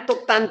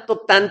tanto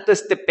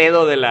este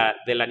pedo de la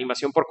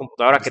animación por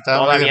computadora que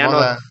Estaba muy de todavía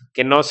moda.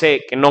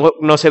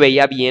 no se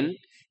veía bien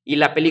y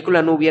la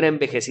película no hubiera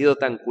envejecido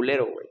tan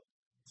culero, güey.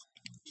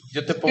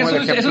 Yo te pongo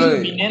el Eso ejemplo es de...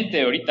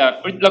 inminente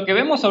ahorita. Lo que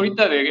vemos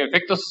ahorita de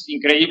efectos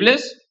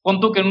increíbles, pon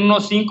tú que en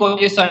unos 5 o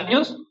 10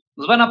 años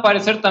nos van a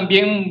parecer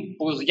también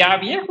pues ya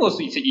viejos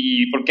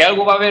y porque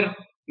algo va a haber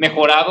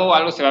mejorado,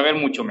 algo se va a ver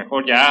mucho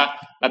mejor, ya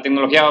la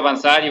tecnología va a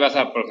avanzar y vas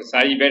a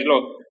procesar y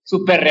verlo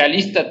súper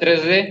realista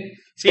 3D,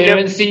 Sí, pero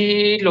en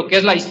sí lo que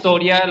es la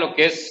historia, lo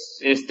que es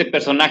este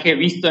personaje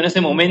visto en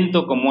ese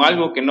momento como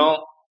algo que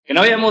no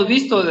habíamos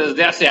visto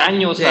desde hace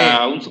años Sí.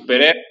 a un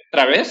superhéroe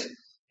otra vez,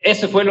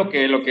 eso fue lo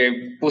que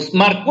pues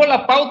marcó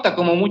la pauta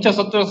como muchas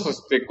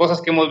otras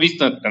cosas que hemos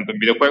visto tanto en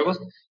videojuegos,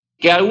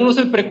 que algunos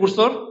el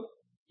precursor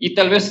y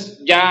tal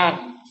vez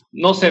ya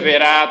no se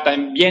verá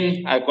tan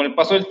bien con el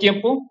paso del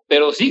tiempo,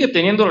 pero sigue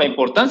teniendo la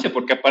importancia,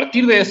 porque a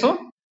partir de eso,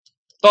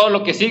 todo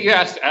lo que sigue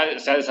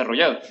se ha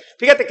desarrollado.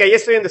 Fíjate que ahí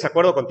estoy en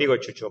desacuerdo contigo,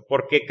 Chucho,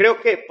 porque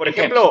creo que, por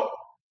ejemplo,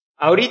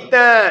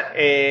 ahorita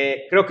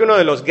creo que uno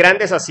de los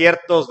grandes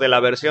aciertos de la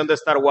versión de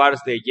Star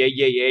Wars de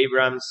J.J.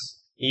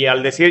 Abrams, y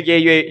al decir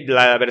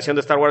la versión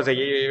de Star Wars de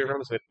J.J.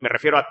 Abrams me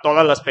refiero a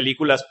todas las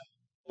películas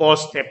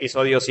post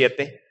Episodio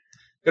 7,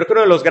 creo que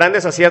uno de los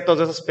grandes aciertos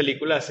de esas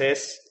películas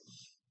es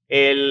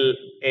el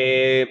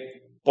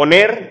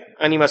poner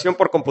animación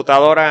por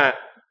computadora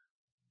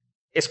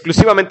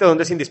exclusivamente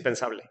donde es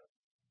indispensable.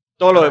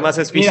 Todo lo demás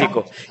es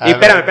físico. Y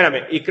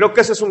espérame. Y creo que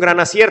ese es un gran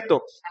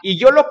acierto. Y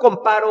yo lo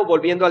comparo,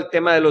 volviendo al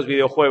tema de los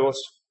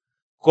videojuegos,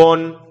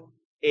 con...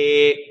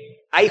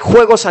 hay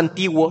juegos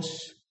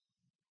antiguos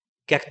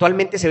que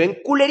actualmente se ven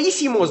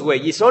culerísimos,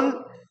 güey, y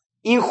son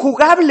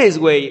injugables,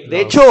 güey.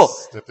 De hecho,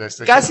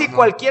 casi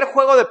cualquier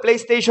juego de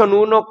PlayStation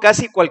 1,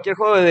 casi cualquier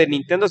juego de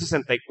Nintendo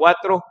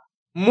 64,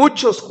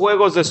 muchos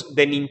juegos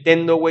de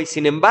Nintendo, güey.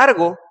 Sin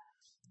embargo,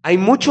 hay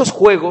muchos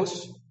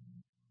juegos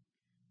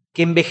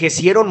que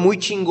envejecieron muy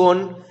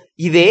chingón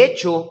y de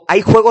hecho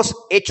hay juegos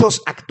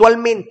hechos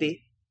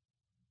actualmente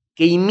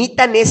que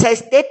imitan esa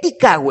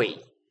estética, güey.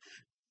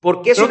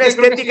 Porque es una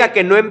estética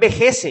que no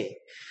envejece.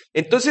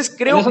 Entonces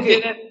creo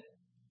que...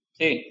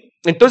 Sí.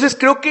 Entonces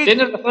creo que...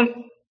 Tienes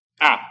razón.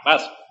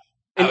 Vas.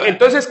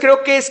 Entonces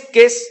creo que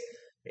es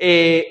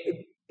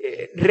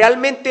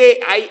realmente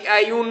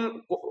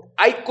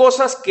hay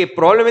cosas que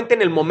probablemente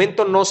en el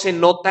momento no se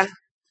nota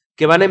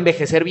que van a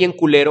envejecer bien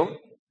culero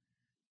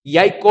y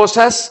hay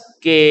cosas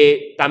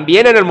que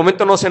también en el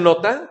momento no se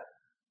nota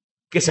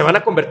que se van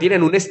a convertir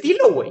en un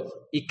estilo, güey,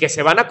 y que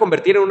se van a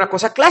convertir en una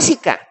cosa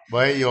clásica.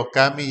 Güey,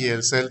 Okami y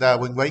el Zelda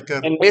Wind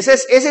Waker.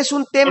 Ese es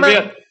un tema,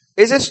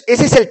 ese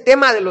es el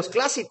tema de los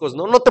clásicos,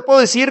 ¿no? No te puedo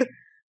decir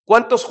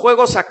cuántos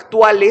juegos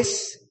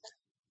actuales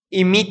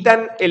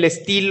imitan el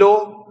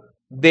estilo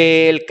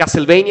del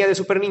Castlevania de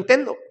Super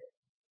Nintendo,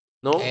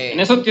 ¿no? En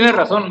eso tienes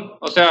razón.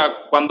 O sea,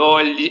 cuando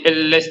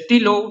el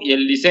estilo y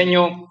el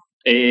diseño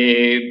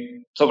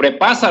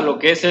sobrepasa lo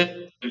que es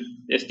el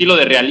estilo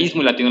de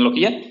realismo y la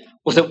tecnología,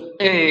 pues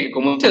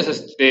como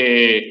dices,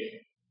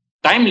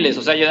 timeless,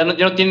 o sea, ya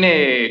no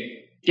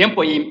tiene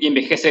tiempo y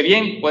envejece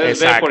bien. Puedes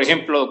ver, por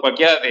ejemplo,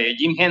 cualquiera de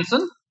Jim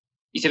Henson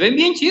y se ven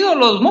bien chidos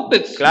los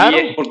mopeds, claro,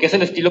 porque es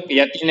el estilo que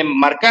ya tienen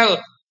marcado.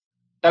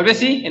 Tal vez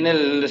sí, en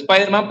el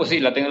Spiderman, pues sí,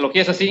 la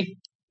tecnología es así.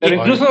 Pero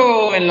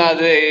incluso en la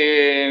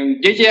de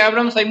J.J.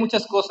 Abrams hay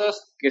muchas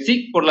cosas que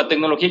sí, por la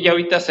tecnología ya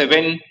ahorita se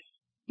ven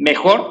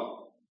mejor,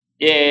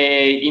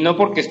 y no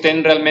porque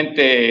estén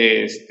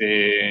realmente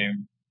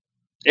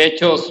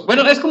hechos...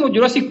 Bueno, es como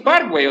Jurassic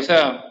Park, güey, o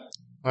sea,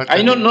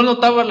 ahí no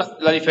notaba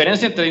la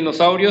diferencia entre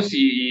dinosaurios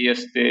y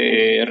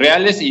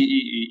reales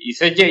y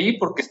CGI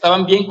porque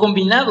estaban bien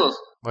combinados.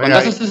 Cuando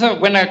haces esa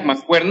buena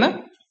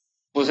mancuerna,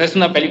 pues es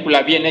una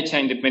película bien hecha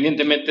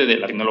independientemente de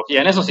la tecnología,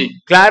 en eso sí.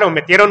 Claro,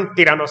 metieron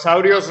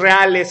tiranosaurios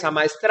reales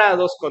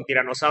amaestrados con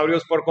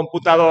tiranosaurios por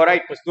computadora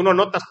y pues tú no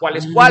notas cuál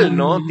es cuál,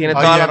 ¿no? Tiene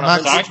toda la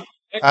razón. Max,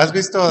 ¿has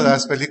visto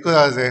las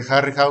películas de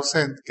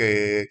Harryhausen,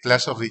 que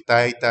Clash of the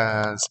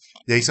Titans,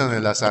 Jason de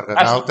las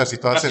Argonautas y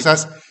todas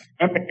esas?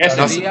 Eso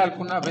La sí. vi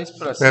alguna vez,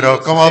 pero así. Pero, o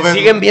sea, ¿cómo Se ves?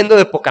 siguen viendo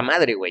de poca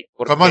madre, güey.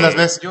 porque- ¿Cómo las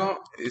ves? Yo,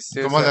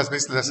 ¿Cómo o sea, las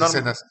viste las norm-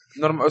 escenas?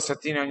 o sea,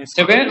 tiene años.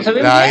 Se ven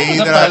La bien,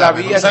 hidra, o sea, para la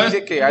vi medusa. así ¿sabes?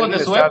 de que Tipo alguien de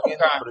la su estaba época,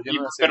 viendo, pero yo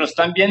no las he pero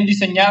visto. están bien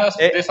diseñadas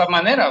de esa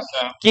manera, o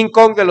sea. King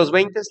Kong de los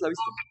 20, ¿la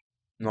viste?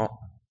 No.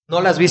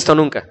 No la has visto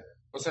nunca.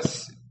 O sea,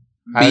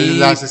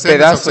 Las escenas,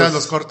 pedazos. o sea,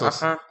 los cortos.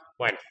 Ajá.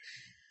 Bueno.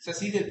 O sea,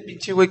 sí, del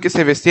pinche güey que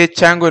se vestía de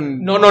chango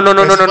en... No, no, no,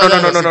 no, no, no, no, Fue no,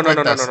 de no, los no, no, no,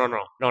 no, 50s. no, no, no,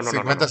 no, no,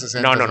 50,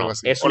 60, no, no, algo no.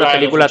 así. Es O una la de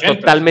los película 80s.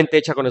 totalmente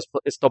hecha con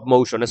stop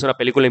motion. Es una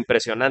película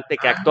impresionante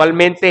que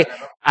actualmente,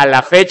 a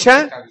la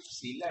fecha,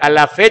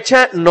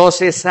 no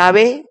se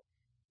sabe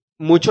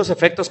muchos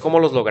efectos cómo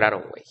los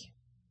lograron, güey.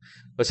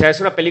 O sea, es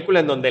una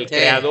película en donde el Sí.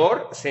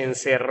 creador se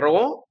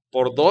encerró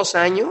por 2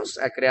 años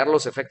a crear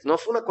los efectos. No,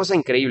 fue una cosa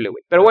increíble,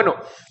 güey. Pero bueno,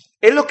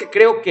 es lo que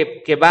creo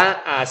que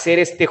va a hacer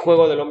este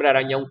juego del Hombre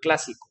Araña un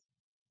clásico.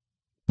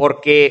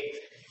 Porque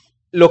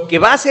lo que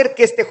va a hacer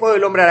que este juego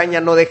del Hombre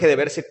Araña no deje de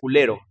verse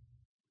culero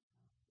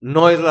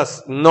no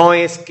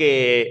es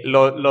que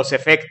los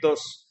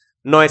efectos,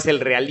 no es el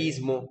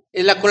realismo,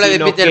 Es la cola de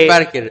sino Peter que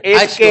Parker. es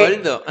 ¡Ay, que-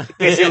 Goldo!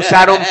 que se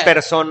usaron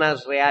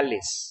personas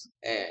reales.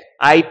 Eh,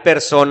 Hay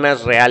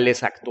personas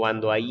reales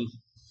actuando ahí.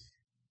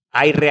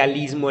 Hay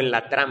realismo en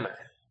la trama.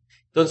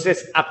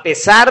 Entonces, a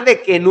pesar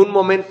de que en un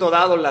momento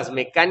dado las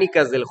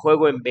mecánicas del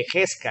juego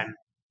envejezcan,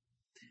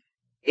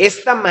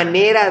 esta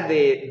manera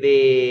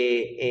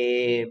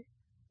de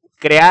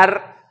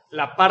crear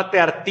la parte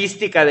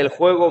artística del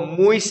juego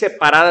muy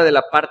separada de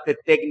la parte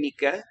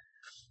técnica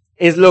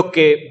es lo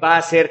que va a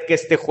hacer que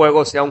este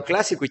juego sea un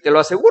clásico. Y te lo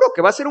aseguro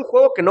que va a ser un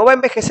juego que no va a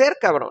envejecer,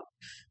 cabrón.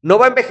 No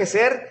va a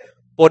envejecer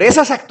por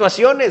esas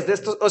actuaciones de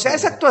estos. O sea,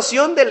 esa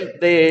actuación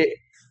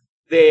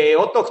de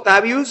Otto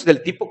Octavius,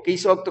 del tipo que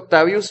hizo Otto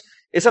Octavius,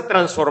 esa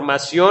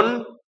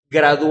transformación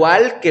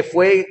gradual que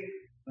fue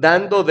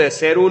dando de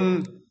ser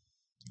un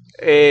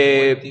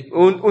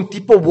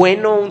tipo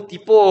bueno, un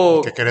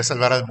tipo... Que quería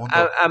salvar al mundo.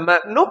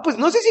 No, pues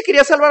no sé si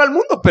quería salvar al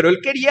mundo, pero él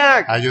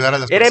quería... Ayudar a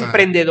las Era personas.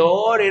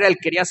 emprendedor, él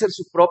quería hacer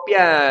su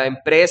propia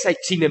empresa, y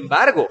sin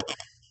embargo,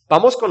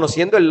 vamos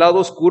conociendo el lado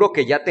oscuro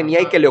que ya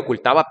tenía y que le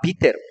ocultaba a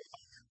Peter.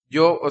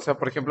 Yo, o sea,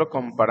 por ejemplo,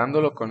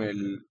 comparándolo con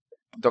el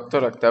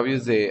Doctor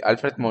Octavius de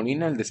Alfred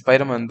Molina, el de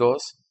Spider-Man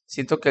 2,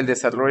 siento que el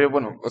desarrollo,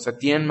 bueno, o sea,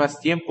 tienen más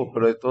tiempo,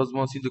 pero de todos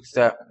modos siento que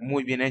está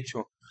muy bien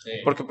hecho. Sí.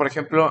 Porque, por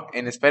ejemplo,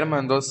 en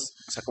Spider-Man 2,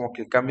 o sea, como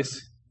que el cambio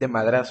es de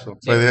madrazo.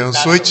 Fue de un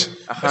switch.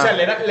 Ajá. O sea,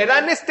 le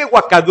dan este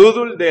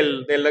guacadoodle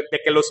de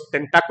que los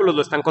tentáculos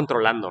lo están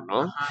controlando,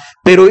 ¿no?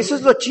 Pero eso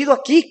es lo chido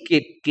aquí,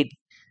 que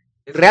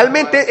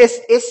realmente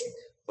es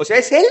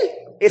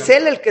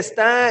él el que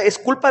está, es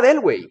culpa de él,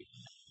 güey.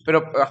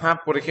 Pero,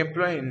 ajá, por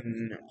ejemplo,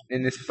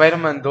 en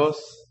Spider-Man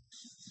 2,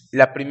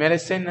 la primera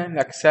escena en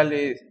la que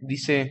sale,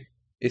 dice,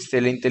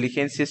 la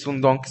inteligencia es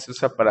un don que se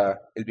usa para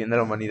el bien de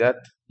la humanidad.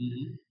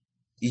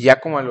 Y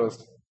ya como a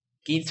los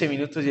 15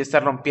 minutos ya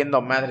está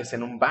rompiendo madres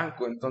en un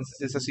banco.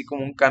 Entonces es así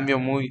como un cambio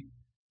muy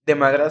de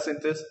madrazo.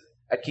 Entonces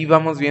aquí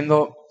vamos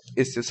viendo,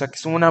 o sea, que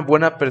es una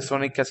buena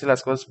persona y que hace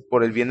las cosas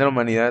por el bien de la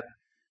humanidad.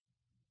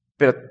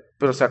 Pero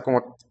o sea,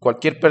 como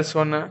cualquier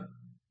persona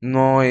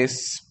no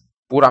es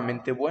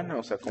puramente buena,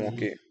 o sea, como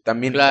que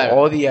también Claro.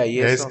 odia y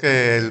Es eso.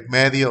 que el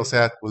medio, o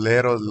sea,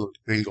 culero,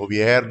 el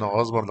gobierno,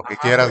 Osborn, lo que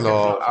Ajá, quieras, por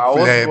ejemplo, a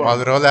le Osborn.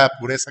 madró la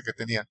pureza que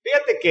tenía.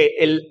 Fíjate que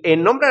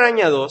en Hombre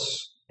Araña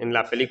 2, en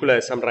la película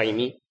de Sam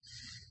Raimi,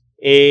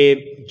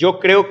 yo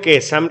creo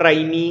que Sam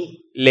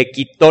Raimi le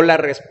quitó la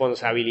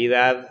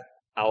responsabilidad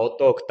a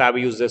Otto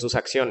Octavius de sus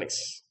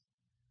acciones.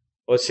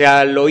 O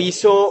sea, lo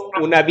hizo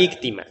una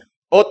víctima.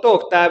 Otto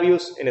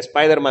Octavius en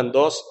Spider-Man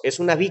 2 es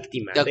una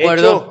víctima. De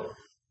acuerdo. hecho,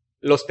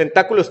 los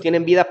tentáculos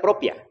tienen vida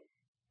propia.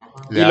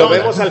 Le Y lo habla.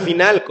 vemos al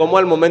final, como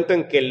al momento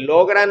en que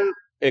logra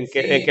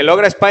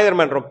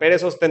Spider-Man romper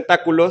esos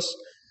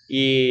tentáculos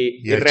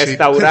y Y el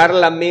restaurar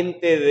la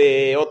mente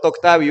de Otto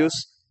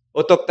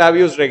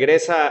Octavius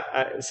regresa,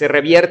 se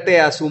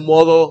revierte a su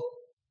modo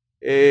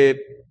de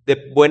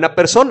buena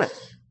persona,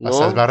 ¿no? A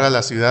salvar a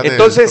la ciudad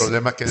Entonces, del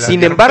problema que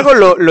sin embargo,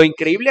 lo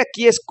increíble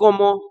aquí es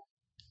cómo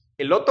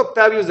el Otto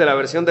Octavius de la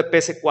versión de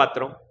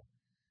PS4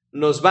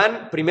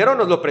 primero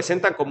nos lo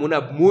presentan como una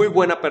muy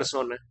buena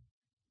persona,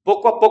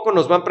 poco a poco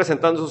nos van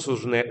presentando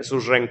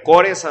sus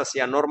rencores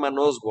hacia Norman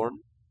Osborn,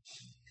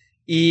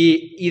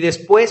 y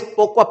después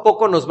poco a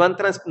poco nos van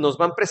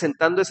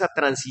presentando esa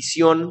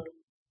transición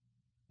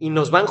y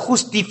nos van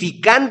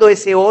justificando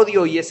ese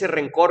odio y ese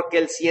rencor que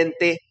él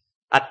siente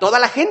a toda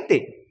la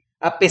gente,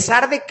 a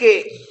pesar de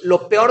que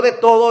lo peor de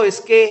todo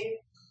es que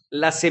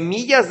las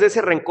semillas de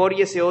ese rencor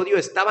y ese odio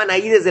estaban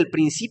ahí desde el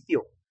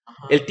principio.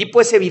 El tipo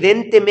es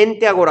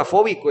evidentemente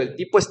agorafóbico, el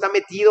tipo está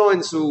metido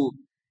en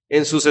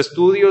sus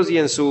estudios y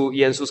en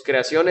sus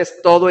creaciones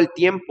todo el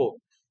tiempo.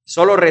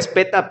 Solo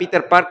respeta a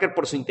Peter Parker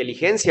por su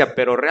inteligencia,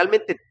 pero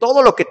realmente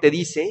todo lo que te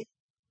dice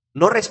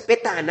no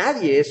respeta a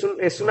nadie.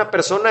 Es una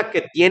persona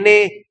que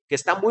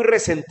está muy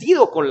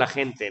resentido con la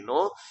gente,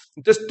 ¿no?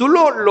 Entonces tú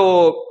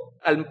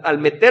al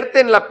meterte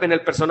en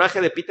el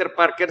personaje de Peter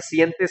Parker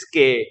sientes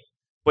que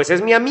pues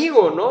es mi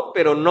amigo, ¿no?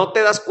 Pero no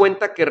te das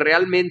cuenta que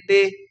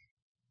realmente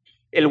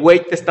el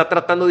güey te está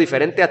tratando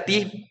diferente a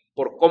ti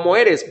por cómo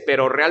eres,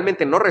 pero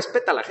realmente no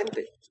respeta a la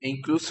gente. E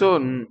incluso,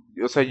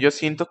 o sea, yo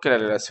siento que la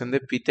relación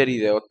de Peter y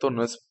de Otto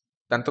no es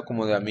tanto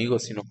como de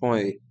amigos, sino como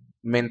de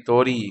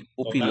mentor y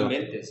pupilo.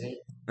 Totalmente, sí.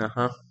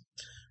 Ajá.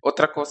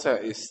 Otra cosa,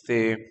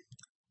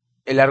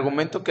 el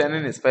argumento que dan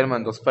en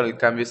Spider-Man 2 para el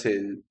cambio es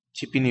el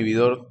chip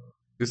inhibidor.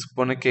 Se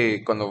supone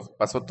que cuando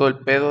pasó todo el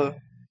pedo,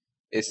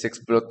 se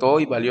explotó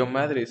y valió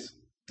madres.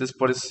 Entonces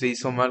por eso se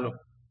hizo malo.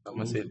 Nada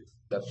más el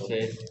dato.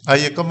 Sí.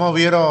 Oye, ¿cómo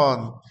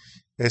vieron,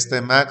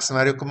 Max,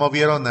 Mario, cómo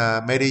vieron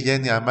a Mary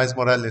Jane y a Miles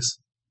Morales?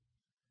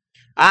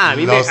 A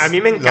mí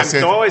me Los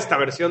encantó esta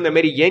versión de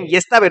Mary Jane y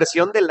esta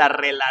versión de la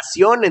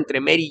relación entre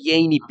Mary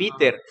Jane y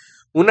Peter.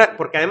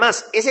 Porque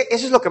además, eso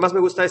es lo que más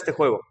me gusta de este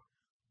juego.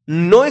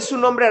 No es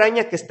un hombre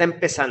araña que está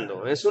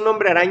empezando, es un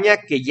hombre araña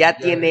que ya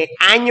tiene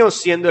años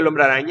siendo el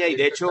hombre araña y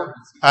de hecho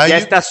ya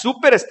está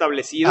súper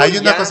establecido. Hay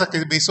una cosa que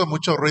me hizo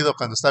mucho ruido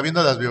cuando estaba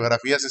viendo las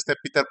biografías.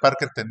 Peter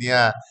Parker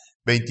tenía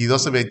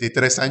 22 o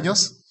 23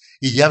 años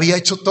y ya había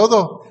hecho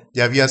todo.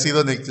 Ya había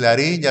sido en el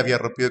Clarín, ya había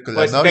rompido con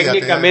la novia.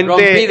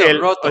 Técnicamente,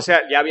 o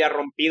sea, ya había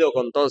rompido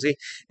con todo, sí.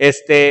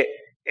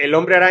 El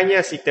Hombre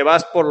Araña, si te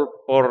vas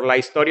por la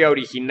historia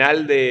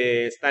original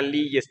de Stan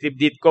Lee y Steve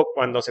Ditko,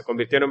 cuando se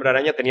convirtió en Hombre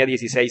Araña tenía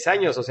 16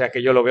 años, o sea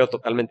que yo lo veo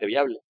totalmente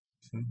viable.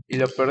 Y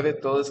lo peor de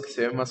todo es que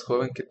se ve más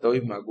joven que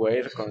Tobey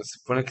Maguire, cuando se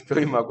supone que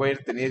Tobey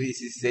Maguire tenía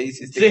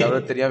 16 y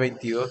cabrón tenía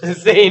 22.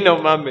 Sí,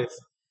 no mames.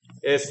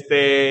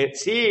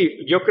 Sí,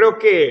 yo creo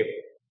que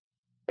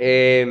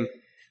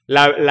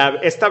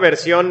esta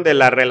versión de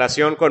la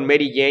relación con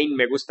Mary Jane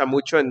me gusta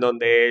mucho, en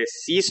donde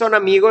sí son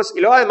amigos y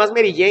luego además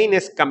Mary Jane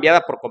es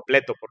cambiada por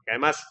completo, porque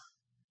además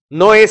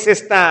no es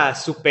esta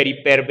super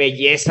hiper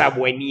belleza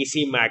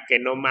buenísima que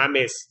no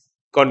mames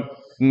con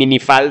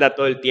minifalda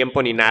todo el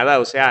tiempo ni nada,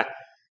 o sea,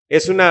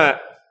 es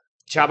una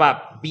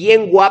chava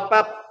bien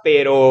guapa,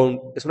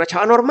 pero es una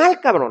chava normal,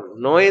 cabrón,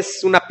 no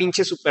es una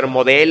pinche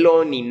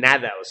supermodelo ni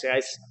nada, o sea,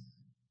 es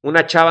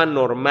una chava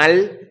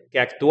normal que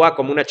actúa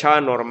como una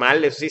chava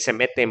normal, eso sí se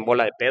mete en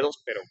bola de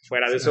pedos, pero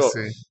fuera de eso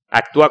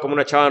actúa como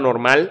una chava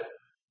normal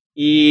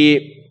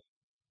y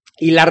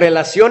la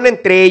relación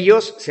entre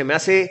ellos se me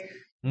hace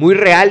muy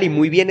real y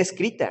muy bien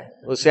escrita,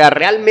 o sea,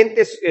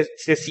 realmente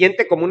se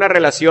siente como una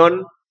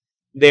relación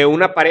de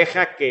una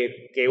pareja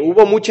que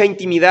hubo mucha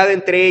intimidad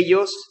entre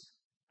ellos.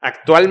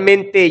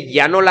 Actualmente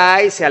ya no la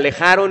hay, se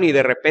alejaron y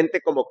de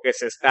repente como que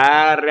se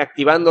está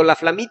reactivando la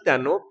flamita,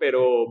 ¿no?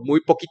 Pero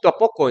muy poquito a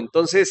poco.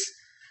 Entonces,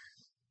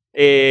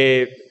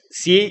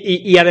 sí,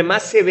 y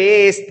además se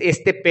ve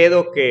este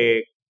pedo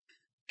que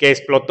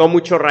explotó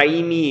mucho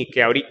Raimi y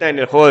que ahorita en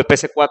el juego de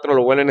PS4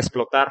 lo vuelven a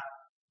explotar,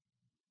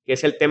 que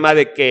es el tema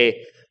de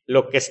que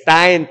lo que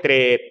está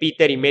entre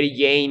Peter y Mary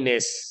Jane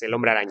es el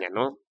Hombre Araña,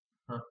 ¿no?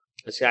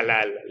 O sea,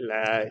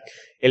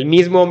 el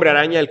mismo Hombre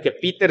Araña, el que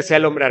Peter sea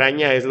el Hombre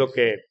Araña es lo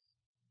que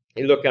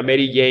a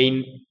Mary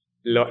Jane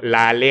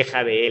la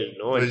aleja de él,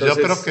 ¿no? Pues entonces,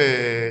 yo creo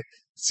que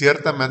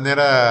cierta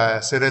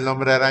manera ser el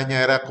Hombre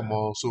Araña era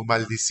como su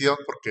maldición,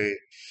 porque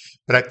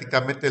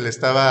prácticamente le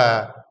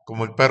estaba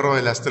como el perro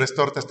de las tres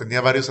tortas, tenía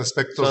varios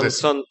aspectos.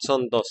 Son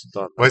dos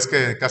tortas. Pues que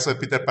en el caso de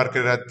Peter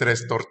Parker eran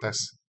tres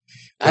tortas.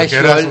 Porque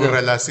era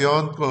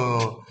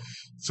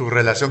su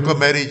relación con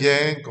Mary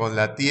Jane, con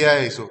la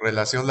tía y su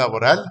relación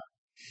laboral.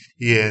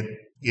 Y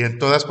en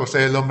todas, por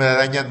ser el Hombre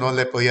Araña, no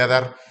le podía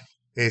dar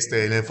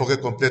el enfoque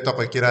completo a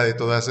cualquiera de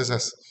todas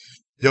esas.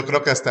 Yo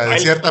creo que hasta de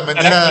cierta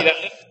manera,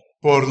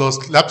 por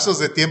los lapsos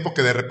de tiempo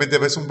que de repente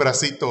ves un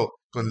bracito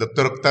con el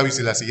Dr. Octavius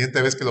y la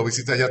siguiente vez que lo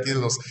visitas ya tiene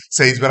los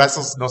 6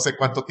 brazos, no sé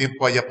cuánto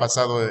tiempo haya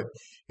pasado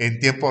en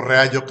tiempo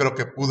real, yo creo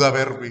que pudo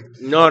haber...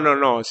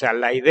 No, o sea,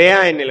 la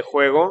idea en el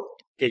juego,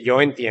 que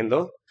yo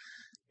entiendo,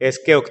 es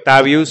que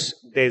Octavius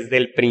desde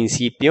el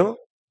principio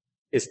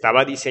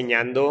estaba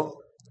diseñando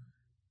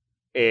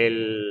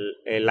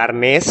el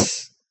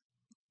arnés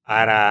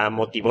para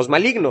motivos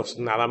malignos,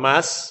 nada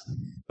más,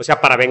 o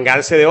sea, para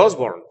vengarse de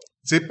Osborn.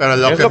 Sí, pero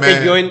lo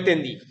que yo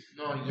entendí.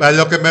 A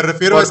lo que me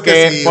refiero es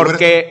que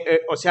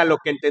o sea, lo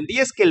que entendí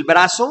es que el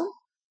brazo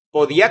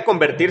podía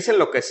convertirse en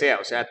lo que sea,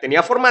 o sea,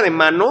 tenía forma de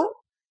mano,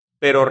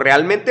 pero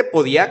realmente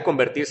podía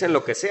convertirse en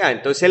lo que sea.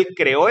 Entonces él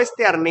creó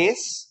este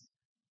arnés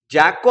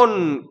ya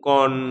con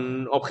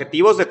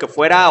objetivos de que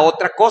fuera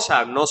otra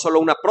cosa, no solo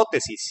una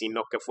prótesis,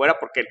 sino que fuera,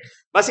 porque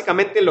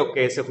básicamente lo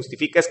que se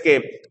justifica es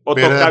que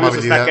Otto Octavius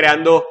está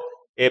creando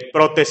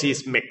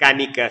prótesis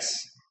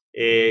mecánicas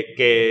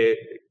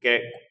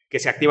que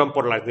se activan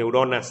por las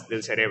neuronas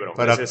del cerebro.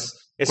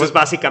 Eso es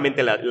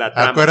básicamente la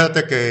trama.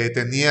 Acuérdate que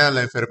tenía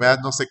la enfermedad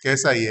no sé qué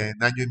esa y en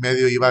año y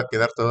medio iba a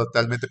quedar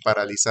totalmente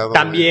paralizado.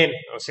 También,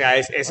 o sea,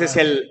 ese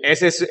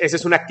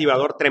es un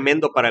activador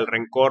tremendo para el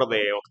rencor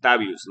de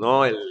Octavius,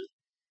 ¿no? El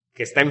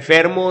que está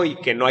enfermo y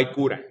que no hay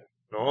cura,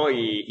 ¿no?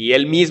 Y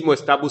él mismo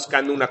está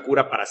buscando una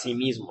cura para sí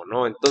mismo,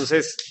 ¿no?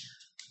 Entonces,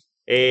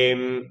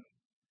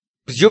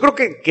 pues yo creo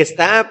que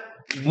está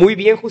muy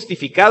bien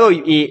justificado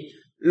y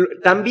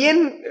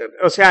también,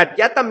 o sea,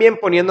 ya también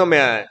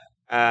poniéndome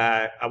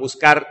a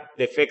buscar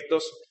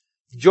defectos,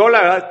 yo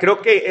la verdad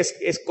creo que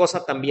es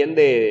cosa también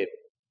de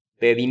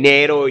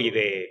dinero y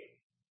de...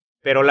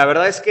 Pero la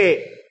verdad es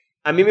que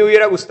a mí me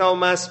hubiera gustado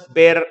más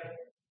ver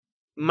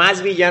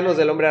más villanos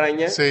del Hombre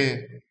Araña Sí.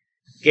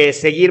 que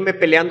seguirme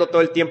peleando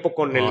todo el tiempo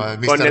con, el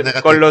Mr.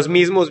 Negative. con los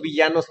mismos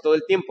villanos todo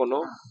el tiempo,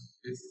 ¿no?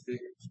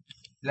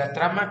 La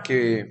trama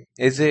que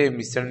es de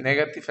Mr.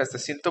 Negative hasta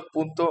cierto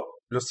punto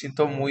lo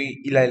siento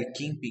muy... Y la del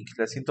Kingpin,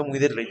 la siento muy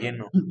de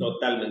relleno.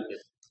 Totalmente.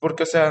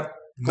 Porque, o sea...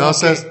 No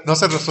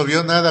se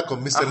resolvió nada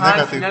con Mr. Ajá,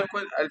 Negative.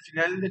 al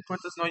final de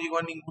cuentas no llegó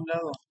a ningún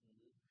lado.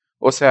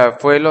 O sea,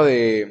 fue lo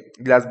de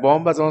las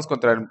bombas, vamos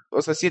contra el...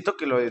 O sea, siento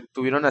que lo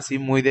tuvieron así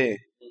muy de...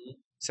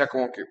 O sea,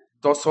 como que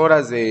 2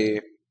 horas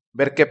de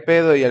ver qué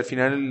pedo y al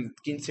final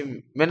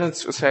 15...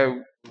 Menos, o sea,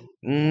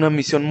 una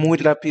misión muy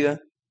rápida.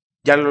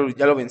 Ya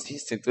lo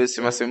venciste, entonces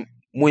se me hace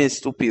muy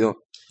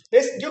estúpido.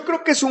 Yo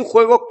creo que es un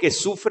juego que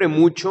sufre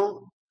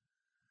mucho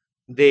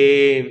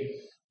de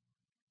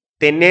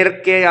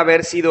tener que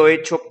haber sido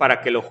hecho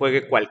para que lo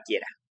juegue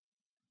cualquiera.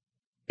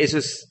 Eso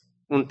es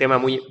un tema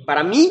muy...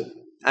 Para mí,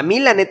 a mí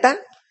la neta,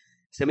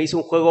 se me hizo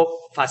un juego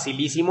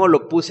facilísimo,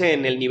 lo puse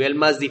en el nivel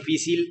más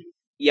difícil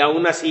y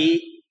aún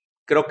así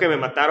creo que me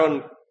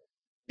mataron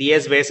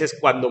 10 veces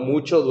cuando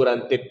mucho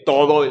durante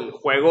todo el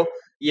juego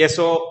y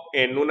eso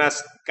en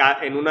unas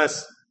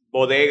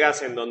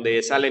bodegas en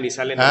donde salen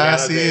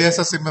oleadas sí,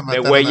 eso sí me de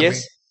mataron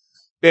güeyes.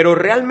 Pero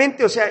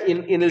realmente, o sea,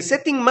 en el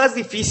setting más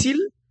difícil,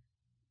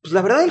 pues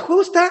la verdad el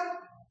juego está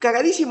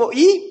cagadísimo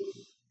y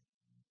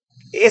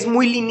es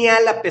muy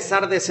lineal a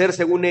pesar de ser,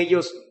 según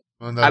ellos,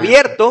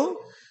 abierto.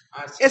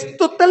 Sí. Es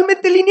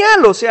totalmente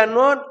lineal, o sea,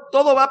 no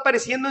todo va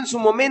apareciendo en su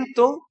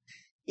momento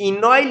y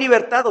no hay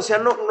libertad, o sea,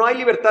 no hay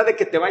libertad de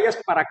que te vayas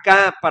para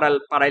acá,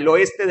 para el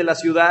oeste de la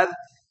ciudad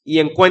y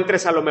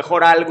encuentres a lo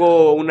mejor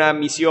algo, una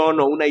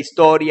misión o una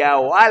historia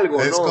o algo,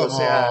 Es ¿no? como, O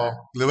sea,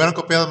 le hubieran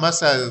copiado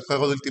más al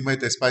juego de Ultimate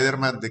de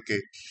Spider-Man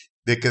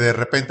de que de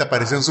repente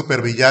aparecía un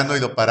supervillano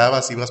y lo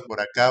parabas, ibas por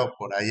acá o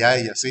por allá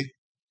y así.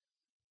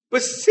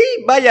 pues sí,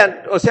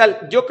 vayan, o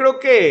sea, yo creo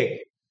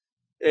que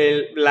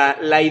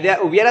la idea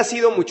hubiera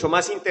sido mucho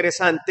más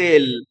interesante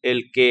el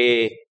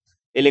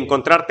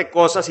encontrarte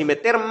cosas y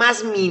meter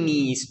más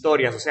mini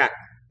historias, o sea,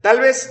 tal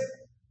vez,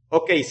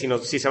 ok,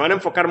 si se van a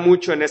enfocar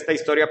mucho en esta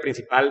historia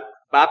principal,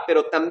 va,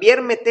 pero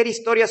también meter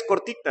historias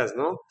cortitas,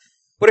 ¿no?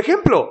 Por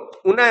ejemplo,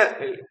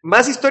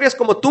 más historias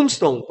como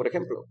Tombstone, por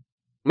ejemplo.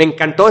 Me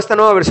encantó esta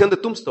nueva versión de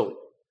Tombstone.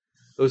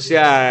 O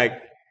sea,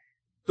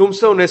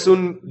 Tombstone es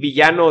un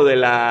villano de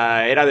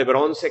la era de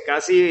bronce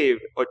casi,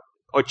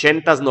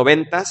 80s,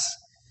 90s,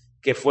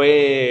 que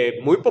fue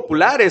muy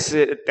popular,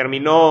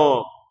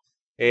 terminó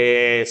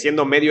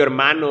siendo medio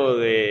hermano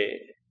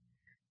de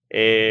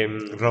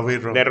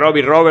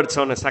Robbie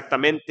Robertson,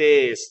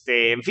 exactamente.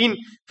 En fin,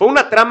 fue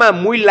una trama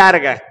muy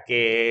larga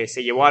que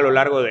se llevó a lo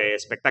largo de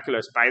Espectáculo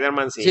de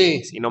Spider-Man,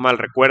 si no mal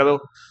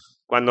recuerdo,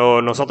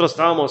 cuando nosotros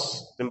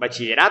estábamos en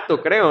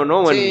bachillerato, creo,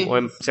 ¿no? Sí. O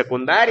en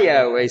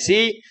secundaria, güey,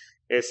 sí.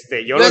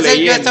 Yo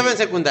estaba en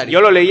secundaria. Yo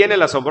lo leí en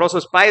El Asombroso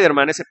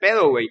Spider-Man, ese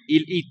pedo, güey.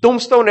 Y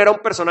Tombstone era un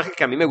personaje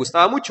que a mí me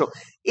gustaba mucho.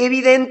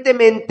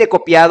 Evidentemente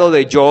copiado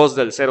de Jaws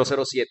del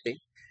 007,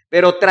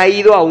 pero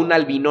traído a un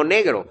albino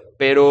negro.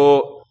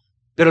 Pero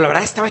la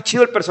verdad estaba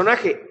chido el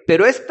personaje.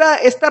 Pero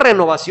esta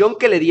renovación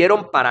que le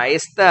dieron para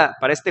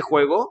este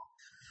juego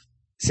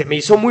se me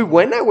hizo muy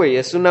buena, güey.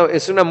 Es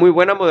una muy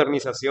buena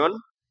modernización.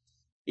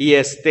 Y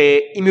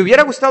me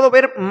hubiera gustado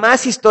ver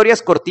más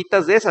historias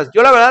cortitas de esas.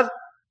 Yo la verdad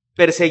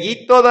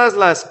perseguí todas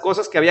las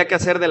cosas que había que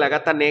hacer de la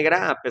Gata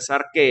Negra, a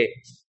pesar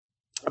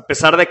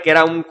de que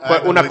era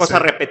una cosa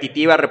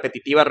repetitiva.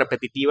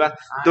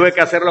 Tuve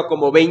que hacerlo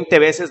como 20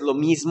 veces lo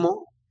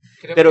mismo.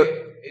 Creo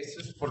que eso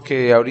es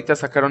porque ahorita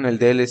sacaron el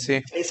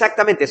DLC.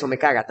 Exactamente, eso me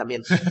caga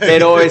también.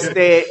 Pero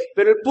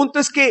el punto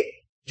es que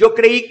yo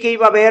creí que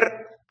iba a haber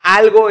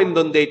algo en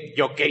donde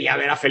yo quería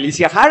ver a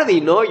Felicia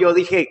Hardy, ¿no? Yo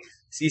dije,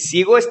 si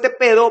sigo este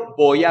pedo,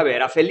 voy a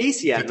ver a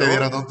Felicia, ¿no? ¿Te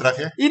dieron un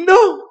traje? Y no,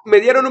 me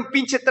dieron un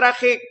pinche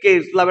traje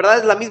que la verdad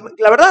es la misma.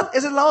 La verdad,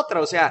 esa es la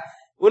otra. O sea,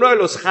 uno de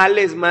los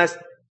jales más,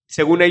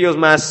 según ellos,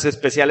 más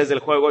especiales del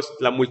juego es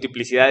la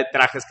multiplicidad de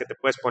trajes que te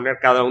puedes poner,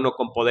 cada uno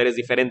con poderes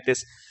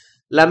diferentes.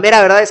 La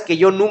mera verdad es que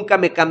yo nunca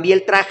me cambié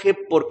el traje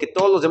porque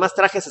todos los demás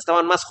trajes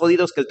estaban más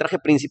jodidos que el traje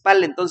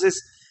principal.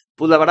 Entonces,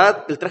 pues la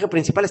verdad, el traje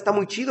principal está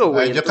muy chido,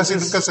 güey. Yo casi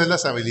nunca sé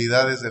las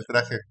habilidades del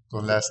traje.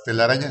 Con las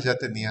telarañas ya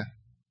tenía.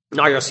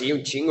 No, yo sí,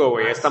 un chingo,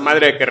 güey. Esta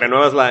madre de que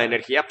renuevas la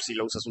energía, pues sí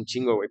la usas un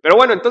chingo, güey. Pero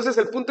bueno, entonces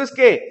el punto es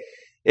que,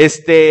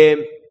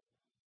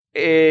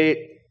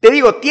 te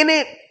digo,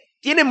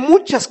 tiene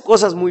muchas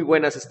cosas muy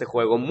buenas este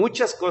juego,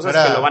 muchas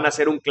cosas que lo van a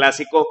hacer un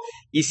clásico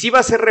y sí va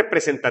a ser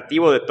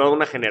representativo de toda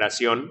una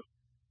generación,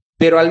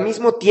 pero al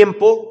mismo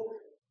tiempo,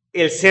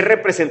 el ser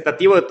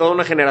representativo de toda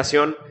una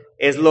generación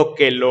es lo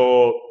que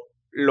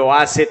lo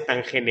hace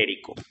tan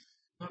genérico.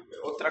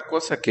 Otra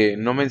cosa que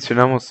no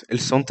mencionamos, el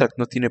soundtrack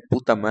no tiene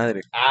puta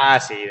madre. Ah,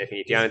 sí,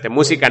 definitivamente.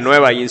 Música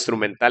nueva y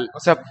instrumental. O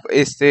sea,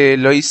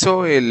 lo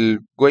hizo el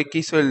güey que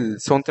hizo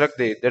el soundtrack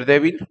de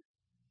Daredevil.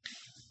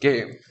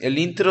 Que el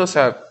intro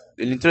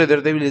de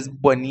Daredevil es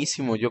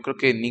buenísimo. Yo creo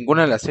que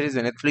ninguna de las series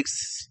de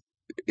Netflix,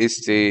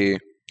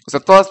 o sea,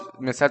 todas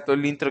me saltó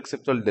el intro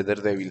excepto el de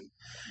Daredevil.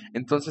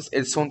 Entonces,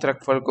 el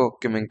soundtrack fue algo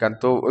que me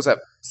encantó. O sea,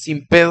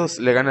 sin pedos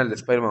le gana el de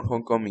Spider-Man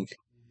Homecoming.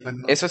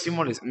 Bueno, Eso sí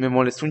me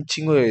molestó un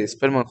chingo de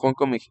Spider-Man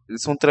Homecoming. El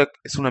soundtrack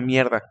es una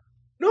mierda.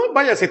 No,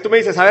 vaya, si tú me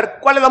dices, a ver,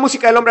 ¿cuál es la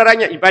música del Hombre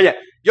Araña? Y vaya,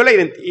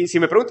 y si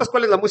me preguntas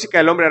cuál es la música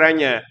del Hombre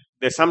Araña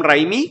de Sam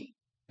Raimi,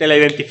 te la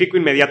identifico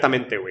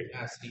inmediatamente, güey.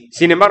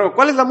 Sin embargo,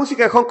 ¿cuál es la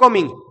música de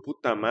Homecoming?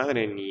 Puta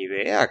madre, ni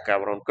idea,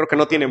 cabrón. Creo que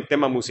no tiene un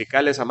tema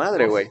musical esa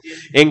madre, güey.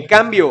 En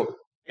cambio,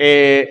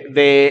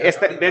 de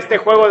este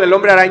juego del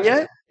Hombre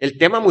Araña, el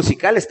tema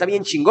musical está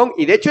bien chingón.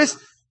 Y de hecho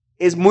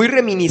es muy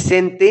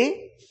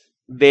reminiscente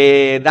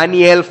de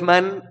Danny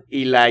Elfman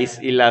y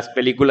las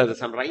películas de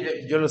Sam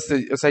Raimi. Yo lo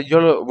sé, o sea,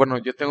 bueno,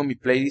 yo tengo mi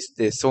playlist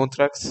de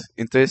soundtracks,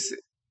 entonces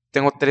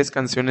tengo 3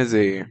 canciones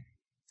de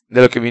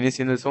lo que viene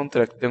siendo el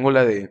soundtrack. Tengo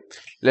la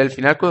del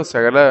final cuando se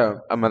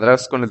agarra a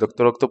madrazos con el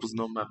Doctor Octopus,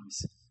 no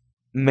mames.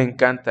 Me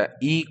encanta.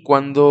 Y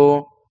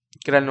cuando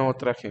crea el nuevo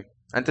traje,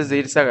 antes de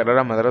irse a agarrar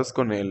a madrazos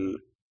con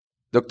el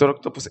Doctor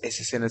Octopus,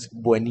 esa escena es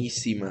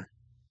buenísima.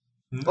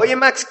 Oye,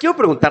 Max, quiero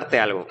preguntarte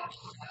algo.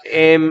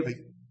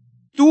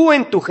 Tú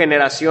en tu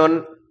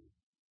generación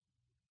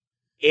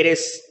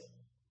eres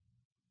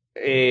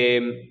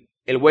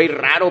el güey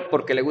raro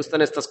porque le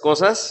gustan estas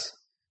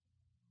cosas,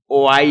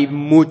 o hay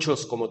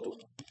muchos como tú.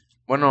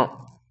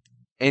 Bueno,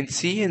 en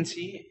sí,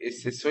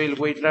 soy el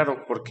güey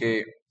raro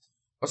porque,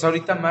 o sea,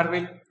 ahorita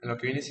Marvel, en lo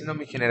que viene siendo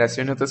mi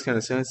generación y otras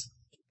generaciones,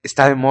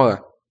 está de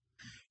moda.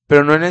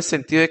 Pero no en el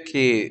sentido de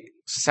que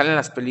salen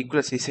las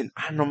películas y dicen,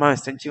 no mames,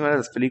 están chingadas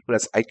las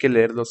películas, hay que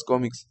leer los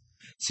cómics.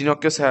 Sino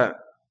que, o sea,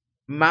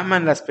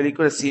 maman las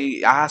películas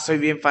y, soy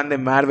bien fan de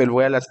Marvel,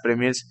 voy a las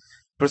premiers.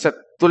 Pero, o sea,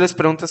 tú les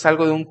preguntas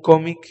algo de un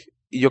cómic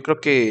y yo creo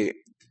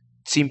que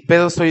sin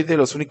pedo soy de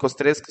los únicos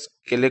 3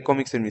 que lee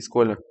cómics en mi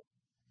escuela.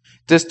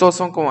 Entonces todos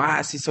son como,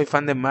 sí, soy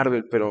fan de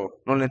Marvel,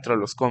 pero no le entro a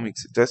los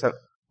cómics. Entonces,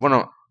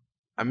 bueno,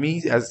 a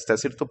mí hasta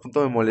cierto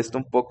punto me molesta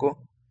un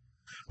poco.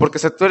 Porque, o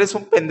sea, tú eres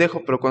un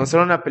pendejo, pero cuando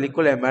sale una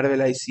película de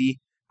Marvel, ahí sí,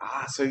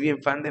 soy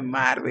bien fan de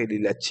Marvel y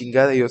la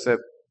chingada. Y, o sea,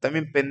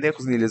 también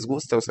pendejos, ni les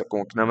gusta. O sea,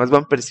 como que nada más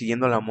van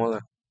persiguiendo la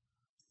moda.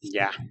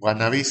 Ya.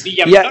 Guanabis.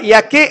 ¿Y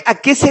a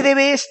qué se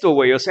debe esto,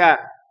 güey? O sea,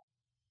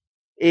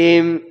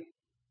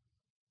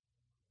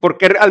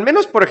 porque al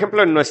menos, por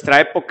ejemplo, en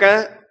nuestra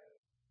época,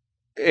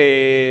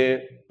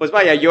 pues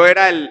vaya, yo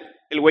era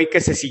el güey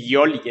que se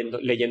siguió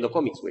leyendo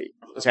cómics, güey.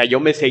 O sea, yo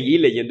me seguí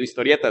leyendo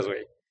historietas,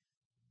 güey.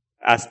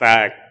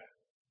 Hasta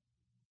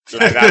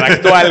la edad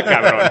actual,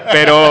 cabrón.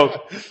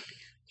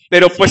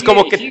 Pero pues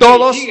como que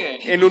todos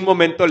en un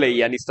momento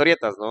leían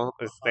historietas, ¿no?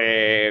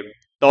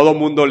 Todo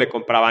mundo le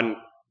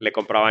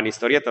compraban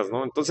historietas,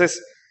 ¿no?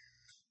 Entonces,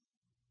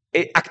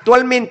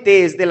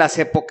 actualmente es de las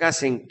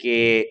épocas en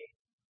que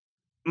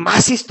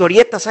más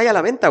historietas hay a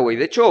la venta, güey.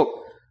 De hecho,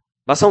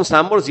 vas a un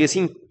Sanborns y es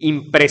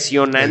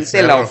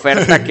impresionante la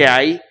oferta que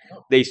hay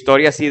de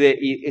historias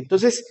y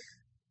entonces,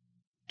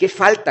 ¿qué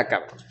falta,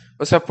 cabrón?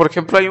 O sea, por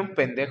ejemplo, hay un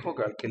pendejo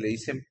al que le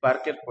dicen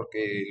Parker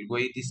porque el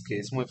güey dice que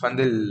es muy fan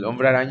del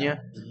Hombre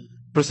Araña.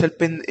 Pero o sea,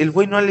 el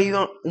güey no ha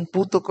leído un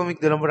puto cómic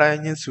del Hombre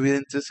Araña en su vida.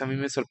 Entonces a mí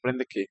me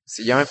sorprende que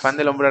se llame fan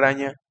del Hombre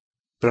Araña,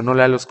 pero no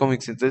lea los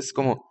cómics. Entonces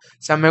como, o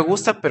sea, me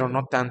gusta, pero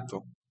no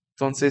tanto.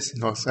 Entonces...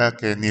 O sea,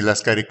 que ni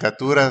las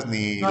caricaturas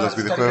ni los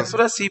videojuegos. Las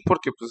caricaturas sí,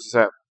 porque pues, o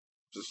sea,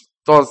 pues,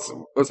 todos,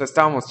 o sea,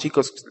 estábamos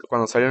chicos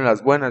cuando salieron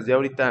las buenas. Ya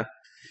ahorita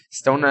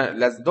está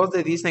las 2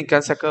 de Disney que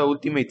han sacado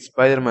Ultimate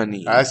Spider-Man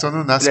y... son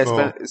un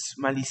asco. Es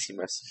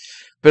malísimas.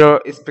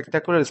 Pero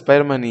espectacular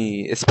Spider-Man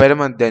y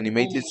Spider-Man de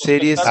Animated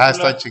Series.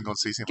 Están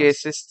chingoncísimas. Que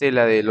es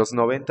la de los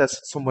 90s,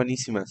 son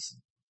buenísimas.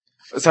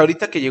 O sea,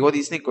 ahorita que llegó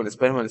Disney con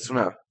Spider-Man es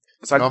una...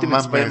 O sea, No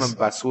Ultimate mames. Spider-Man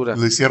basura.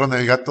 Lo hicieron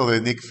el gato de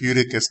Nick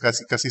Fury, que es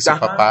casi su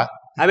papá.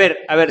 A ver,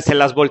 se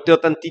las volteó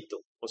tantito.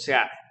 O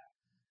sea,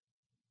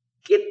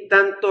 ¿qué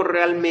tanto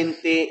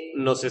realmente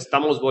nos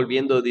estamos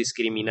volviendo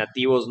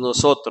discriminativos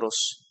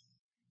nosotros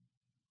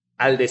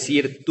al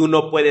decir tú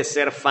no puedes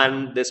ser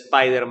fan de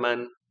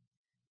Spider-Man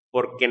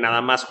porque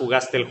nada más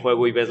jugaste el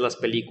juego y ves las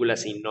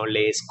películas y no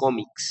lees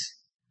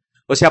cómics?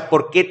 O sea,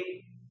 ¿por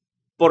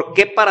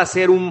qué para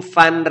ser un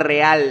fan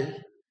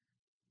real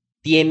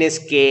tienes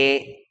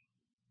que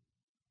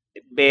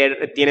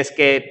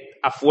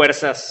a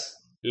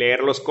fuerzas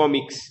leer los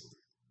cómics?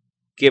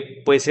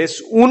 Que pues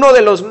es uno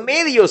de los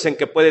medios en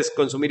que puedes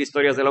consumir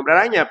historias del Hombre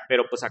Araña,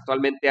 pero pues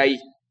actualmente hay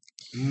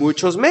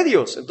muchos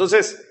medios.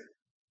 Entonces,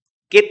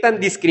 ¿qué tan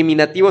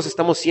discriminativos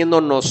estamos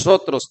siendo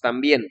nosotros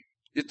también?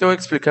 Yo te voy a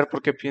explicar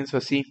por qué pienso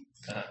así.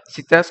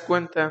 Si te das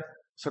cuenta, o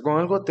sea,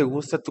 cuando algo te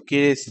gusta, tú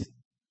quieres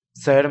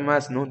saber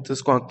más, ¿no?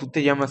 Entonces, cuando tú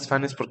te llamas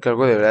fan es porque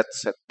algo de verdad, o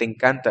sea, te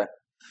encanta.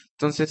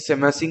 Entonces, se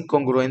me hace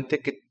incongruente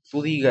que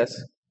tú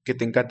digas que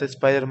te encanta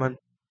Spider-Man.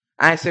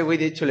 Ese güey,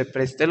 de hecho, le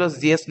presté los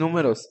 10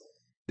 números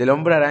del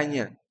Hombre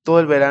Araña todo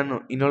el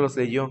verano y no los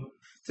leyó.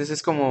 Entonces,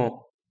 es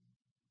como,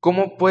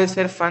 ¿cómo puedes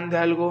ser fan de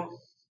algo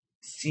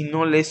si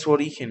no lees su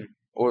origen?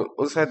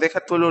 O sea,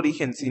 deja tú el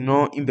origen si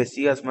no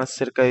investigas más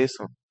acerca de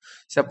eso.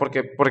 O sea,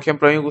 porque, por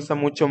ejemplo, a mí me gusta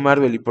mucho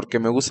Marvel y porque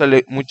me gusta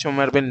mucho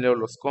Marvel leo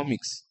los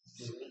cómics.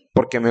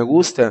 Porque me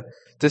gusta.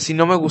 Entonces, si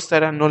no me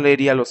gustara, no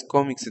leería los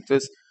cómics.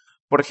 Entonces,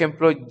 por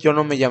ejemplo, yo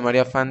no me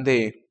llamaría fan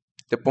de,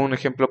 te pongo un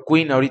ejemplo,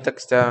 Queen, ahorita que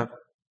está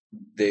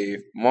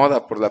de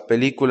moda por la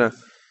película.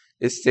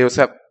 O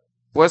sea,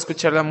 puedo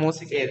escuchar la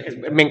música.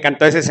 Me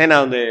encantó esa escena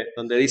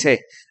donde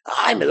dice,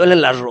 ay, me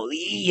duelen las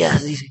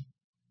rodillas, dice.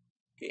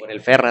 Con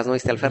el Ferras, ¿no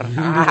viste al Ferras?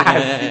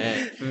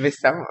 Me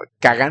está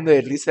cagando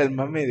de risa el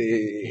mame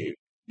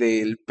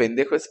del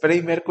pendejo es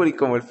Freddie Mercury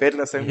como el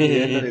Ferras.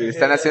 Le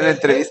están haciendo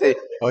entrevista.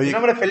 Oye, Mi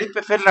nombre es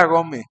Felipe Ferra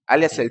Gómez,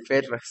 alias el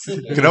Ferras.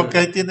 creo que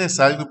ahí tienes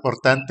algo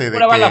importante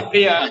Pura bala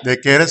fría. de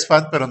que eres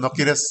fan, pero no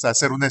quieres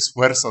hacer un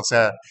esfuerzo. O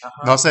sea,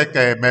 no sé,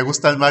 que me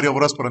gusta el Mario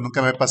Bros, pero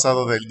nunca me he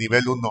pasado del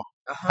nivel 1.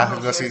 Ajá,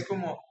 Algo así. es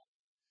como,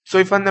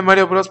 soy fan de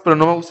Mario Bros, pero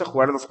no me gusta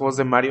jugar los juegos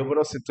de Mario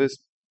Bros.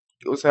 Entonces,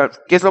 o sea,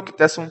 ¿qué es lo que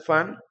te hace un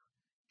fan?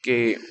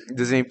 Que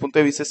desde mi punto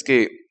de vista es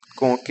que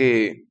como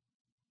que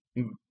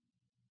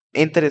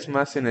entres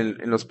más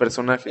en los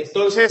personajes.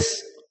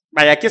 Entonces,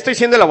 vaya, aquí estoy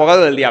siendo el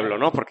abogado del diablo,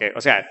 ¿no? Porque,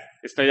 o sea,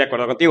 estoy de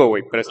acuerdo contigo,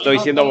 güey, pero estoy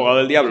siendo abogado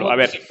del diablo. A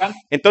ver,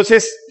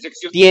 entonces,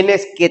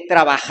 tienes que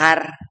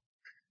trabajar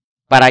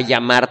para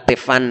llamarte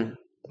fan.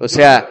 O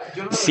sea,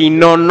 si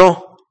no,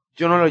 no.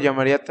 Yo no lo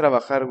llamaría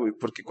trabajar, güey,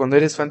 porque cuando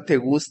eres fan te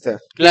gusta.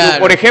 Claro.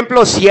 Por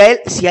ejemplo, si a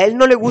él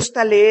no le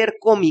gusta leer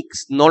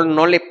cómics,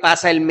 no le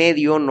pasa el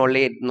medio, no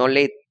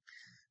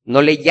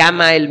le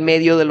llama el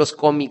medio de los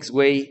cómics,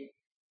 güey.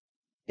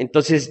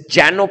 Entonces,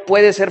 ¿ya no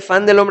puede ser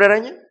fan del Hombre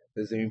Araña?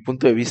 Desde mi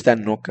punto de vista,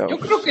 no, Yo cabrón.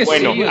 creo que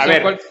Bueno, sí. O a sea,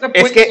 ver, cualquiera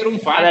es puede que, ser un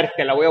fan. a ver,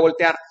 te la voy a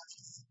voltear.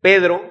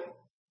 Pedro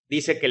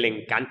dice que le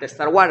encanta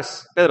Star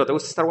Wars. Pedro, ¿te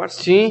gusta Star Wars?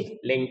 Sí.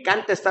 Le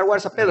encanta Star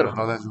Wars a Pedro.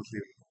 No das luz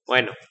libre.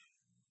 Bueno.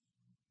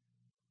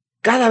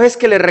 Cada vez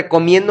que le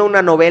recomiendo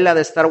una novela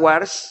de Star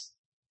Wars,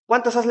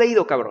 ¿cuántas has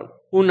leído, cabrón?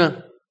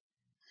 Una.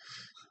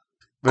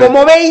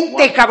 Como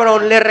 20,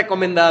 cabrón, le he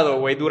recomendado,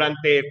 güey,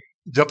 durante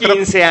Yo creo,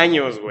 15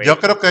 años, güey. yo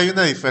creo que hay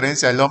una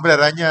diferencia. El Hombre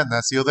Araña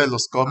nació de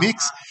los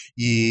cómics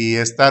y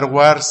Star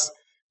Wars,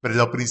 pero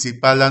lo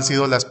principal han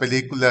sido las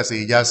películas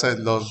y ya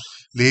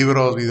los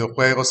libros,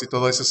 videojuegos y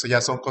todo eso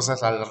ya son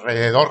cosas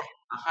alrededor.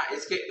 Ajá,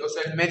 es que, o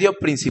sea, el medio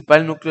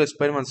principal núcleo de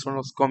Spider-Man son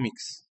los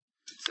cómics.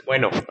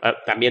 Bueno,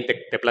 también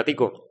te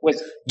platico.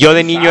 Pues, Yo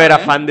de niño era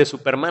 ¿eh? fan de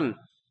Superman.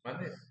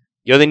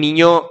 Yo de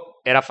niño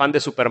era fan de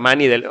Superman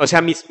y o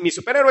sea, mis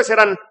superhéroes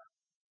eran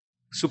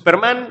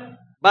Superman,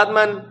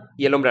 Batman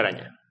y el Hombre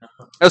Araña.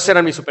 Esos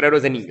eran mis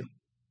superhéroes de niño.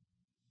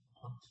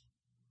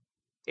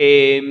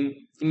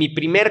 Mi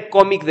primer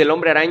cómic del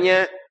Hombre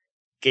Araña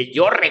que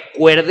yo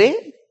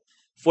recuerde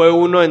fue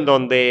uno en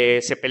donde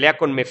se pelea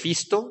con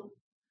Mephisto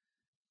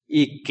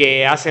y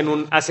que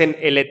hacen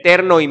el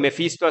Eterno y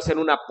Mephisto hacen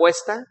una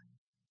apuesta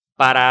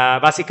para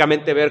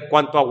básicamente ver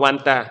cuánto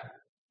aguanta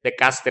de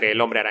castre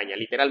el Hombre Araña.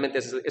 Literalmente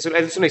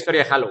es una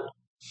historia de Halloween.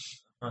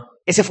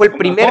 Ese fue el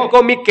primer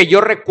cómic que yo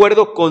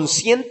recuerdo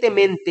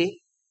conscientemente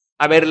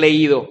haber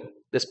leído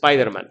de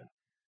Spider-Man.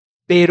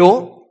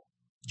 Pero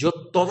yo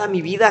toda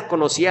mi vida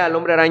conocía al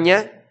Hombre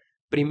Araña,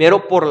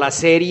 primero por la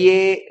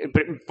serie,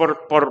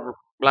 por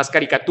las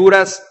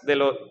caricaturas,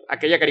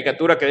 aquella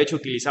caricatura que de hecho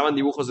utilizaban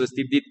dibujos de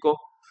Steve Ditko,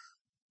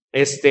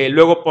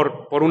 luego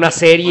por una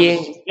serie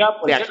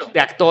de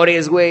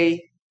actores,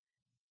 güey,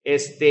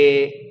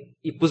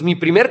 y pues mi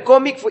primer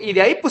cómic fue, y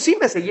de ahí pues sí,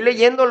 me seguí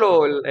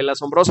leyéndolo, el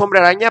asombroso Hombre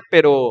Araña,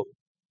 pero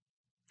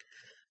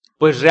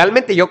pues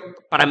realmente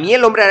para mí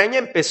el Hombre Araña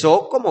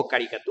empezó como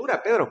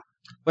caricatura, Pedro.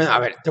 Bueno, a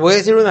ver, te voy a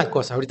decir una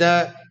cosa.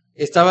 Ahorita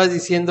estabas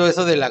diciendo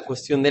eso de la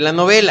cuestión de la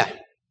novela.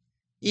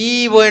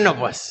 Y bueno,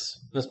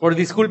 pues, no es por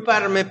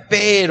disculparme,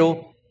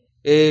 pero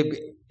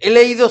he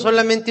leído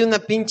solamente una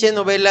pinche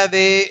novela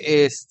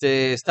de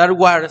Star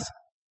Wars.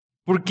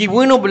 Porque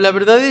bueno, la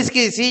verdad es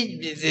que sí,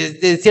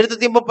 desde cierto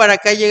tiempo para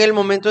acá llega el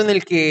momento en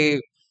el que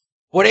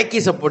por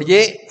X o por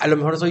Y, a lo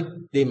mejor soy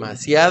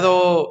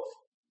demasiado...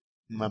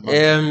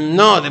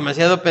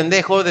 demasiado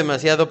pendejo,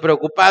 demasiado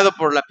preocupado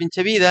por la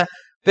pinche vida,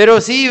 pero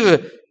sí,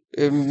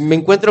 me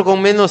encuentro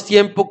con menos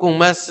tiempo, con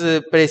más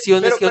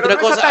presiones que otra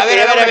cosa. A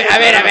ver.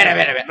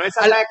 No es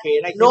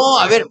ataque. No,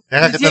 a ver,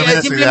 Deja que termine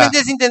su simplemente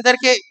idea. es intentar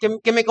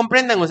que me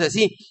comprendan, o sea,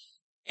 sí.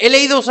 He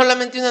leído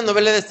solamente una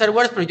novela de Star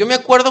Wars, pero yo me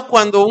acuerdo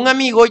cuando un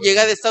amigo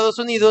llega de Estados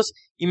Unidos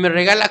y me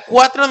regala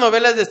 4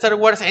 novelas de Star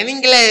Wars en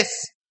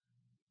inglés,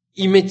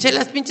 y me eché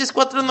las pinches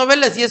 4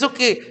 novelas, y eso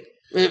que...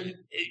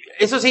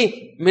 eso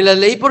sí, me las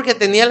leí porque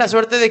tenía la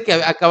suerte de que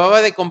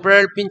acababa de comprar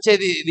el pinche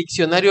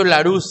diccionario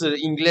Larousse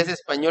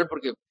inglés-español,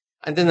 porque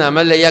antes nada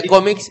más leía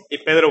cómics. Y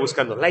Pedro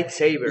buscando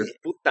lightsabers,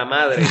 puta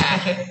madre.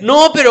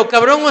 No, pero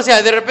cabrón, o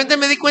sea, de repente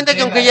me di cuenta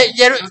que aunque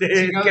ya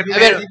a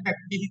ver,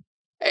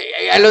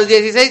 a los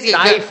 16...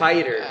 TIE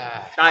Fighter,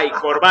 TIE,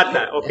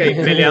 corbata, ok,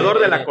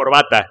 peleador de la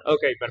corbata,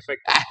 ok,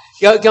 perfecto.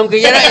 Que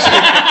aunque ya era...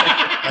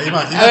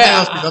 Imagínate que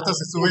los pilotos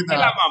se suben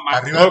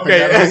arriba de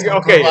peleadores con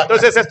Ok, corbata.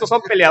 entonces estos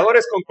son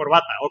peleadores con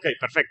corbata, ok,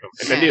 perfecto,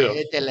 entendido.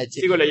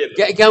 Sigo leyendo.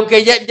 Que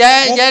aunque ya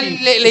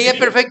leía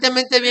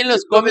perfectamente bien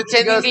los cómics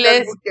en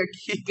inglés,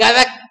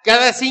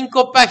 cada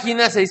 5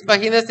 páginas, 6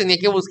 páginas tenía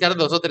que buscar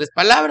 2 o 3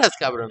 palabras,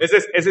 cabrón. Esa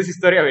es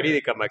historia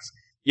verídica, Max.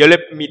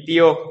 Mi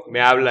tío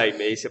me habla y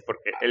me dice,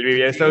 porque él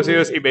vivía en Estados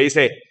Unidos, y me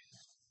dice,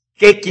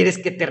 ¿qué quieres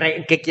que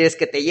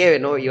te lleve,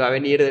 no? Y va a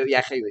venir de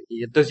viaje,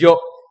 y entonces yo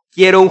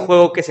quiero un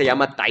juego que se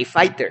llama TIE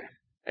Fighter,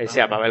 ahí se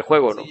llamaba el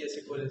juego, ¿no? Sí, ya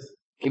sé cuál es.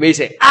 Y me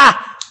dice,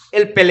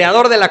 el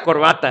peleador de la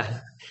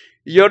corbata.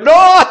 Y yo, no,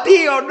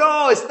 tío,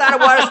 no, Star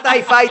Wars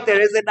TIE Fighter,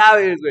 es de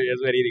naves, güey, es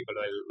verídico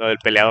lo del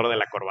peleador de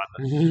la corbata.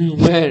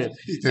 Bueno,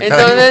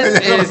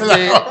 entonces,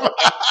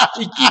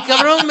 y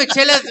cabrón, me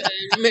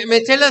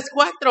eché las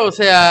 4, o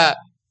sea,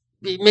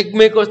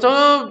 me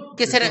costó,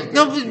 ¿qué será?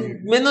 No, pues,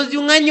 menos de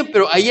un año,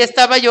 pero ahí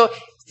estaba yo,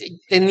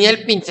 tenía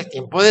el pinche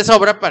tiempo de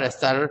sobra para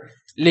estar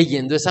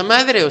leyendo esa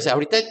madre, o sea,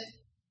 ahorita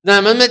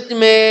nada más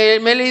me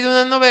he leído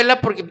una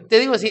novela porque, te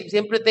digo,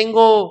 siempre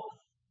tengo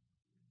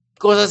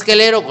cosas que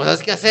leer o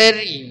cosas que hacer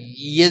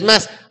y es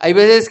más, hay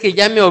veces que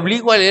ya me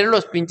obligo a leer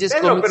los pinches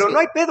cómics. Pero no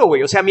hay pedo,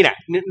 güey, o sea, mira,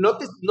 no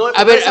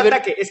a ver,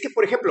 ataque, es que,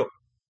 por ejemplo,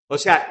 o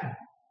sea,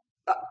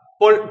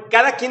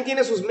 cada quien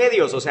tiene sus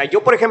medios, o sea,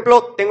 yo, por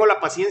ejemplo, tengo la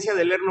paciencia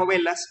de leer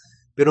novelas,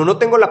 pero no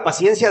tengo la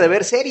paciencia de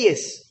ver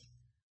series.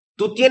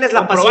 Tú tienes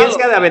la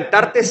paciencia de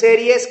aventarte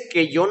series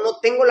que yo no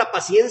tengo la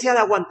paciencia de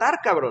aguantar,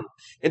 cabrón.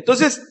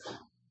 Entonces,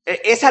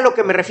 es a lo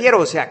que me refiero,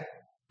 o sea,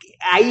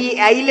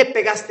 ahí le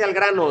pegaste al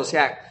grano, o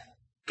sea,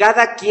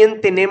 cada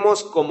quien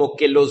tenemos como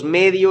que los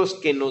medios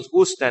que nos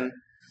gustan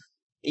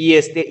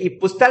y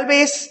pues tal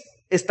vez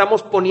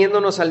estamos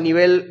poniéndonos al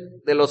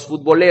nivel de los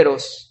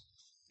futboleros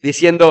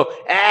diciendo,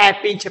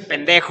 pinche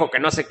pendejo, que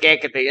no sé qué,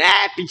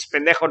 pinche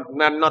pendejo,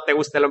 no te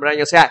gusta el Hombre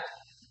Araña, o sea,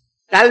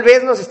 tal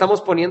vez nos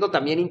estamos poniendo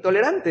también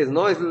intolerantes,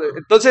 ¿no?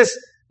 Entonces,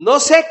 no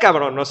sé,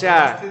 cabrón, o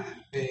sea...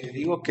 Te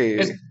digo que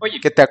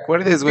te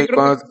acuerdes, güey,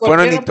 cuando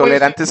fueron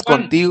intolerantes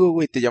contigo,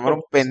 güey, te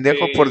llamaron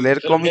pendejo por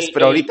leer cómics,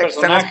 pero ahorita que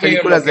están las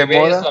películas de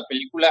moda. La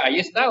película, ahí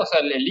está, o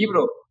sea, el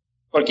libro.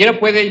 Cualquiera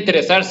puede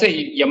interesarse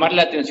y llamarle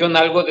la atención a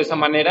algo de esa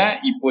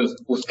manera y pues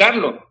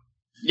buscarlo.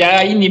 Ya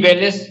hay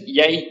niveles y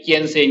hay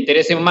quien se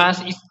interese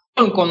más y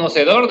un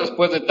conocedor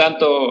después de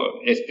tanto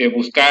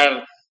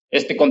buscar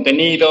este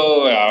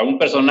contenido a un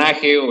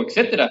personaje o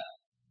etcétera.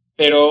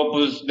 Pero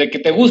pues de que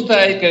te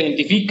gusta y que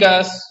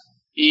identificas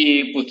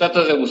y pues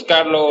tratas de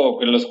buscarlo o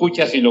que lo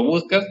escuchas y lo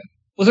buscas,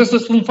 pues eso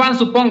es un fan,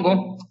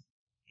 supongo,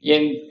 y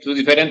en sus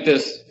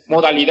diferentes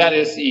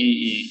modalidades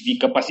y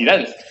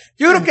capacidades.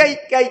 Yo creo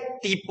que hay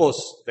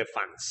tipos de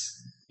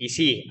fans, y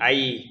sí,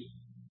 hay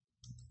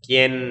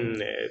quien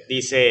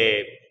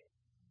dice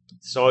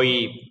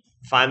soy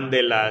fan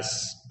de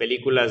las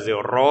películas de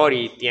horror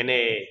y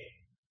tiene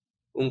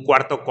un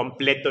cuarto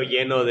completo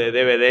lleno de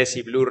DVDs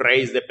y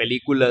Blu-rays de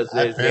películas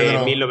desde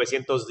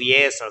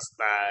 1910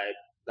 hasta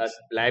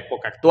la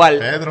época actual.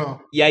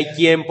 Pedro. Y hay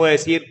quien puede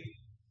decir,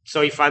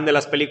 soy fan de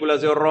las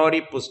películas de horror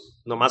y pues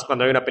nomás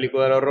cuando hay una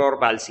película de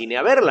horror va al cine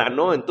a verla,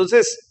 ¿no?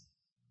 Entonces,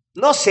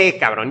 no sé,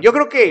 cabrón, yo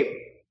creo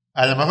que...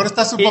 A lo mejor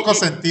estás un poco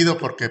sentido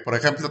porque, por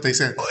ejemplo, te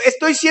dicen...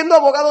 Estoy siendo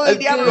abogado del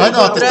diablo.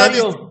 Bueno,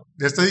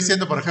 te estoy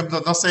diciendo, por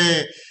ejemplo, no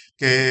sé,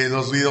 que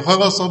los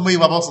videojuegos son muy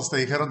babosos, te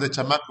dijeron de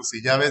chamacos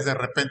y ya ves de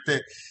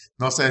repente,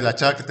 no sé, la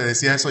chava que te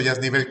decía eso ya es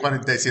nivel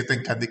 47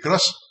 en Candy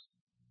Crush.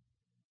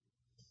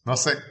 No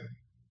sé.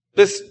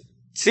 Pues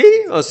sí,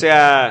 o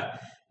sea,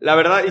 la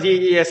verdad,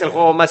 y es el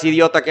juego más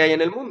idiota que hay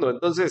en el mundo,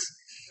 entonces,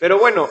 pero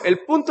bueno,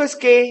 el punto es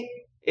que,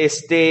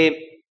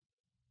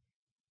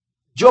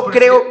 yo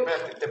creo...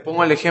 Te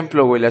pongo el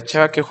ejemplo, güey, la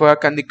chava que juega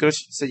Candy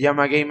Crush se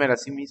llama gamer a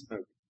sí misma,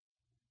 güey.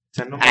 O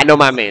sea, no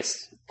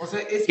mames. O sea,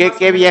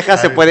 ¿Qué vieja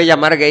se puede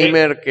llamar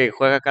gamer que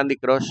juega Candy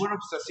Crush? Bueno,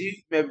 pues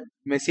así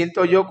me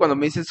siento yo cuando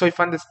me dicen soy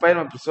fan de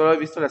Spiderman, pues solo he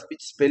visto las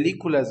pinches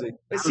películas, güey.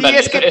 Sí,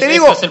 es que te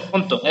digo, es el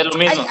punto, es lo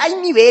mismo. Hay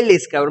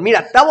niveles, cabrón.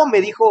 Mira, Tavo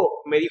me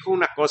dijo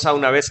una cosa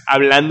una vez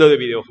hablando de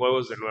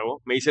videojuegos de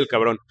nuevo. Me dice el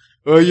cabrón,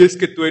 ay, es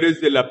que tú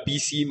eres de la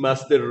PC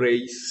Master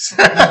Race.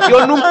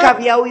 Yo nunca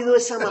había oído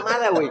esa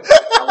mamada, güey.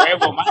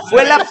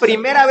 Fue la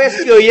primera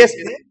vez que oí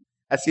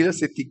Así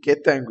los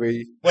etiquetan,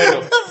 güey.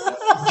 Bueno,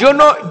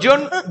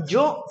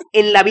 yo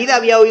en la vida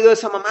había oído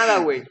esa mamada,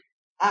 güey.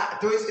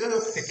 Tú dices algo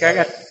que te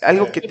caga,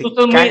 algo que te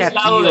caga,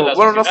 tío.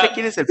 Bueno, no sé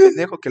quién es el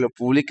pendejo que lo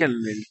publica en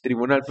el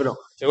tribunal, pero...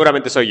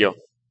 Seguramente soy yo.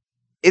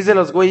 Es de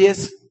los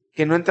güeyes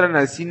que no entran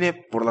al cine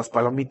por las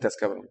palomitas,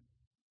 cabrón.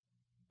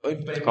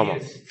 ¿Cómo?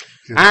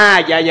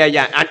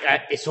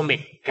 Ya. Eso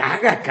me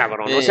caga,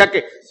 cabrón. O sea,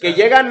 que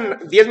llegan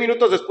 10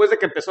 minutos después de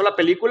que empezó la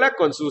película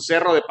con su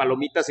cerro de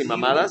palomitas y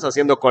mamadas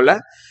haciendo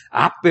cola.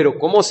 Pero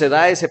 ¿cómo se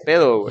da ese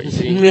pedo, güey?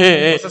 Sí.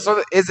 O sea,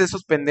 es de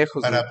esos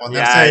pendejos. Para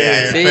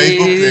ponerse en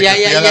Facebook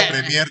de la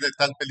premier de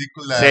tal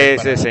película.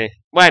 Sí.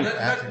 Bueno.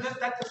 No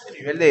está a ese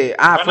nivel de...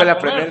 fue la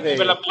premier de...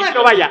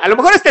 Bueno, vaya, a lo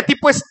mejor este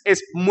tipo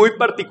es muy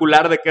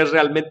particular de que es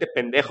realmente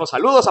pendejo.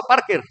 Saludos a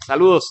Parker,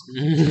 saludos.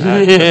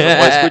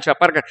 Escucha a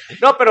Parker.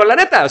 No, pero la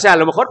neta, o sea, a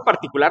lo mejor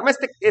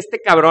particularmente este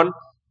cabrón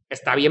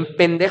está bien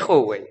pendejo,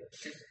 güey.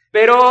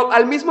 Pero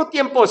al mismo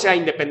tiempo, o sea,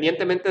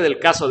 independientemente del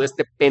caso de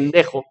este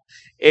pendejo,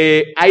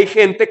 hay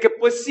gente que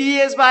pues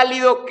sí es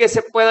válido que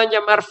se puedan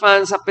llamar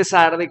fans a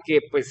pesar de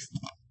que pues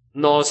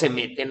no se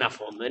meten a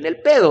fondo en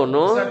el pedo,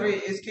 ¿no? O sea, güey,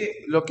 es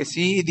que lo que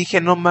sí dije,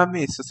 no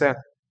mames, o sea,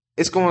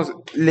 es como,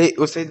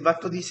 o sea, el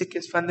vato dice que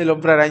es fan del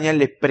Hombre Araña,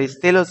 le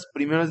presté los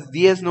primeros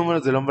 10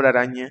 números del Hombre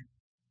Araña.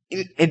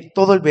 En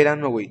todo el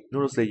verano, güey, no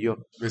los leyó.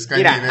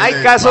 Mira, hay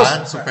casos.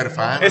 Super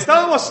fan.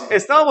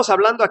 Estábamos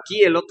hablando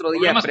aquí el otro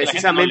día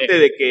precisamente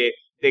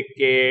de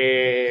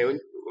que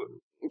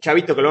un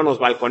chavito que luego nos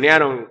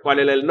balconearon cuál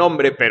era el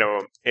nombre, pero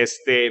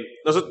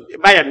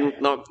vaya,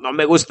 no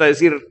me gusta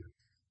decir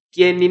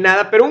quién ni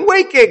nada, pero un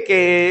güey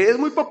que es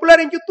muy popular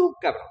en YouTube,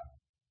 cabrón.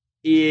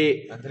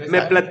 Y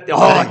me planteó,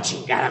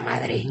 chingada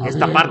madre,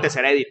 esta parte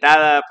será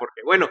editada,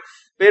 porque bueno,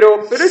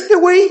 pero este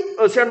güey,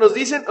 o sea, nos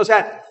dicen, o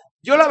sea,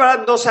 yo la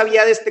verdad no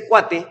sabía de este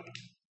cuate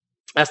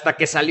hasta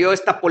que salió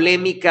esta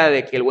polémica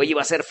de que el güey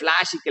iba a ser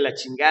Flash y que la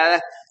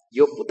chingada.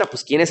 Yo, puta,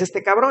 pues ¿quién es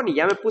este cabrón? Y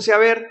ya me puse a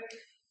ver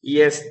y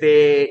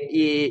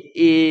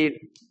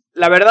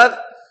la verdad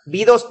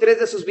vi 2, 3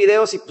 de sus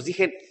videos y pues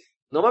dije,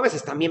 no mames,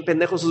 están bien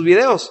pendejos sus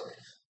videos.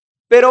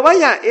 Pero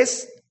vaya,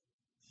 es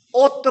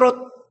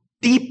otro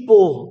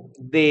tipo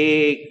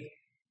de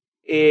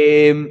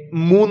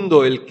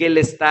mundo el que él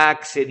está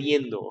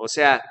accediendo. O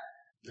sea,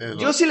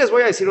 yo sí les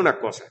voy a decir una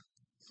cosa.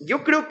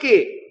 Yo creo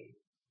que,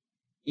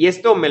 y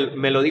esto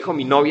me lo dijo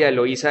mi novia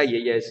Eloísa, y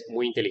ella es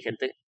muy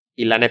inteligente,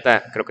 y la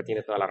neta creo que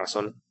tiene toda la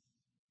razón.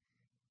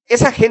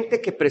 Esa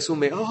gente que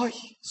presume, ay,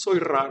 soy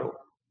raro.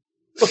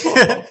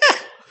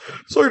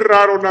 Soy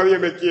raro, nadie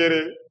me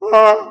quiere.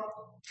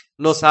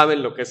 No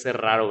saben lo que es ser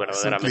raro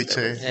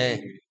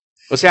verdaderamente.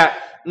 O sea,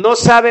 no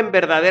saben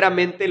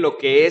verdaderamente lo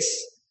que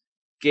es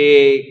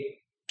que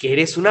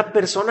eres una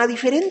persona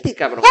diferente,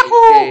 cabrón.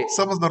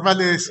 Somos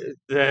normales.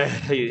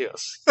 Ay,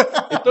 Dios.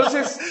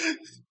 Entonces,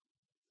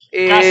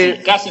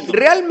 casi.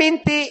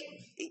 Realmente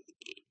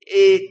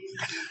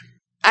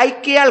hay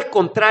que, al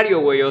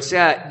contrario, güey. O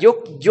sea,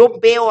 yo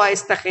veo a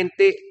esta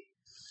gente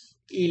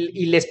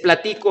y les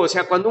platico. O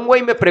sea, cuando un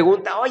güey me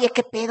pregunta, oye,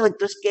 ¿qué pedo?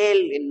 Entonces, ¿qué?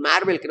 En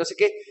Marvel, que no sé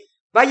qué.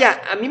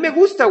 Vaya, a mí me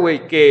gusta,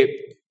 güey,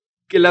 que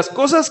las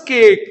cosas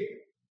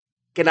que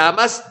nada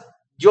más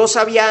yo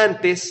sabía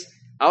antes,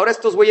 ahora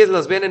estos güeyes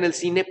las ven en el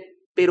cine,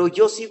 pero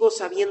yo sigo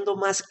sabiendo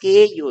más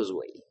que ellos,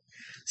 güey.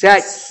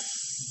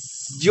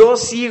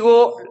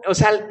 O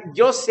sea,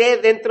 yo sé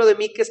dentro de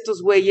mí que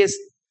estos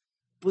güeyes,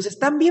 pues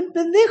están bien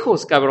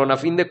pendejos, cabrón, a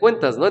fin de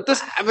cuentas, ¿no?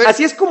 Entonces,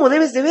 así es como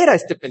debes de ver a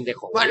este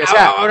pendejo. Bueno, o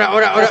sea,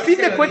 ahora. A fin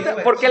de cuentas,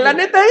 porque la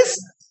neta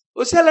es,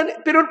 o sea,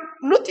 pero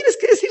no tienes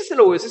que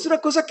decírselo, güey. Es una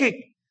cosa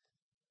que,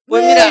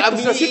 pues mira,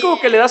 pues así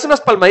como que le das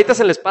unas palmaditas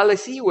en la espalda y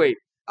sí, güey.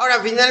 Ahora,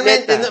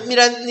 finalmente, no,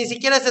 mira, ni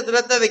siquiera se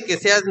trata de que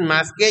seas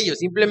más que ellos,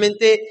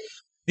 simplemente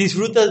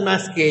disfrutas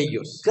más que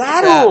ellos.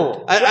 Claro,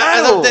 o sea,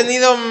 claro. Has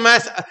obtenido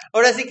más,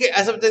 ahora sí que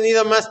has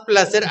obtenido más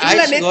placer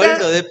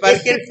Gordo de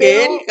Parker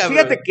que él, cabrón.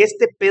 Fíjate que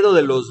este pedo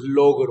de los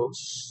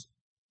logros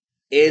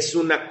es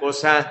una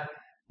cosa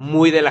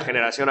muy de la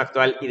generación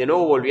actual. Y de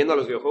nuevo, volviendo a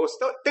los videojuegos,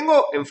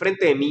 tengo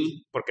enfrente de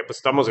mí, porque pues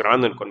estamos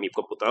grabando con mi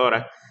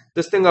computadora,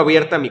 entonces tengo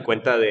abierta mi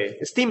cuenta de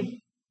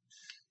Steam.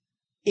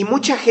 Y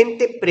mucha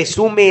gente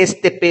presume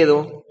este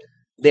pedo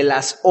de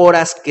las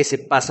horas que se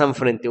pasan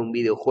frente a un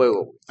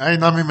videojuego. Ay,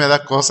 no, a mí me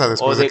da cosa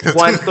después o de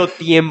cuánto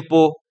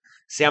tiempo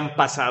se han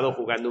pasado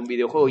jugando un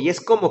videojuego. Y es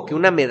como que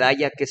una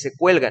medalla que se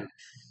cuelgan.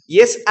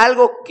 Y es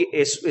algo que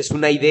es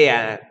una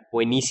idea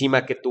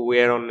buenísima que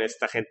tuvieron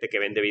esta gente que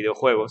vende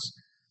videojuegos,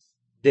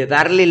 de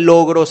darle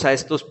logros a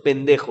estos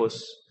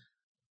pendejos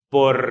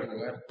por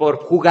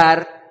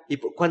jugar. Y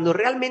cuando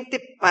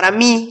realmente, para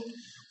mí,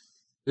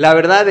 la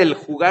verdad, el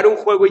jugar un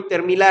juego y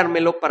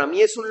terminármelo, para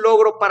mí es un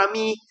logro para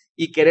mí,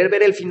 y querer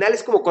ver el final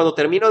es como cuando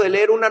termino de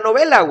leer una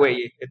novela,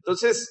 güey.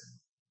 Entonces,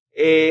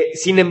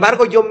 sin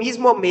embargo, yo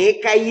mismo me he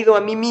caído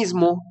a mí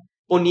mismo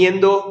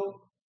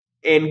poniendo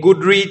en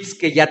Goodreads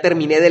que ya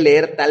terminé de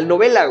leer tal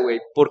novela, güey,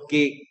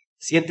 porque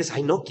sientes,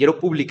 ay no, quiero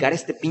publicar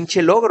este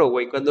pinche logro,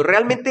 güey, cuando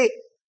realmente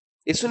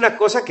es una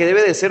cosa que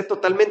debe de ser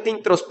totalmente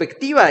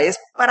introspectiva, es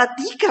para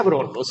ti,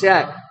 cabrón, o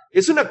sea,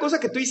 es una cosa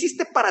que tú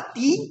hiciste para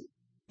ti.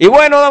 Y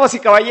bueno, damas y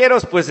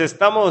caballeros, pues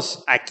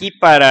estamos aquí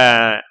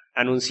para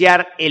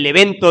anunciar el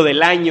evento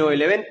del año,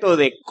 el evento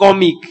de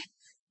cómic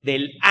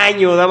del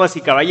año, damas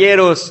y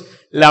caballeros,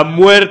 la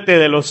muerte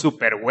de los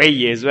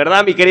supergüeyes,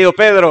 ¿verdad, mi querido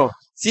Pedro?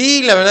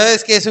 Sí, la verdad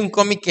es que es un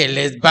cómic que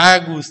les va a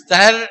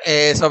gustar,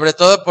 sobre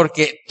todo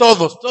porque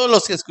todos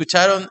los que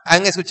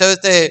han escuchado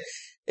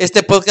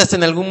este podcast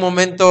en algún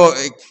momento,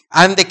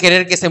 han de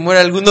querer que se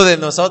muera alguno de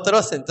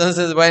nosotros,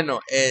 entonces bueno.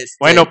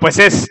 Bueno, pues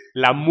es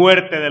La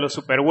muerte de los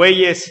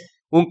supergüeyes,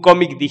 un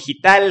cómic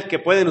digital que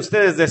pueden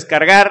ustedes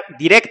descargar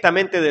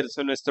directamente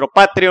desde nuestro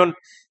Patreon.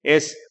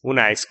 Es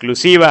una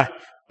exclusiva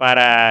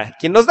para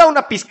quien nos da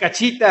una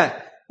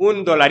pizcachita,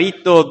 $1,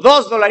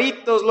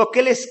 $2, lo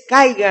que les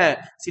caiga.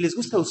 Si les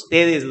gusta a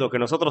ustedes lo que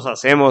nosotros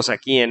hacemos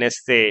aquí en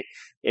este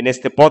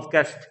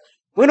podcast,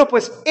 bueno,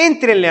 pues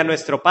éntrenle a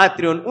nuestro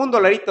Patreon,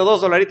 $1,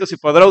 $2, y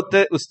podrá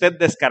usted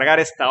descargar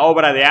esta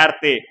obra de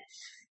arte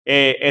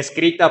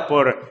escrita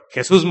por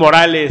Jesús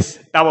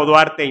Morales, Tavo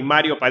Duarte y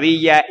Mario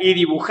Padilla, y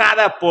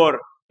dibujada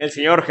por el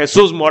señor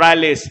Jesús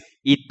Morales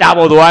y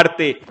Tavo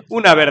Duarte,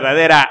 una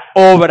verdadera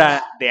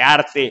obra de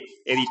arte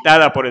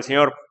editada por el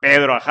señor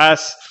Pedro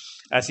Ajaz.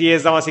 Así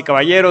es, damas y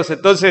caballeros.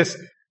 Entonces,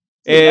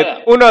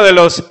 Nada. uno de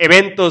los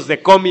eventos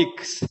de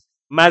cómics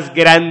más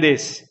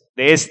grandes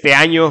de este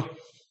año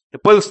que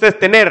puede usted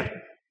tener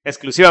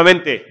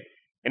exclusivamente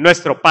en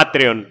nuestro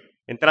Patreon,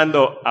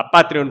 entrando a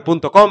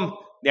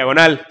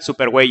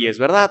patreon.com/supergüeyes,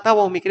 ¿verdad,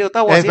 Tavo, mi querido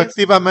Tavo? Así es.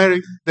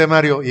 Efectivamente,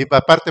 Mario. Y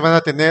aparte van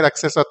a tener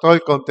acceso a todo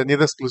el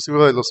contenido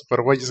exclusivo de los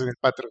supergüeyes en el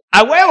Patreon.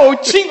 ¡A huevo! Un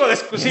chingo de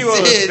exclusivos,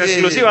 Sí, de sí,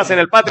 exclusivas sí. en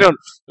el Patreon.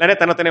 La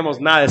neta, no tenemos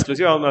nada de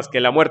exclusivo más que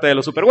la muerte de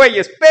los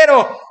supergüeyes,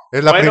 pero...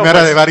 Es la bueno, primera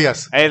pues, de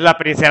varias.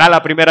 será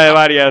la primera de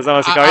varias,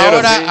 damas y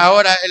caballeros.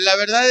 Ahora, sí. la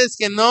verdad es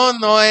que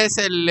no es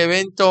el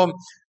evento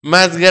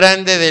más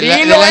grande ¡Sí del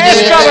lo año.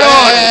 es,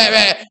 cabrón!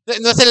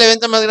 No es el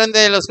evento más grande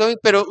de los cómics,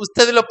 pero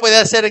usted lo puede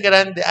hacer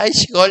grande. ¡Ay,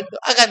 Goldo!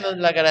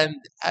 Háganosla grande.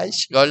 ¡Ay,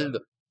 Goldo!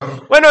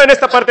 Bueno, en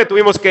esta parte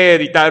tuvimos que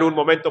editar un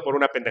momento por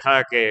una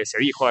pendejada que se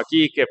dijo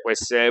aquí, que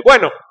pues,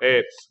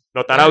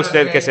 notará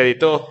usted que se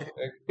editó.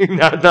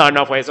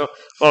 No fue eso,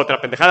 fue otra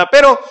pendejada.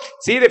 Pero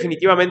sí,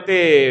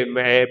 definitivamente,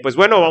 pues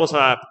bueno, vamos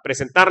a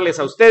presentarles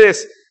a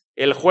ustedes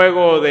el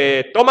juego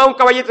de toma un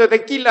caballito de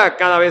tequila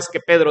cada vez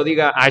que Pedro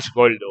diga Ash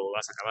Goldo,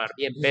 vas a acabar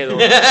bien pedo.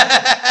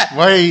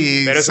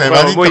 Güey, Pero es un se van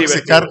a juego muy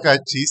intoxicar divertido.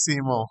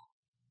 cachísimo.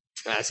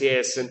 Así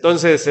es,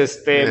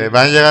 entonces,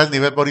 Van a llegar al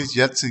nivel Boris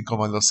Yeltsin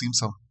como en Los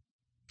Simpsons.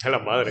 a la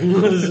madre.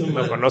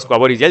 No conozco a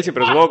Boris Yeltsin,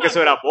 pero supongo que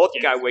eso era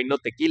vodka, güey, no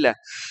tequila.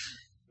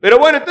 Pero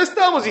bueno, entonces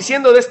estábamos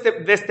diciendo de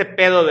este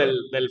pedo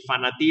del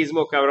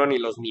fanatismo, cabrón, y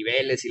los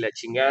niveles y la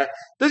chingada.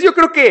 Entonces yo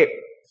creo que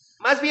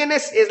más bien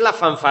es la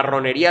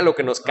fanfarronería lo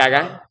que nos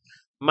caga,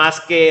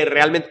 más que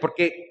realmente,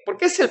 porque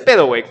es el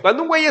pedo, güey.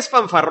 Cuando un güey es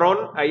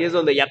fanfarrón, ahí es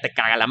donde ya te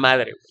caga la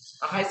madre, güey.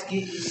 Ajá, es que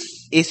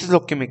eso es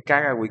lo que me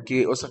caga, güey,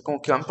 que, o sea,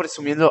 como que van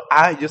presumiendo,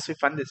 yo soy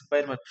fan de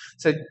Spider-Man. O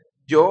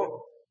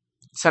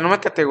sea, no me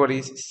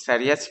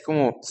categorizaría así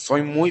como,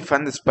 soy muy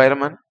fan de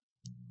Spider-Man,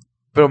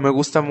 pero me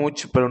gusta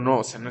mucho, pero no,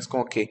 o sea, no es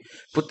como que,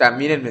 puta,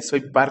 mírenme,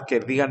 soy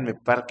Parker, díganme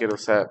Parker, o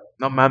sea,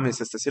 no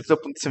mames, hasta cierto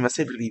punto se me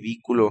hace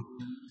ridículo.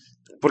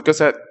 Porque, o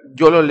sea,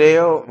 yo lo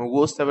leo, me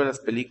gusta ver las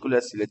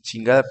películas y la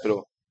chingada,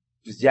 pero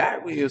pues ya,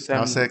 güey, o sea,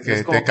 No sé, es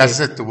que como te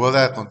cases en tu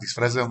boda con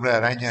disfraz de hombre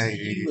araña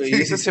y... güey,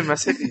 eso se me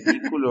hace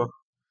ridículo.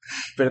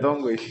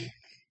 Perdón, güey.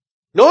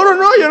 No,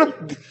 yo no...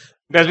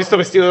 ¿Me has visto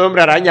vestido de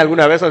hombre araña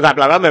alguna vez? O sea,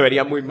 la verdad me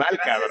vería muy mal,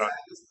 cabrón.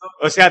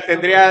 O sea,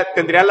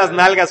 tendría las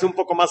nalgas un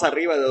poco más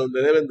arriba de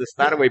donde deben de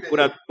estar, güey.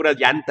 Puras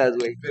llantas,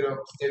 güey.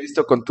 Pero te he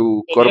visto con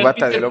tu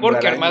corbata del hombre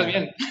Porker, araña. más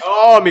bien.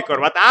 Oh, mi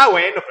corbata.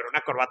 Bueno, pero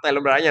una corbata del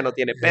hombre araña no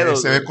tiene pedos.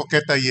 se güey. ve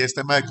coqueta y es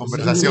tema de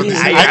conversación. Dice,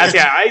 Ay, "Ay,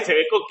 gracias. Ay, se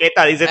ve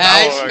coqueta, dice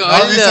Ay, Tavo.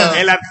 Goldo. dices-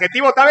 El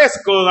adjetivo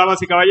tabesco,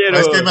 damas y caballeros.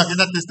 Es que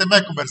imagínate, es tema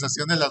de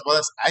conversación en las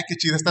bodas. Ay, qué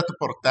chida está tu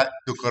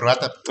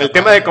corbata. El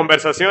tema de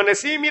conversaciones.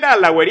 Sí, mira,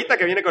 la güerita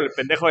que viene con el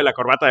pendejo de la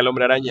corbata del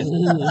hombre araña.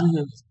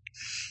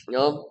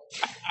 No.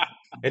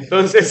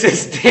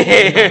 Entonces,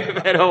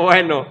 pero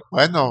bueno.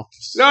 Bueno,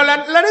 No,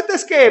 la neta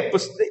es que,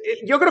 pues,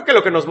 yo creo que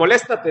lo que nos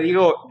molesta, te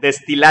digo,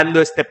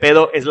 destilando este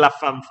pedo, es la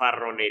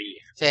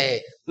fanfarronería.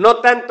 Sí. No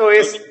tanto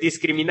es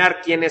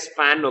discriminar quién es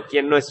fan o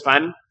quién no es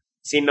fan,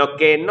 sino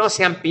que no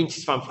sean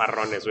pinches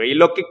fanfarrones, güey. Y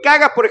lo que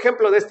caga, por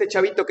ejemplo, de este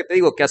chavito que te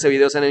digo que hace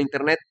videos en el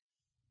internet,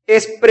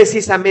 es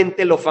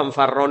precisamente lo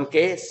fanfarrón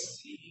que es.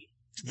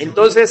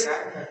 Entonces,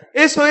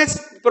 eso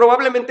es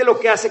probablemente lo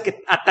que hace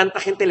que a tanta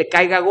gente le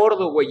caiga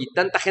gordo, güey, y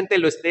tanta gente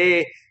lo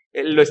esté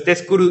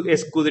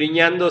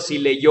escudriñando si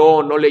leyó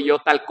o no leyó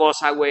tal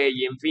cosa, güey,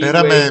 y en fin,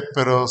 espérame, güey.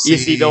 pero Y sí.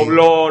 si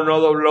dobló o no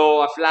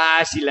dobló a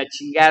Flash y la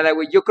chingada,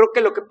 güey. Yo creo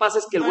que lo que pasa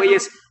es que el güey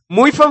es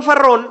muy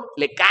fanfarrón,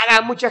 le caga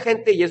a mucha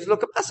gente y eso es lo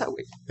que pasa,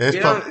 güey.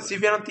 ¿Sí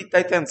vieron Teen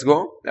Titans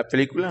Go, la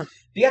película?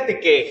 Fíjate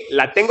que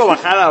la tengo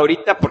bajada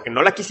ahorita porque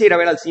no la quise ir a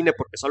ver al cine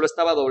porque solo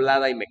estaba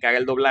doblada y me caga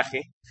el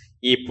doblaje.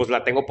 Y pues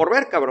la tengo por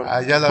ver, cabrón.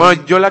 Ya la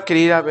Bueno, vi. yo la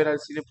quería ir a ver al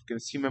cine porque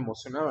sí me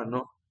emocionaba,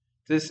 ¿no?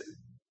 Entonces,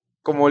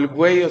 como el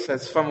güey, o sea,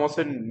 es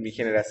famoso en mi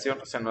generación,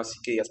 o sea, no así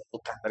que digas,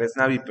 puta, Andrés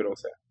Navi, pero, o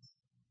sea,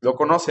 lo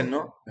conocen,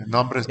 ¿no?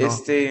 Nombres no.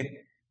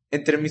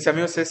 Entre mis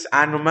amigos es,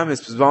 no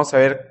mames, pues vamos a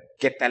ver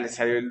qué tal le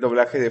salió el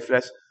doblaje de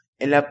Flash.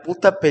 En la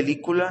puta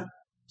película,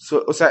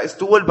 o sea,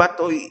 estuvo el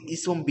vato,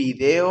 hizo un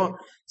video,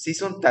 se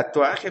hizo un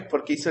tatuaje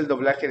porque hizo el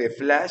doblaje de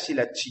Flash y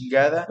la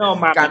chingada. No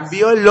mames.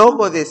 Cambió el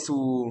logo de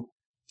su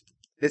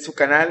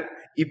canal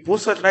y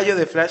puso el rayo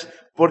de Flash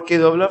porque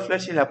dobló a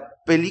Flash y en la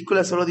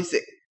película solo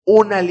dice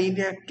una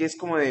línea que es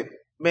como de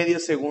medio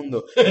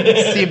segundo,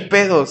 sin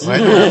pedos.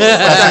 Bueno,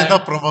 está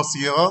haciendo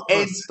promoción.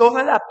 En Pues.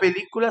 toda la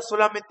película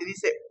solamente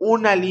dice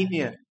una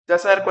línea. ¿Te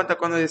vas a dar cuenta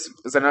cuando es?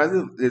 O sea, nada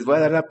más les voy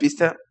a dar la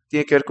pista.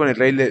 Tiene que ver con el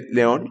Rey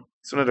León.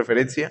 Es una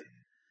referencia.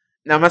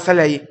 Nada más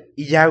sale ahí.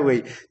 Y ya,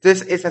 güey.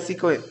 Entonces es así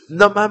como,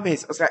 no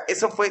mames. O sea,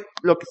 eso fue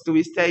lo que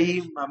estuviste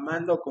ahí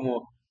mamando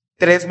como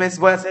 3 meses.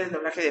 Voy a hacer el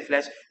doblaje de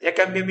Flash. Ya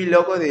cambié mi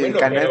logo del Bueno,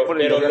 canal por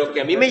el pero doblaje lo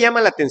que a de mí me Flash.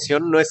 llama la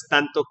atención no es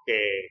tanto que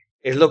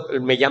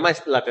me llama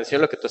la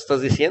atención lo que tú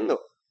estás diciendo,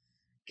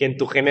 que en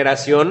tu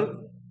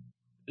generación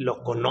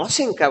lo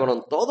conocen,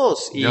 cabrón,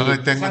 todos. Y, Yo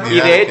no tengo ni y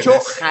idea de de hecho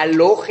quién es.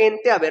 jaló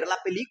gente a ver la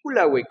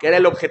película, güey, que era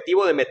el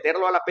objetivo de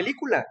meterlo a la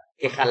película,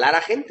 que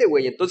jalara gente,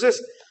 güey.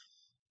 Entonces,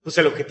 pues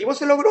el objetivo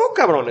se logró,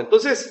 cabrón.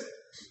 Entonces,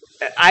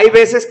 hay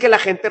veces que la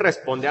gente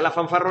responde a la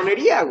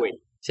fanfarronería, güey.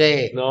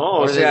 Sí, No,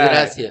 por o sea,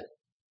 desgracia.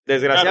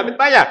 Desgraciadamente,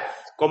 vaya,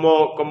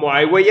 como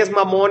hay güeyes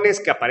mamones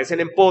que aparecen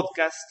en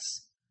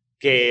podcasts,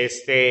 que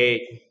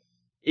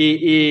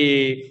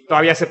y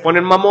todavía se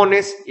ponen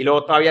mamones y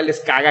luego todavía les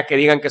caga que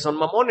digan que son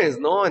mamones,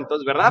 ¿no?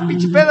 Entonces, ¿verdad,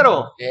 pinche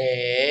Pedro?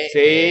 Sí,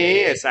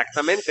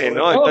 exactamente,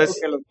 ¿no? Entonces,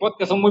 porque los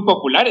podcasts son muy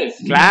populares.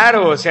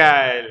 claro, o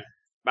sea,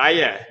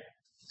 vaya,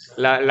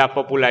 la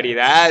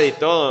popularidad y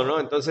todo, ¿no?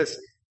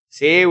 Entonces,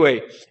 sí,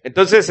 güey.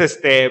 Entonces,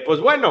 pues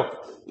bueno,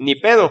 ni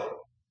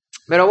pedo.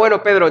 Pero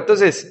bueno, Pedro,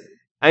 entonces,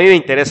 a mí me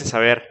interesa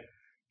saber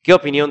qué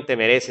opinión te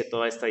merece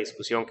toda esta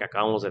discusión que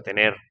acabamos de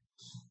tener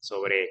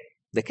sobre...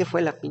 ¿De qué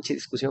fue la pinche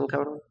discusión,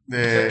 cabrón?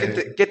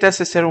 ¿Qué te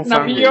hace ser un Un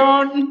fan? güey?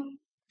 avión.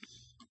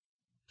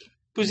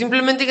 Pues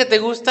simplemente que te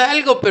gusta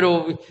algo,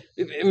 pero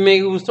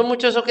me gustó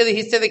mucho eso que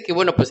dijiste de que,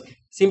 bueno, pues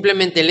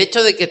simplemente el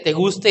hecho de que te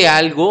guste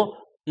algo,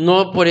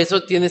 no por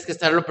eso tienes que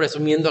estarlo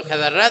presumiendo a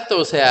cada rato,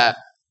 o sea,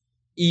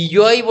 y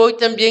yo ahí voy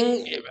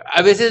también,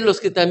 a veces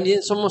los que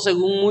también somos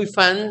según muy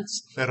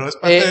fans. Pero es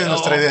parte de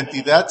nuestra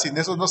identidad, sin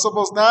eso no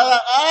somos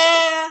nada.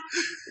 ¡Ah!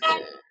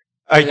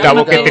 Ay,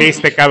 Tavo, qué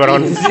triste,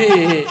 cabrón.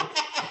 Sí.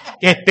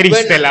 Qué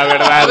triste, Bueno, la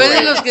verdad. A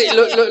veces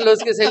güey. los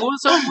que según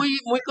son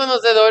muy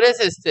conocedores,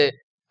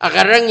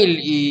 agarran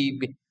y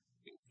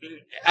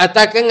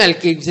atacan al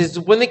que se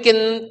supone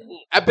que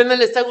apenas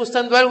le está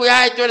gustando algo y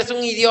ay, tú eres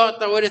un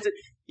idiota o eres...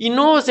 Y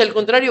no, o sea, al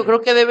contrario, creo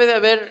que debe de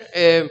haber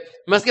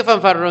más que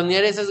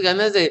fanfarronear esas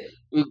ganas de,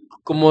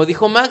 como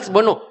dijo Max,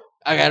 bueno,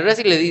 agarras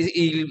y le dices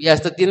y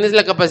hasta tienes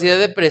la capacidad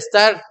de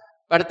prestar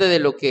parte de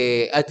lo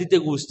que a ti te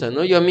gusta,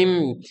 ¿no? Yo a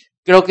mí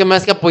creo que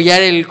más que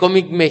apoyar el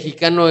cómic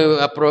mexicano,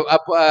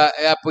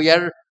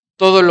 apoyar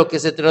todo lo que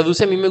se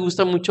traduce, a mí me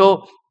gusta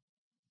mucho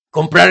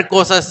comprar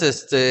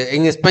cosas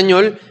en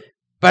español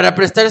para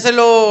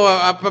prestárselo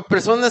a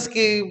personas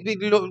que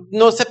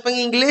no sepan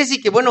inglés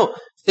y que, bueno,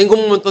 tengo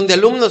un montón de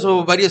alumnos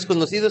o varios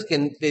conocidos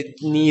que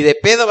ni de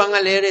pedo van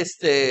a leer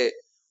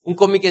un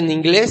cómic en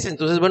inglés,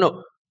 entonces,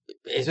 bueno,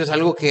 eso es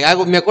algo que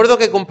hago. Me acuerdo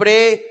que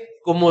compré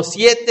como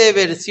 7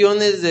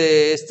 versiones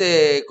de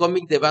este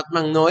cómic de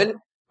Batman Noel,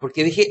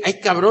 porque dije, ay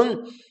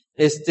cabrón,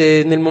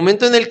 en el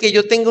momento en el que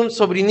yo tenga un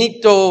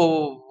sobrinito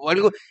o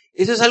algo,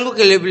 eso es algo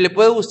que le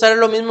puede gustar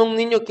lo mismo a un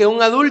niño que a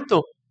un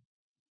adulto.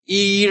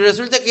 Y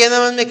resulta que ya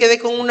nada más me quedé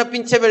con una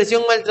pinche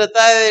versión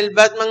maltratada del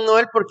Batman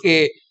Noel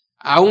porque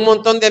a un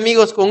montón de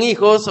amigos con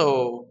hijos,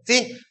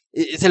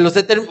 se los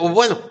o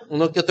bueno,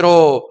 uno que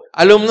otro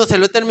alumno se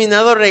lo he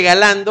terminado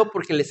regalando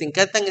porque les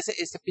encantan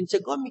ese pinche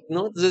cómic,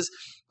 ¿no? Entonces,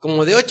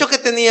 como de 8 que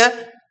tenía,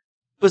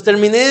 pues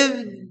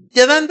terminé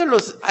ya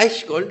dándolos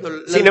Ice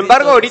Gold. Sin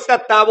embargo,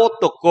 ahorita Tavo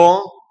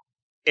tocó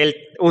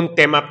un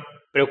tema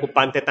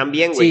preocupante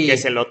también, güey, Sí. que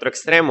es el otro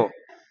extremo.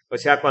 O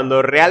sea,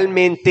 cuando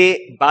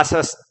realmente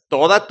basas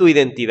toda tu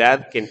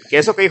identidad, que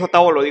eso que dijo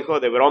Tavo lo dijo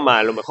de broma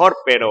a lo mejor,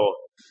 pero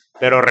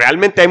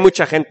realmente hay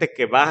mucha gente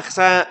que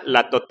basa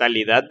la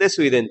totalidad de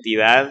su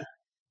identidad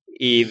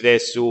y de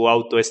su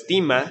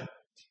autoestima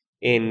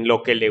en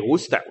lo que le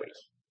gusta, güey.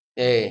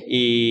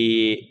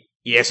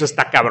 Y eso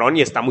está cabrón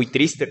y está muy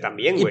triste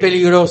también, güey. Y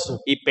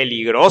peligroso. Y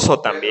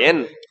peligroso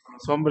también.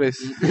 Los hombres.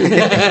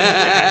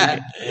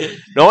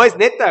 No, es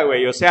neta,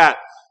 güey. O sea,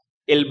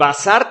 el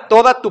basar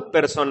toda tu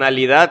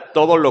personalidad,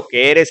 todo lo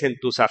que eres en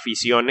tus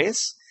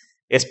aficiones,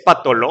 es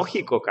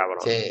patológico, cabrón.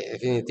 Sí,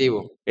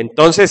 definitivo.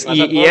 Entonces,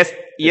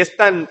 y es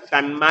tan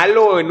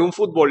malo en un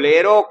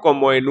futbolero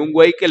como en un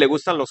güey que le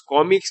gustan los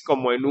cómics,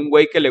 como en un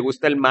güey que le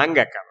gusta el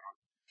manga, cabrón.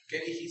 ¿Qué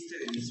dijiste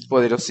de mis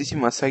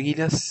poderosísimas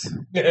águilas?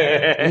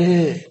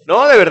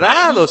 No, de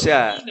verdad, o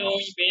sea,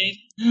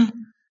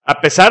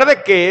 a pesar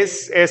de que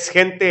es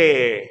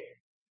gente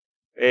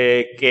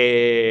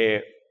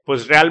que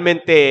pues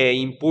realmente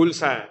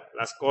impulsa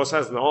las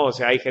cosas, ¿no? O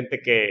sea, hay gente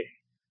que,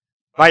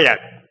 vaya,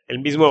 el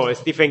mismo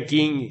Stephen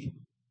King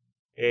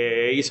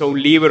hizo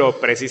un libro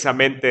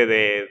precisamente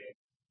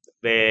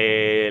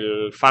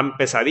del fan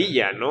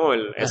pesadilla, ¿no?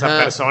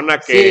 Esa persona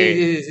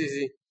que...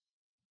 Sí.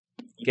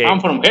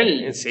 Fan from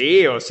Hell.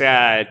 Sí, o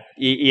sea,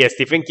 y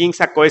Stephen King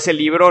sacó ese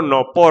libro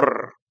no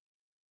por...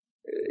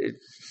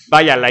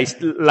 vaya,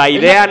 la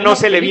idea no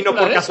se le vino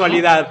por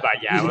casualidad,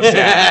 vaya, o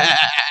sea...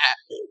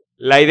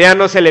 La idea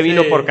no se le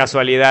vino por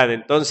casualidad,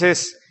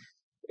 entonces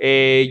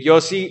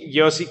yo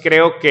sí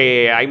creo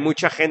que hay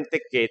mucha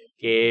gente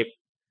que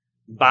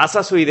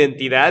basa su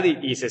identidad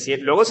y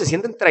luego se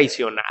sienten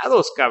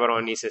traicionados,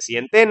 cabrón, y se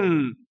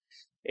sienten...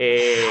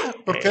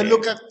 ¿Por qué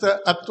Luke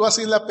actúa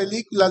así en la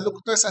película? Luke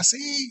no es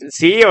así.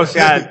 Sí, o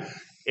sea,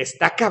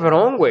 está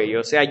cabrón, güey,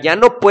 o sea, ya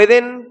no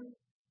pueden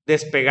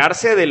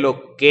despegarse de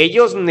lo que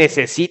ellos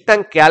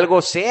necesitan que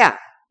algo sea,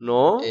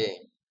 ¿no?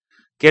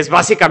 Que es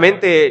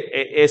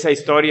básicamente esa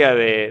historia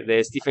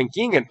de Stephen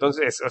King.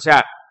 Entonces, o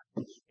sea,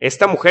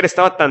 esta mujer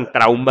estaba tan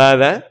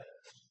traumada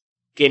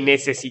que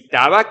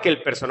necesitaba que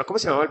el personaje... ¿Cómo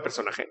se llamaba el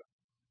personaje?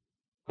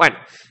 Bueno,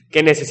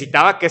 que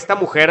necesitaba que esta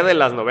mujer de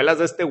las novelas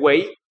de este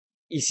güey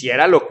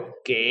hiciera lo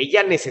que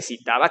ella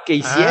necesitaba que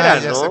hiciera,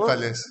 ya ¿no? sé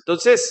cuál es.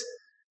 Entonces,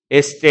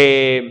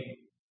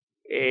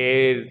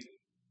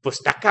 pues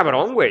está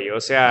cabrón, güey.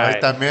 O sea, Ahí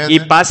también, y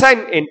pasa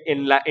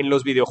en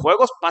los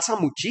videojuegos, pasa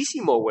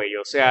muchísimo, güey.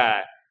 O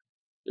sea,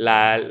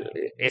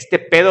 este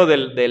pedo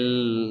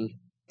del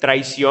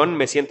traición,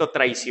 me siento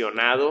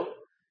traicionado.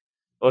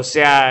 O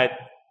sea,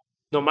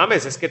 no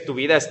mames, es que tu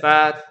vida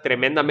está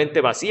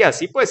tremendamente vacía.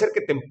 Sí puede ser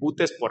que te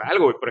emputes por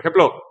algo, güey. Por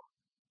ejemplo,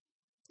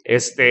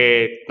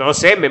 no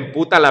sé, me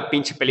emputa la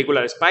pinche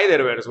película de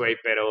Spider-Verse, güey,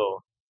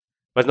 pero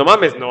pues no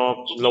mames,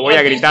 no lo voy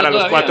a gritar a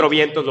los cuatro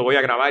vientos, lo voy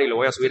a grabar y lo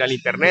voy a subir al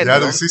internet. Ya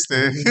 ¿no? lo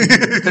hiciste.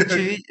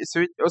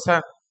 O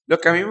sea, lo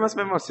que a mí más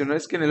me emocionó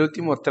es que en el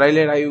último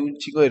tráiler hay un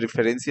chico de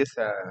referencias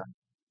a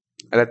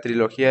la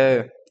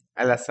trilogía,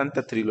 a la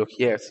Santa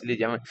Trilogía, así le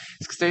llaman.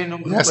 Es que estoy en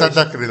un grupo La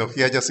Santa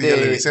Trilogía, ya sí, ya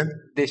le dicen.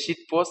 de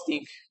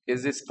shitposting, que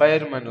es de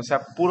Spider-Man, o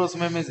sea, puros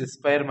memes de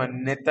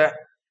Spider-Man, neta.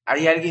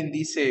 Hay alguien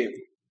dicen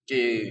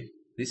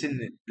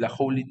la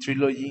Holy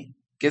Trilogy,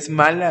 que es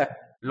mala,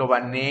 lo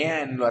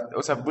banean,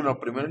 o sea, bueno,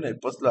 primero en el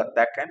post lo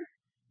atacan,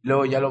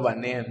 luego ya lo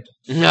banean.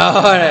 No,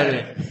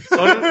 órale.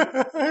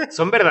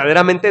 Son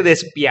verdaderamente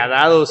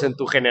despiadados en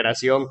tu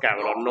generación,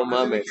 cabrón, no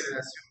mames.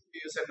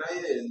 O sea,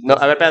 nadie No,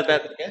 a ver,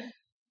 espérate.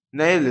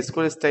 nadie de la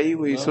escuela está ahí,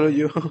 güey, solo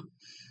yo.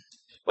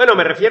 Bueno,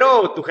 me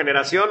refiero a tu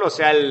generación, o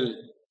sea,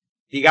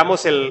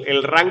 digamos,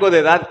 el rango de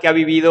edad que ha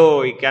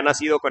vivido y que ha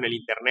nacido con el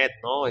internet,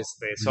 ¿no?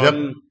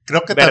 Son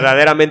creo que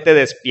verdaderamente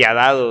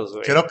despiadados,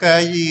 güey. Creo que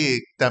hay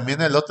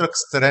también el otro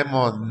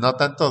extremo, no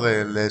tanto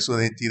de su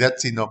identidad,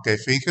 sino que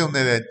finge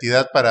una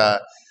identidad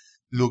para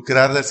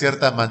lucrar de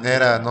cierta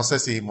manera, no sé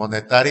si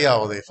monetaria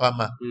o de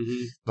fama.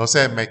 Uh-huh. No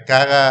sé, me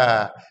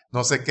caga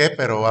no sé qué,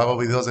 pero hago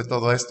videos de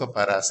todo esto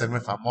para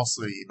hacerme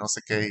famoso y no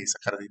sé qué y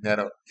sacar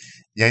dinero,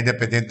 ya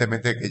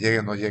independientemente de que llegue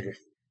o no llegue.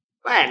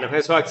 Bueno,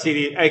 eso ha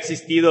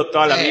existido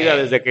toda la vida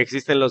desde que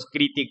existen los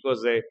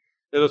críticos de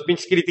los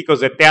pinches críticos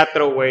de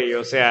teatro, güey.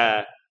 O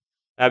sea,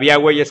 había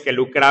güeyes que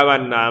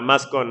lucraban nada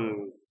más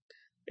con,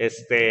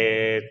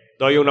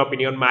 doy una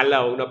opinión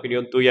mala o una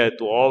opinión tuya de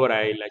tu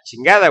obra y la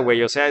chingada,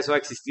 güey. O sea, eso ha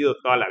existido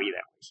toda la vida,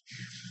 güey.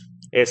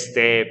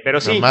 Pero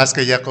sí. Más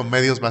que ya con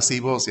medios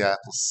masivos ya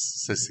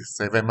pues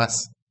se ve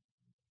más.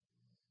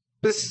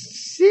 Pues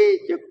sí,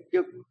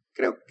 yo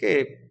creo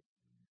que...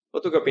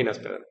 ¿O tú qué opinas,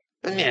 Pedro?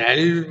 Pues mira,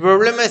 el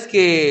problema es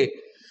que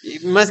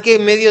más que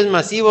medios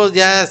masivos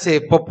ya se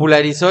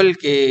popularizó el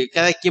que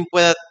cada quien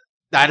pueda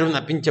dar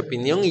una pinche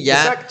opinión y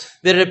ya. Exacto.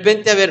 De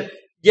repente, a ver,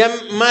 ya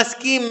más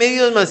que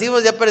medios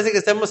masivos ya parece que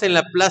estamos en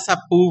la plaza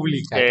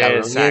pública,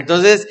 cabrón. Y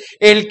entonces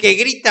el que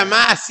grita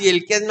más y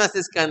el que es más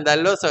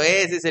escandaloso,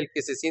 ese es el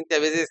que se siente a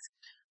veces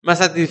más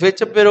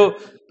satisfecho, pero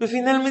pues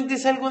finalmente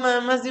es algo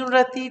nada más de un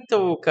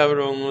ratito,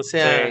 cabrón, o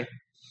sea,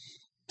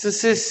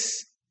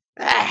 entonces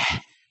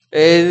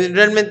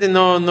realmente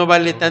no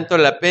vale tanto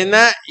la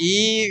pena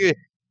y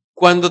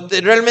cuando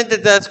realmente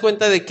te das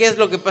cuenta de qué es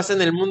lo que pasa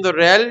en el mundo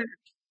real,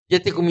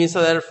 ya te comienza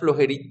a dar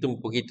flojerito un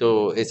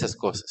poquito esas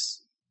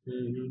cosas.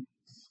 Uh-huh.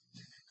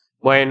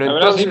 Bueno,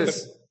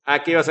 entonces,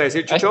 ¿qué ibas a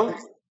decir, Chucho?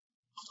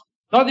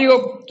 No,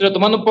 digo,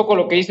 retomando un poco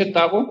lo que dice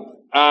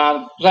Tavo,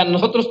 o sea,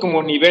 nosotros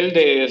como nivel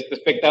de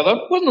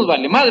espectador, pues nos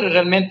vale madre,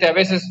 realmente a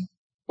veces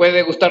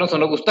puede gustarnos o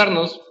no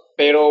gustarnos,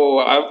 pero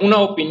una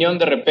opinión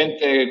de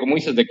repente, como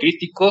dices, de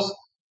críticos,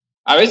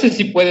 a veces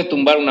sí puede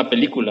tumbar una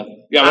película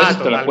y a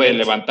veces te la puede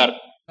levantar.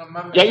 No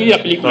mames, y ahí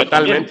la película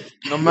totalmente. También.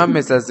 No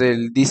mames, las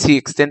del DC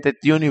Extended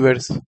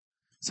Universe.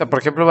 O sea, por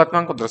ejemplo,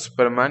 Batman contra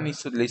Superman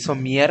le hizo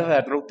mierda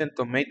a Rotten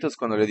Tomatoes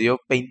cuando le dio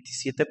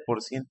 27%.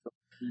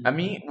 A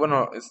mí,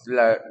 bueno,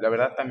 la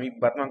verdad, a mí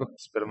Batman contra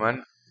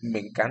Superman me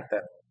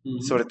encanta.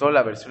 Sobre todo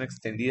la versión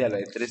extendida, la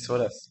de 3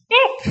 horas.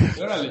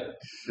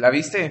 ¿La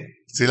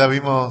viste? Sí la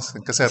vimos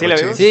en casa de ¿Sí la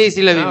vimos?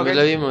 Sí, la vimos,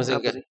 la vimos.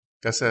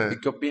 Casa... ¿Y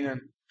qué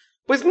opinan?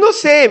 Pues no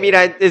sé,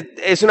 mira,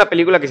 es una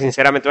película que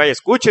sinceramente, vaya,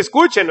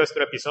 escuche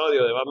nuestro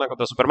episodio de Batman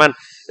contra Superman.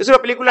 Es una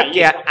película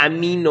que a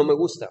mí no me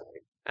gusta,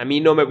 güey. A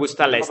mí no me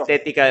gusta la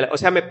estética. O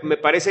sea, me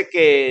parece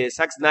que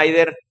Zack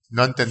Snyder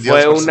no entendió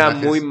fue una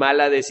muy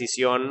mala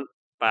decisión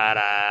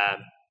para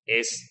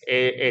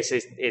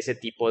ese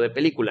tipo de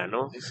película,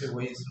 ¿no? Ese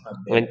güey es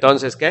una...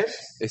 Entonces, ¿qué?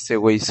 Ese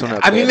güey es una...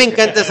 A mí me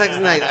encanta Zack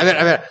Snyder. A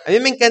ver, a mí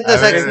me encanta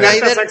Zack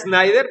Snyder. Zack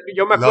Snyder,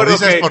 yo me acuerdo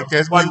que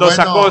es cuando bueno,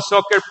 sacó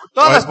Soccer,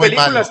 todas las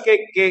películas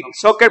que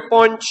Soccer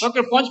Punch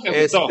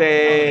me gustó.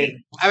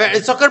 A ver,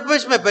 el Soccer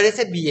Punch me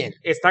parece bien.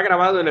 Está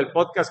grabado en el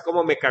podcast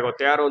cómo me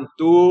cagotearon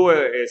tú,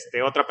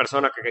 otra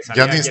persona que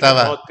salía yo ni aquí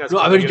estaba. en el podcast. No,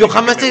 a ver, yo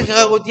jamás te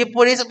cagoteé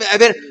por eso. A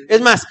ver, es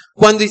más,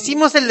 cuando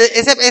hicimos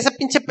esa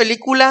pinche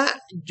película,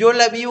 yo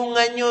la vi un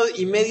año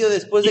y medio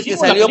después de que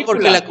salió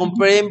porque la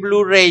compré en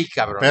Blu-ray,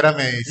 cabrón.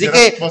 Espérame. Así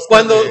que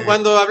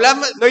cuando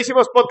hablamos... No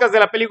hicimos podcast de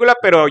la película,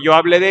 pero yo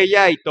hablé de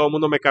ella y todo el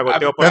mundo me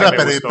cagoteó porque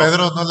me gustó.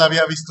 Pedro no la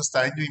había visto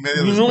hasta año y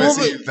medio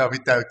después y la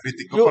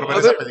criticó por ver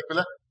esa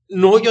película.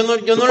 No, yo no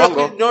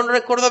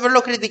recuerdo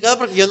haberlo criticado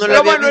porque yo no la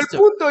había visto.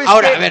 El punto es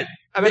ahora, que... a ver,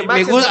 a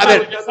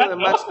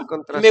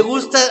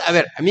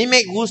mí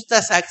me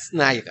gusta Zack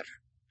Snyder.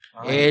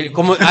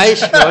 Como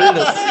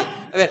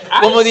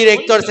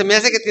director, se me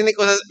hace que tiene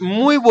cosas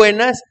muy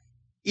buenas,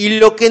 Y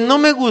lo que no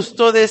me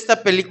gustó de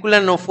esta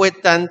película no fue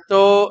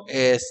tanto,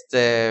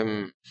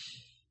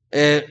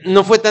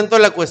 no fue tanto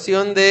la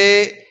cuestión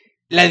de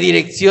la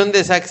dirección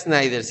de Zack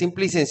Snyder.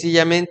 Simple y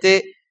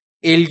sencillamente,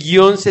 el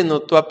guión se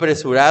notó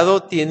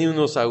apresurado, tiene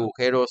unos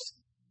agujeros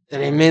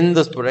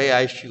tremendos por ahí,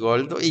 Ash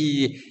Gold,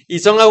 y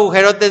son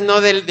agujerotes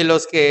no de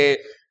los que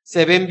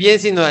se ven bien,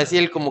 sino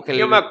así como que...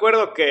 Yo me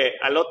acuerdo que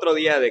al otro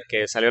día de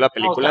que salió la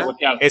película,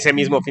 ese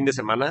mismo fin de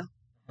semana,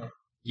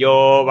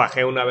 yo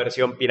bajé una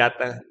versión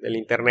pirata del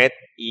internet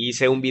y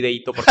hice un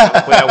videíto porque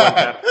no pude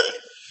aguantar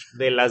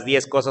de las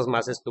 10 cosas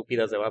más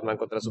estúpidas de Batman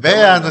contra Superman.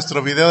 Vea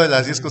nuestro video de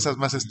las 10 cosas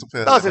más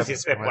estúpidas. No sé si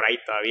es por ahí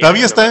todavía.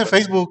 Todavía está en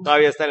Facebook.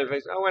 Todavía está en el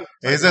Facebook. Bueno.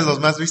 Es de los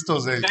más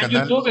vistos del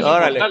canal.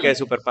 Órale, que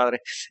súper padre.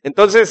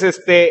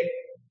 Entonces,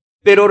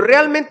 pero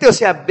realmente, o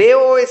sea,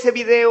 veo ese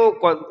video,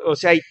 o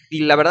sea, y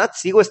la verdad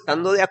sigo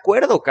estando de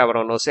acuerdo,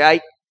 cabrón. O sea,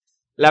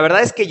 la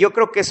verdad es que yo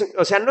creo que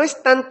o sea, no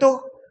es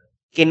tanto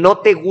que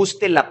no te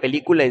guste la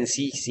película en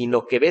sí,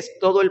 sino que ves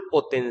todo el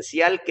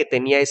potencial que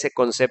tenía ese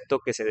concepto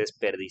que se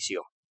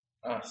desperdició.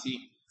 Ah,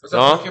 sí. O sea,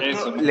 ¿No? por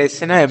ejemplo, la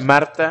escena de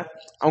Marta,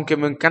 aunque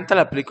me encanta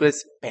la película,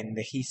 es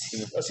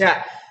pendejísima. O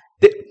sea,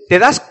 te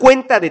das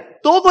cuenta de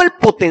todo el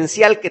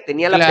potencial que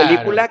tenía la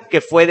película que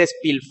fue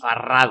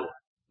despilfarrado,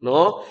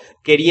 ¿no?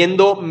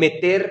 Queriendo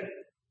meter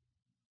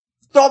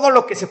todo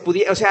lo que se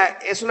pudiera. O sea,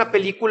 es una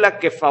película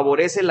que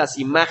favorece las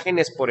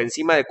imágenes por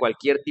encima de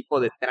cualquier tipo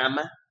de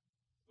trama.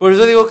 Por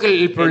eso digo que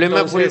el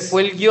problema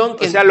fue el guión.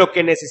 O sea, lo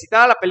que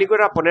necesitaba la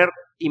película era poner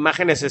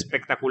imágenes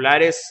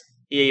espectaculares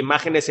y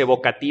imágenes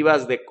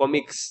evocativas de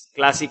cómics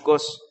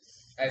clásicos.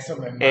 Eso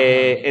me mama.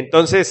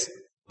 Entonces,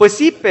 pues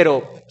sí,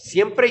 pero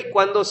siempre y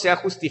cuando sea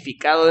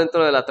justificado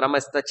dentro de la trama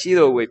está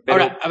chido, güey.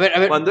 Pero ahora, a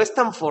ver. Cuando es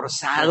tan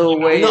forzado,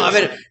 güey. No,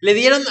 le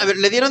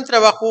dieron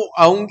trabajo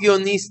a un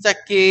guionista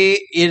que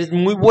es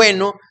muy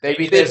bueno.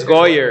 David S.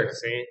 Goyer,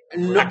 sí.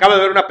 No. Acabo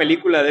de ver una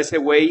película de ese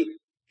güey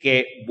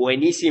que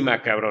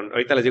buenísima, cabrón.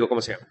 Ahorita les digo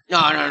cómo se llama.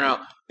 No.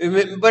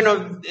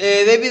 Bueno,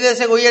 David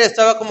S. Goyer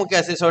estaba como que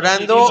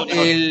asesorando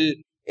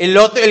el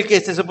otro, el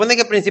que se supone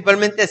que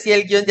principalmente hacía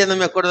el guión, ya no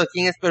me acuerdo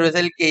quién es, pero es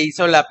el que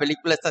hizo la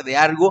película esta de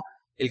Argo,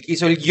 el que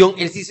hizo el guión,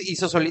 él sí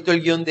hizo solito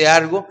el guión de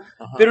Argo,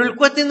 pero el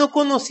cuate no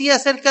conocía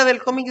acerca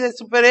del cómic de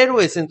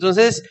superhéroes,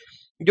 entonces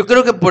yo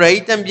creo que por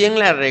ahí también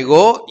la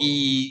regó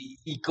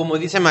y como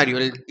dice Mario,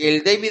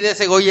 el David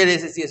S. Goyer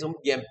ese sí es un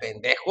bien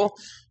pendejo,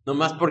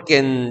 nomás porque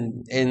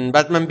en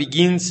Batman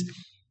Begins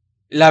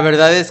la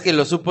verdad es que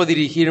lo supo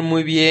dirigir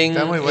muy bien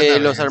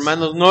los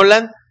hermanos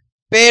Nolan.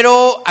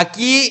 Pero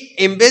aquí,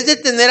 en vez de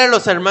tener a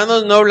los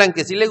hermanos Nolan,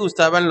 que sí le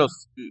gustaban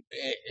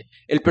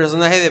el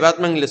personaje de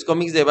Batman y los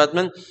cómics de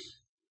Batman,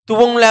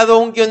 tuvo a un lado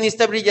un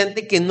guionista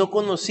brillante que no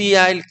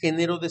conocía el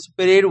género de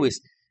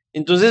superhéroes.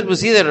 Entonces,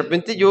 pues sí, de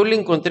repente yo le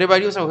encontré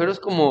varios agujeros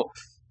como,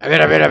 a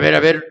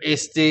ver,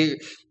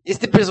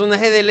 este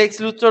personaje del Lex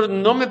Luthor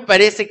no me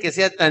parece que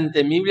sea tan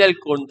temible, al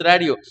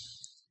contrario.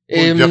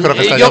 Yo creo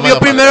que yo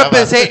primero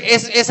pensé,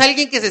 es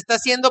alguien que se está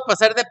haciendo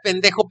pasar de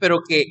pendejo,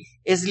 pero que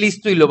es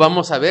listo y lo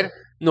vamos a ver.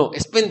 No,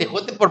 es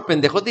pendejote por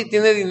pendejote y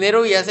tiene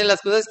dinero y hace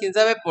las cosas, quién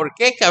sabe por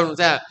qué, cabrón. O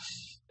sea,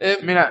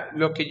 mira,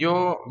 lo que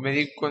yo me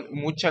di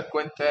mucha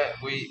cuenta,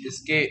 güey,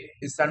 es que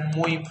están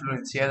muy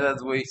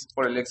influenciadas, güey,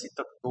 por el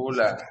éxito que tuvo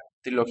la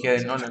trilogía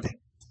de Nolan.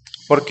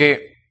 Porque,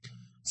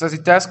 o sea,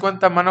 si te das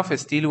cuenta, Man of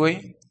Steel,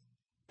 güey,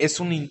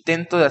 es un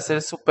intento de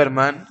hacer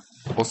Superman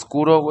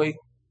oscuro, güey,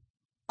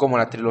 como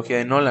la trilogía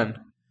de Nolan.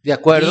 ¿De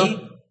acuerdo?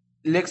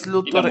 Y Lex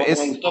Luthor me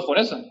gustó por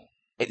eso.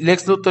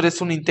 Lex Luthor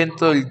es un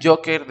intento del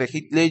Joker de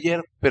Heath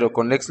Ledger, pero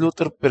con Lex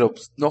Luthor, pero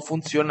pues, no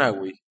funciona,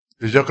 güey.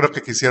 Yo creo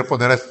que quisiera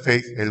poner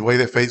el güey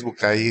de Facebook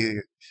ahí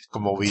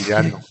como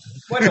villano.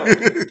 Bueno,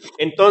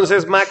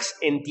 entonces, Max,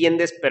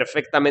 entiendes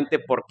perfectamente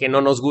por qué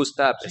no nos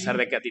gusta, a pesar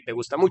de que a ti te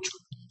gusta mucho.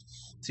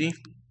 Sí.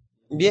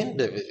 Bien.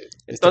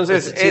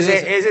 Entonces,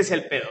 ese es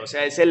el pedo, o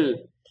sea, es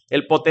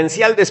el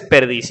potencial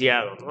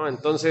desperdiciado, ¿no?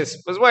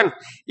 Entonces, pues bueno,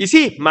 y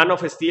sí, Man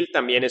of Steel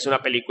también es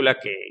una película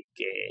que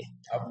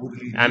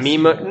a mí,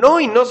 no,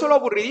 y no solo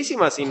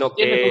aburridísima, sino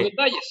que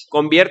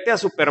convierte a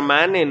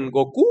Superman en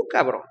Goku,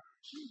 cabrón.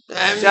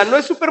 O sea, no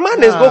es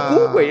Superman, es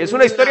Goku, güey. Es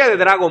una historia de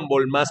Dragon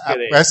Ball más que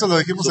de eso lo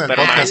dijimos Superman.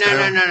 en el podcast,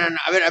 creo. No.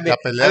 A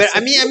ver,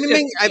 a mí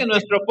en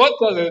nuestro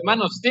podcast de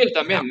Man of Steel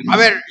también. A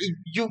ver,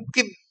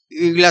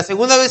 la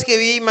segunda vez que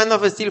vi Man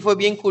of Steel fue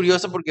bien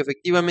curioso porque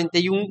efectivamente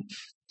hay un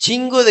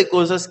chingo de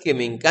cosas que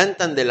me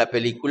encantan de la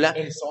película.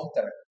 El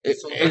soundtrack.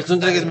 El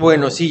soundtrack es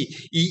bueno, sí.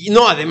 Y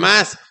no,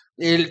 además,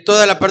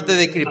 toda la parte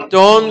de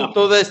Krypton,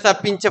 toda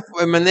esta pinche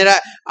manera,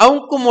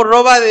 aún como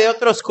roba de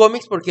otros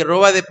cómics, porque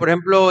roba de, por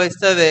ejemplo,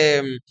 esta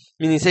de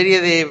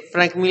miniserie de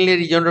Frank Miller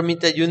y John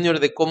Romita Jr.,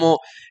 de cómo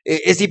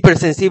es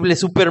hipersensible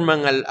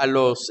Superman a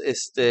los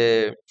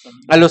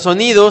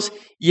sonidos,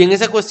 y en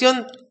esa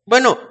cuestión,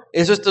 bueno,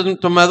 eso está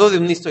tomado de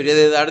una historia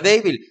de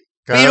Daredevil.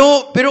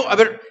 Pero, a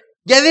ver,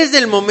 ya desde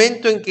el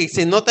momento en que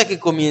se nota que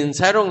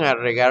comenzaron a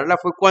regarla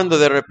fue cuando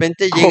de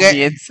repente llega...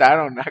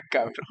 Comenzaron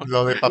cabrón.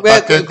 Lo de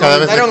papá que cada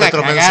vez comenzaron a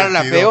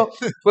cagarla feo.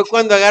 Fue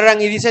cuando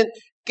agarran y dicen,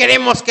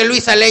 queremos que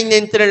Luisa Lane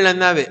entre en la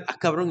nave. Ah,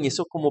 cabrón, ¿y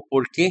eso como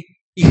por qué?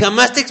 y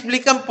jamás te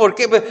explican por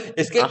qué.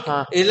 Es que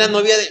es la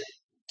novia de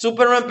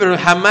Superman, pero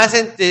jamás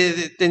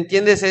te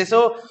entiendes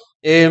eso.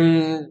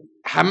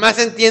 Jamás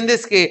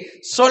entiendes que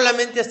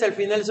solamente hasta el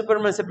final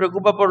Superman se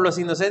preocupa por los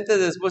inocentes,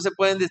 después se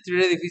pueden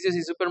destruir edificios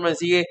y Superman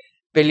sigue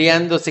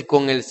peleándose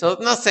con el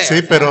Zod, no sé.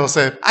 Sí, pero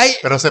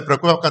se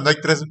preocupa cuando hay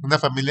una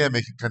familia de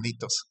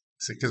mexicanitos.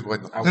 Así que es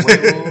bueno.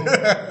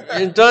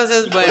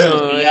 Entonces,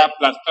 bueno. Ya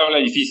aplastó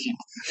el edificio.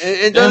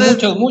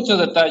 Entonces, muchos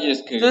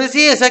detalles que. Entonces,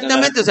 sí,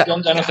 exactamente. O sea,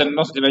 ya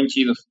no se ven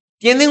chidos.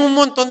 Tienen un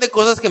montón de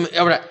cosas que.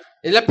 Ahora,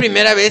 es la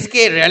primera vez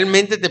que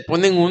realmente te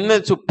ponen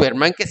un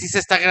Superman que sí se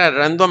está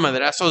agarrando a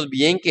madrazos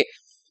bien, que.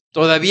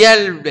 Todavía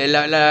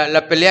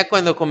la pelea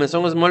cuando comenzó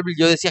en Smallville,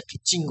 yo decía, qué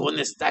chingón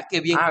está, qué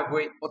bien.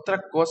 Güey, otro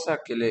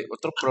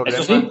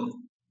problema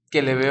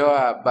que le veo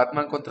a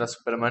Batman contra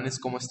Superman es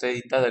cómo está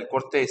editada, el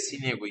corte de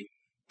cine, güey.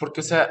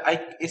 Porque, o sea,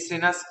 hay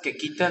escenas que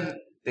quitan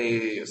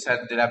de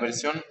la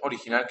versión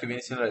original que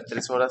viene siendo la de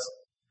 3 horas,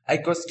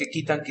 hay cosas que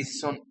quitan que sí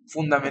son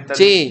fundamentales.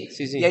 Sí.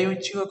 Y hay un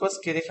chingo de cosas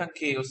que dejan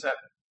que, o sea,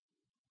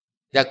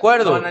 de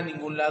acuerdo. no van a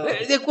ningún lado.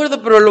 De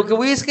acuerdo, pero lo que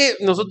voy es que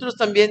nosotros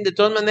también, de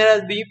todas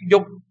maneras,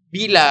 yo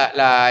vi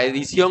la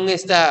edición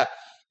esta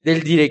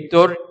del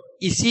director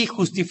y sí,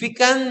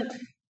 justifican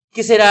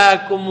que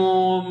será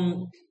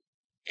como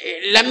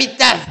la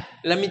mitad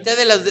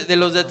de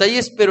los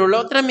detalles, pero la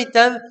otra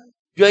mitad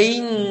yo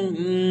ahí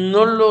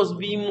no los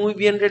vi muy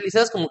bien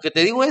realizados, como que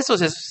te digo eso, o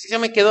sea, sí se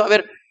me quedó, a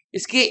ver,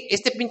 es que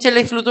este pinche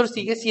Lex Luthor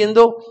sigue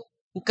siendo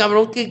un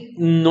cabrón que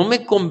no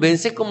me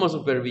convence como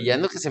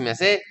supervillano, que se me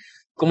hace,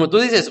 como tú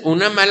dices,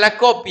 una mala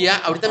copia.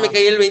 Ahorita me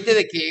caí el 20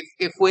 de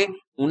que fue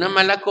una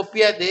mala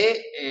copia de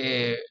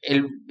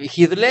el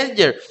Heath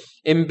Ledger,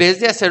 en vez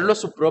de hacerlo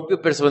su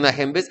propio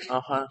personaje, en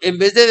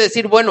vez de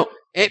decir, bueno,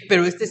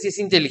 pero este sí es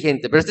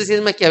inteligente, pero este sí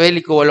es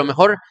maquiavélico, o a lo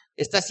mejor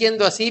está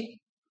haciendo así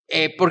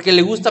porque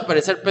le gusta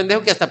parecer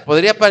pendejo, que hasta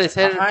podría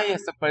parecer... y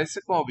hasta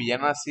parece como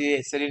villano así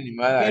de serie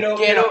animada. Pero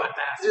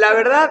la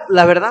verdad...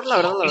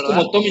 Es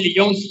como Tommy Lee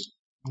Jones.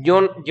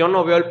 Yo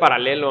no veo el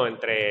paralelo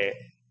entre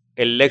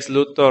el Lex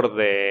Luthor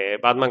de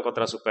Batman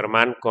contra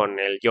Superman con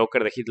el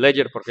Joker de Heath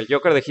Ledger, porque el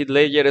Joker de Heath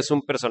Ledger es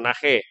un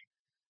personaje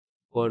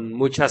con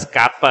muchas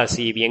capas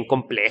y bien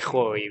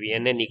complejo y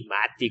bien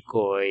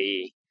enigmático,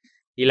 y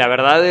la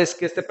verdad es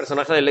que este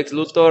personaje de Lex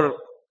Luthor,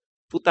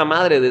 puta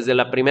madre, desde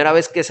la primera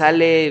vez que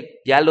sale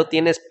ya lo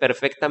tienes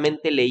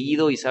perfectamente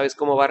leído y sabes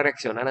cómo va a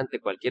reaccionar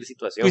ante cualquier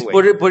situación,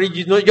 pues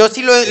yo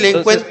sí le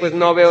encuentro. Pues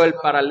no veo el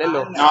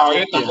paralelo. No,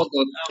 yo tampoco.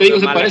 Te digo,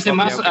 se parece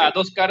más a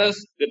dos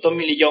caras de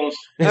Tommy Lee Jones.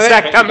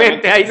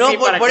 Exactamente, ahí no, sí.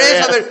 por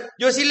eso, a ver,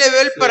 yo sí le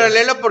veo el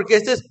paralelo, porque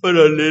este es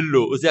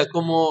paralelo, o sea,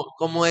 como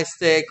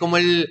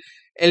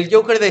el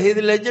Joker de Heath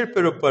Ledger,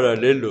 pero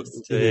paralelo.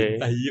 Sí.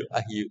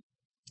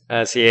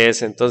 Así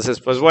es, entonces,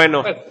 pues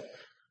bueno,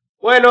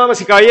 damas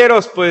y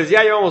caballeros, pues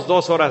ya llevamos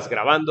 2 horas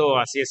grabando,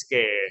 así es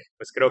que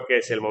pues creo que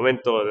es el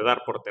momento de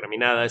dar por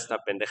terminada esta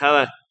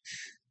pendejada.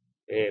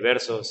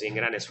 Verso sin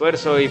gran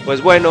esfuerzo, y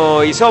pues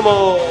bueno, y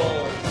somos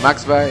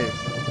Max Baez,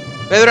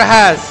 Pedro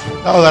Haas,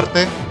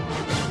 Darte,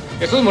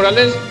 Jesús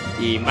Morales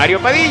y Mario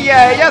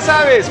Padilla. Ya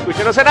sabes,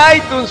 escúchenos en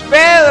iTunes,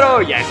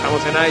 Pedro. Ya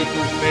estamos en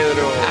iTunes,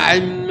 Pedro.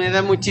 Ay, me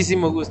da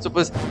muchísimo gusto.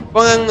 Pues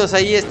póngannos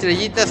ahí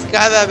estrellitas.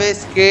 Cada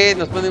vez que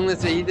nos ponen una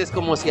estrellita es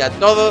como si a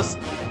todos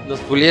nos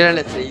pulieran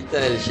la estrellita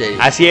del sheriff.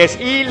 Así es,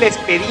 y les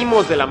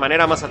pedimos de la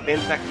manera más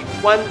atenta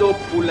que cuando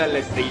pulan la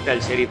estrellita del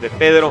sheriff de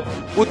Pedro,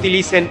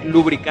 utilicen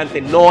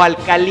lubricante no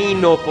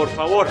alcalino, por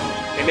favor.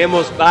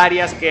 Tenemos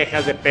varias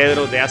quejas de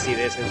Pedro de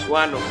acidez en su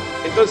ano.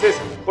 Entonces,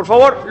 por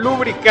favor,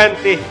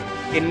 lubricante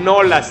que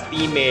no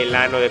lastime el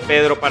ano de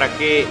Pedro, para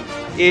que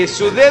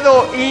su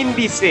dedo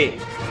índice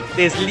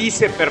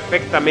deslice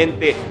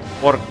perfectamente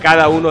por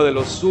cada uno de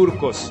los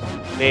surcos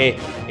de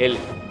el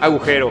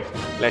agujero,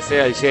 la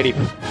estrella del sheriff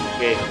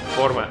que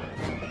forma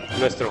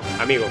nuestro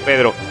amigo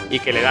Pedro, y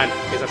que le dan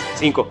esas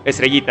 5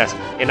 estrellitas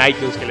en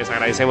iTunes, que les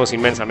agradecemos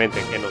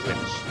inmensamente que nos den.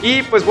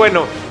 Y pues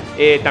bueno,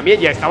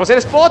 también ya estamos en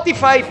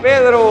Spotify,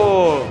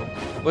 Pedro.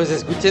 Pues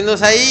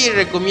escúchenos ahí,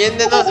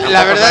 recomiéndenos.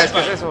 La verdad es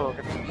que eso.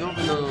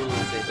 no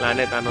sé. La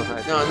neta no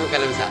sabes. No, nunca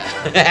lo he usado.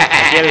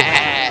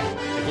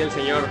 Aquí el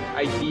señor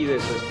IT de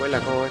su escuela,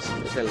 ¿cómo es?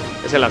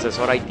 Es el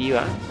asesor IT,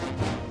 ¿va?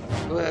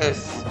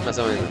 Pues, más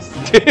o menos.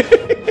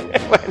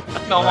 Bueno,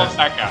 no vamos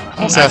acá.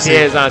 Así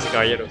es, damas y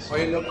caballeros.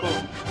 Oye, loco,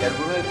 ¿y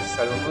alguno de tus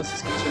alumnos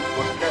escucha el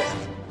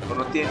podcast? ¿O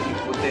no tiene ni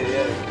puta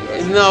idea de que lo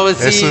hace? No, pues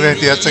sí. Es su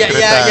identidad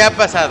secreta. Ya ha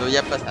pasado. ¿Y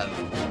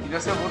no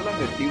se burlan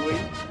de ti, güey?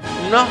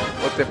 No.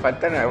 ¿O te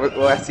faltan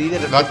o así de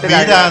Lo repente?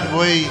 admiran,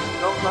 güey.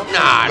 No mames.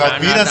 Lo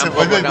admiran, se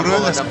vuelve el gurú de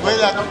la tampoco,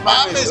 escuela. No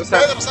mames, o sea,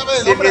 Pedro sabe de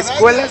si en la nombre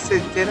escuela se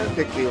enteran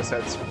de que, o sea,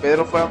 si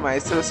Pedro fuera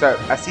maestro, o sea,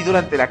 así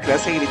durante la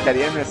clase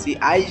gritarían así,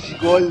 ¡ay,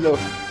 golo!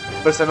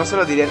 Pero, o sea, no se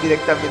lo dirían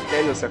directamente a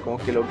él, o sea, como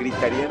que lo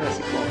gritarían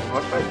así como,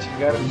 no, para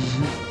chingar.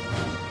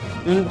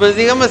 Pues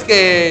digamos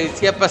que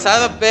sí ha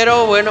pasado,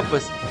 pero bueno,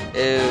 pues...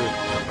 Te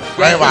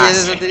voy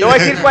a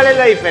decir cuál es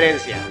la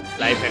diferencia.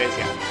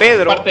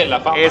 Pedro Parte de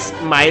la fama. es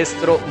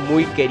maestro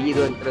muy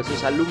querido entre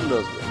sus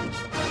alumnos, güey.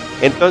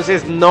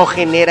 Entonces no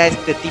genera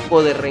este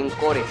tipo de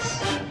rencores.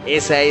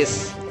 Esa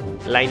es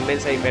la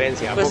inmensa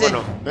diferencia, ¿a Pues poco sí.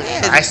 no?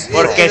 Eso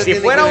Porque si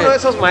tiene fuera que uno ver. de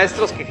esos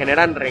maestros que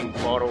generan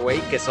rencor, güey,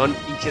 que son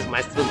pinches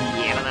maestros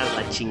mierdas,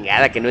 la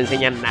chingada, que no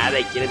enseñan nada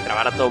y quieren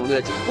trabar a todo el mundo,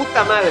 y la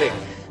puta madre,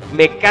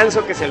 me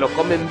canso que se lo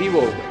comen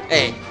vivo,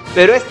 güey.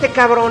 Pero este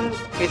cabrón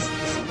es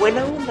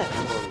buena onda,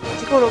 cabrón.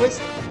 Así como lo ves,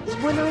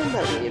 es buena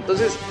onda, güey.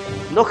 Entonces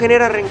no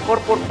genera rencor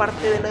por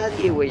parte de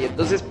nadie, güey.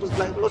 Entonces, pues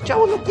los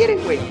chavos lo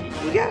quieren, güey.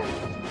 Pues ya.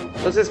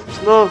 Entonces,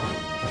 pues no.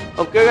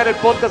 Aunque oigan el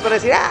podcast van a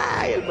decir,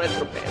 ay, el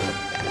maestro Pedro,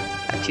 ya,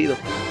 está chido.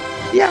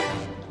 Y ya.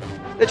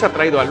 De hecho ha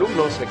traído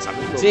alumnos,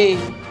 exalumnos. Sí.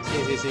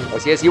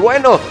 Así es. Y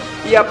bueno,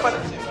 y aparte...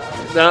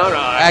 No,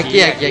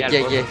 Aquí.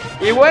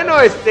 Y bueno,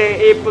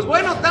 pues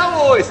bueno,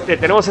 Tavo,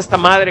 tenemos esta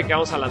madre que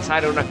vamos a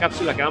lanzar en una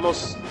cápsula que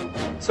vamos...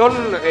 Son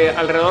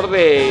alrededor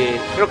de...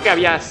 Creo que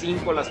había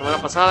 5 la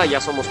semana pasada, ya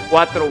somos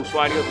 4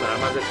 usuarios nada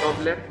más de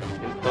Tumblr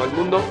en todo el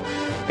mundo.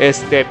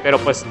 Pero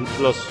pues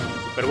los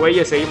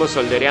supergüeyes seguimos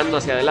soldereando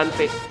hacia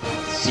adelante,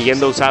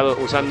 siguiendo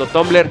usando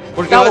Tumblr.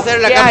 Porque va a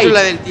ser la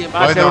cápsula del tiempo.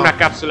 Va a ser una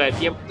cápsula de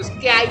tiempo. Entonces,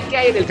 ¿qué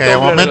hay en el Que Tumblr de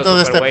momento los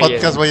de este supergüeyes?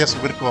 podcast voy a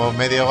subir como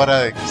media hora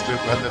de que estoy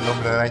jugando el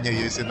Hombre Araña y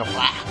diciendo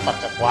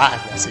 ¡guau!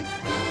 Y así.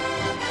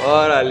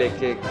 Órale,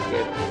 qué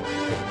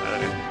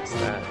padre.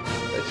 Está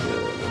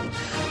chido.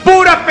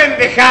 Pura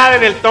pendejada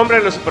en el Tumblr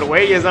de los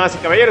supergüeyes, damas y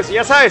caballeros. Y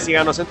ya sabes,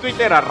 síganos en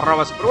Twitter,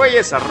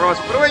 @supergüeyes,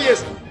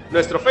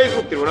 nuestro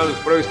Facebook,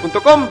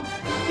 tribunaldesupergüeyes.com,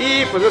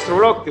 y pues nuestro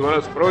blog,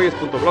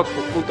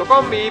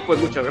 tribunaldesupergüeyes.blogspot.com. Y pues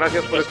muchas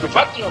gracias por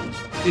escuchar.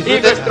 Y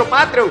nuestro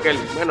Patreon, que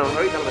bueno,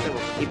 ahorita lo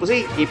metemos. Y pues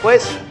sí, y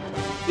pues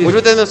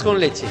Disfrútenos con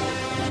leche.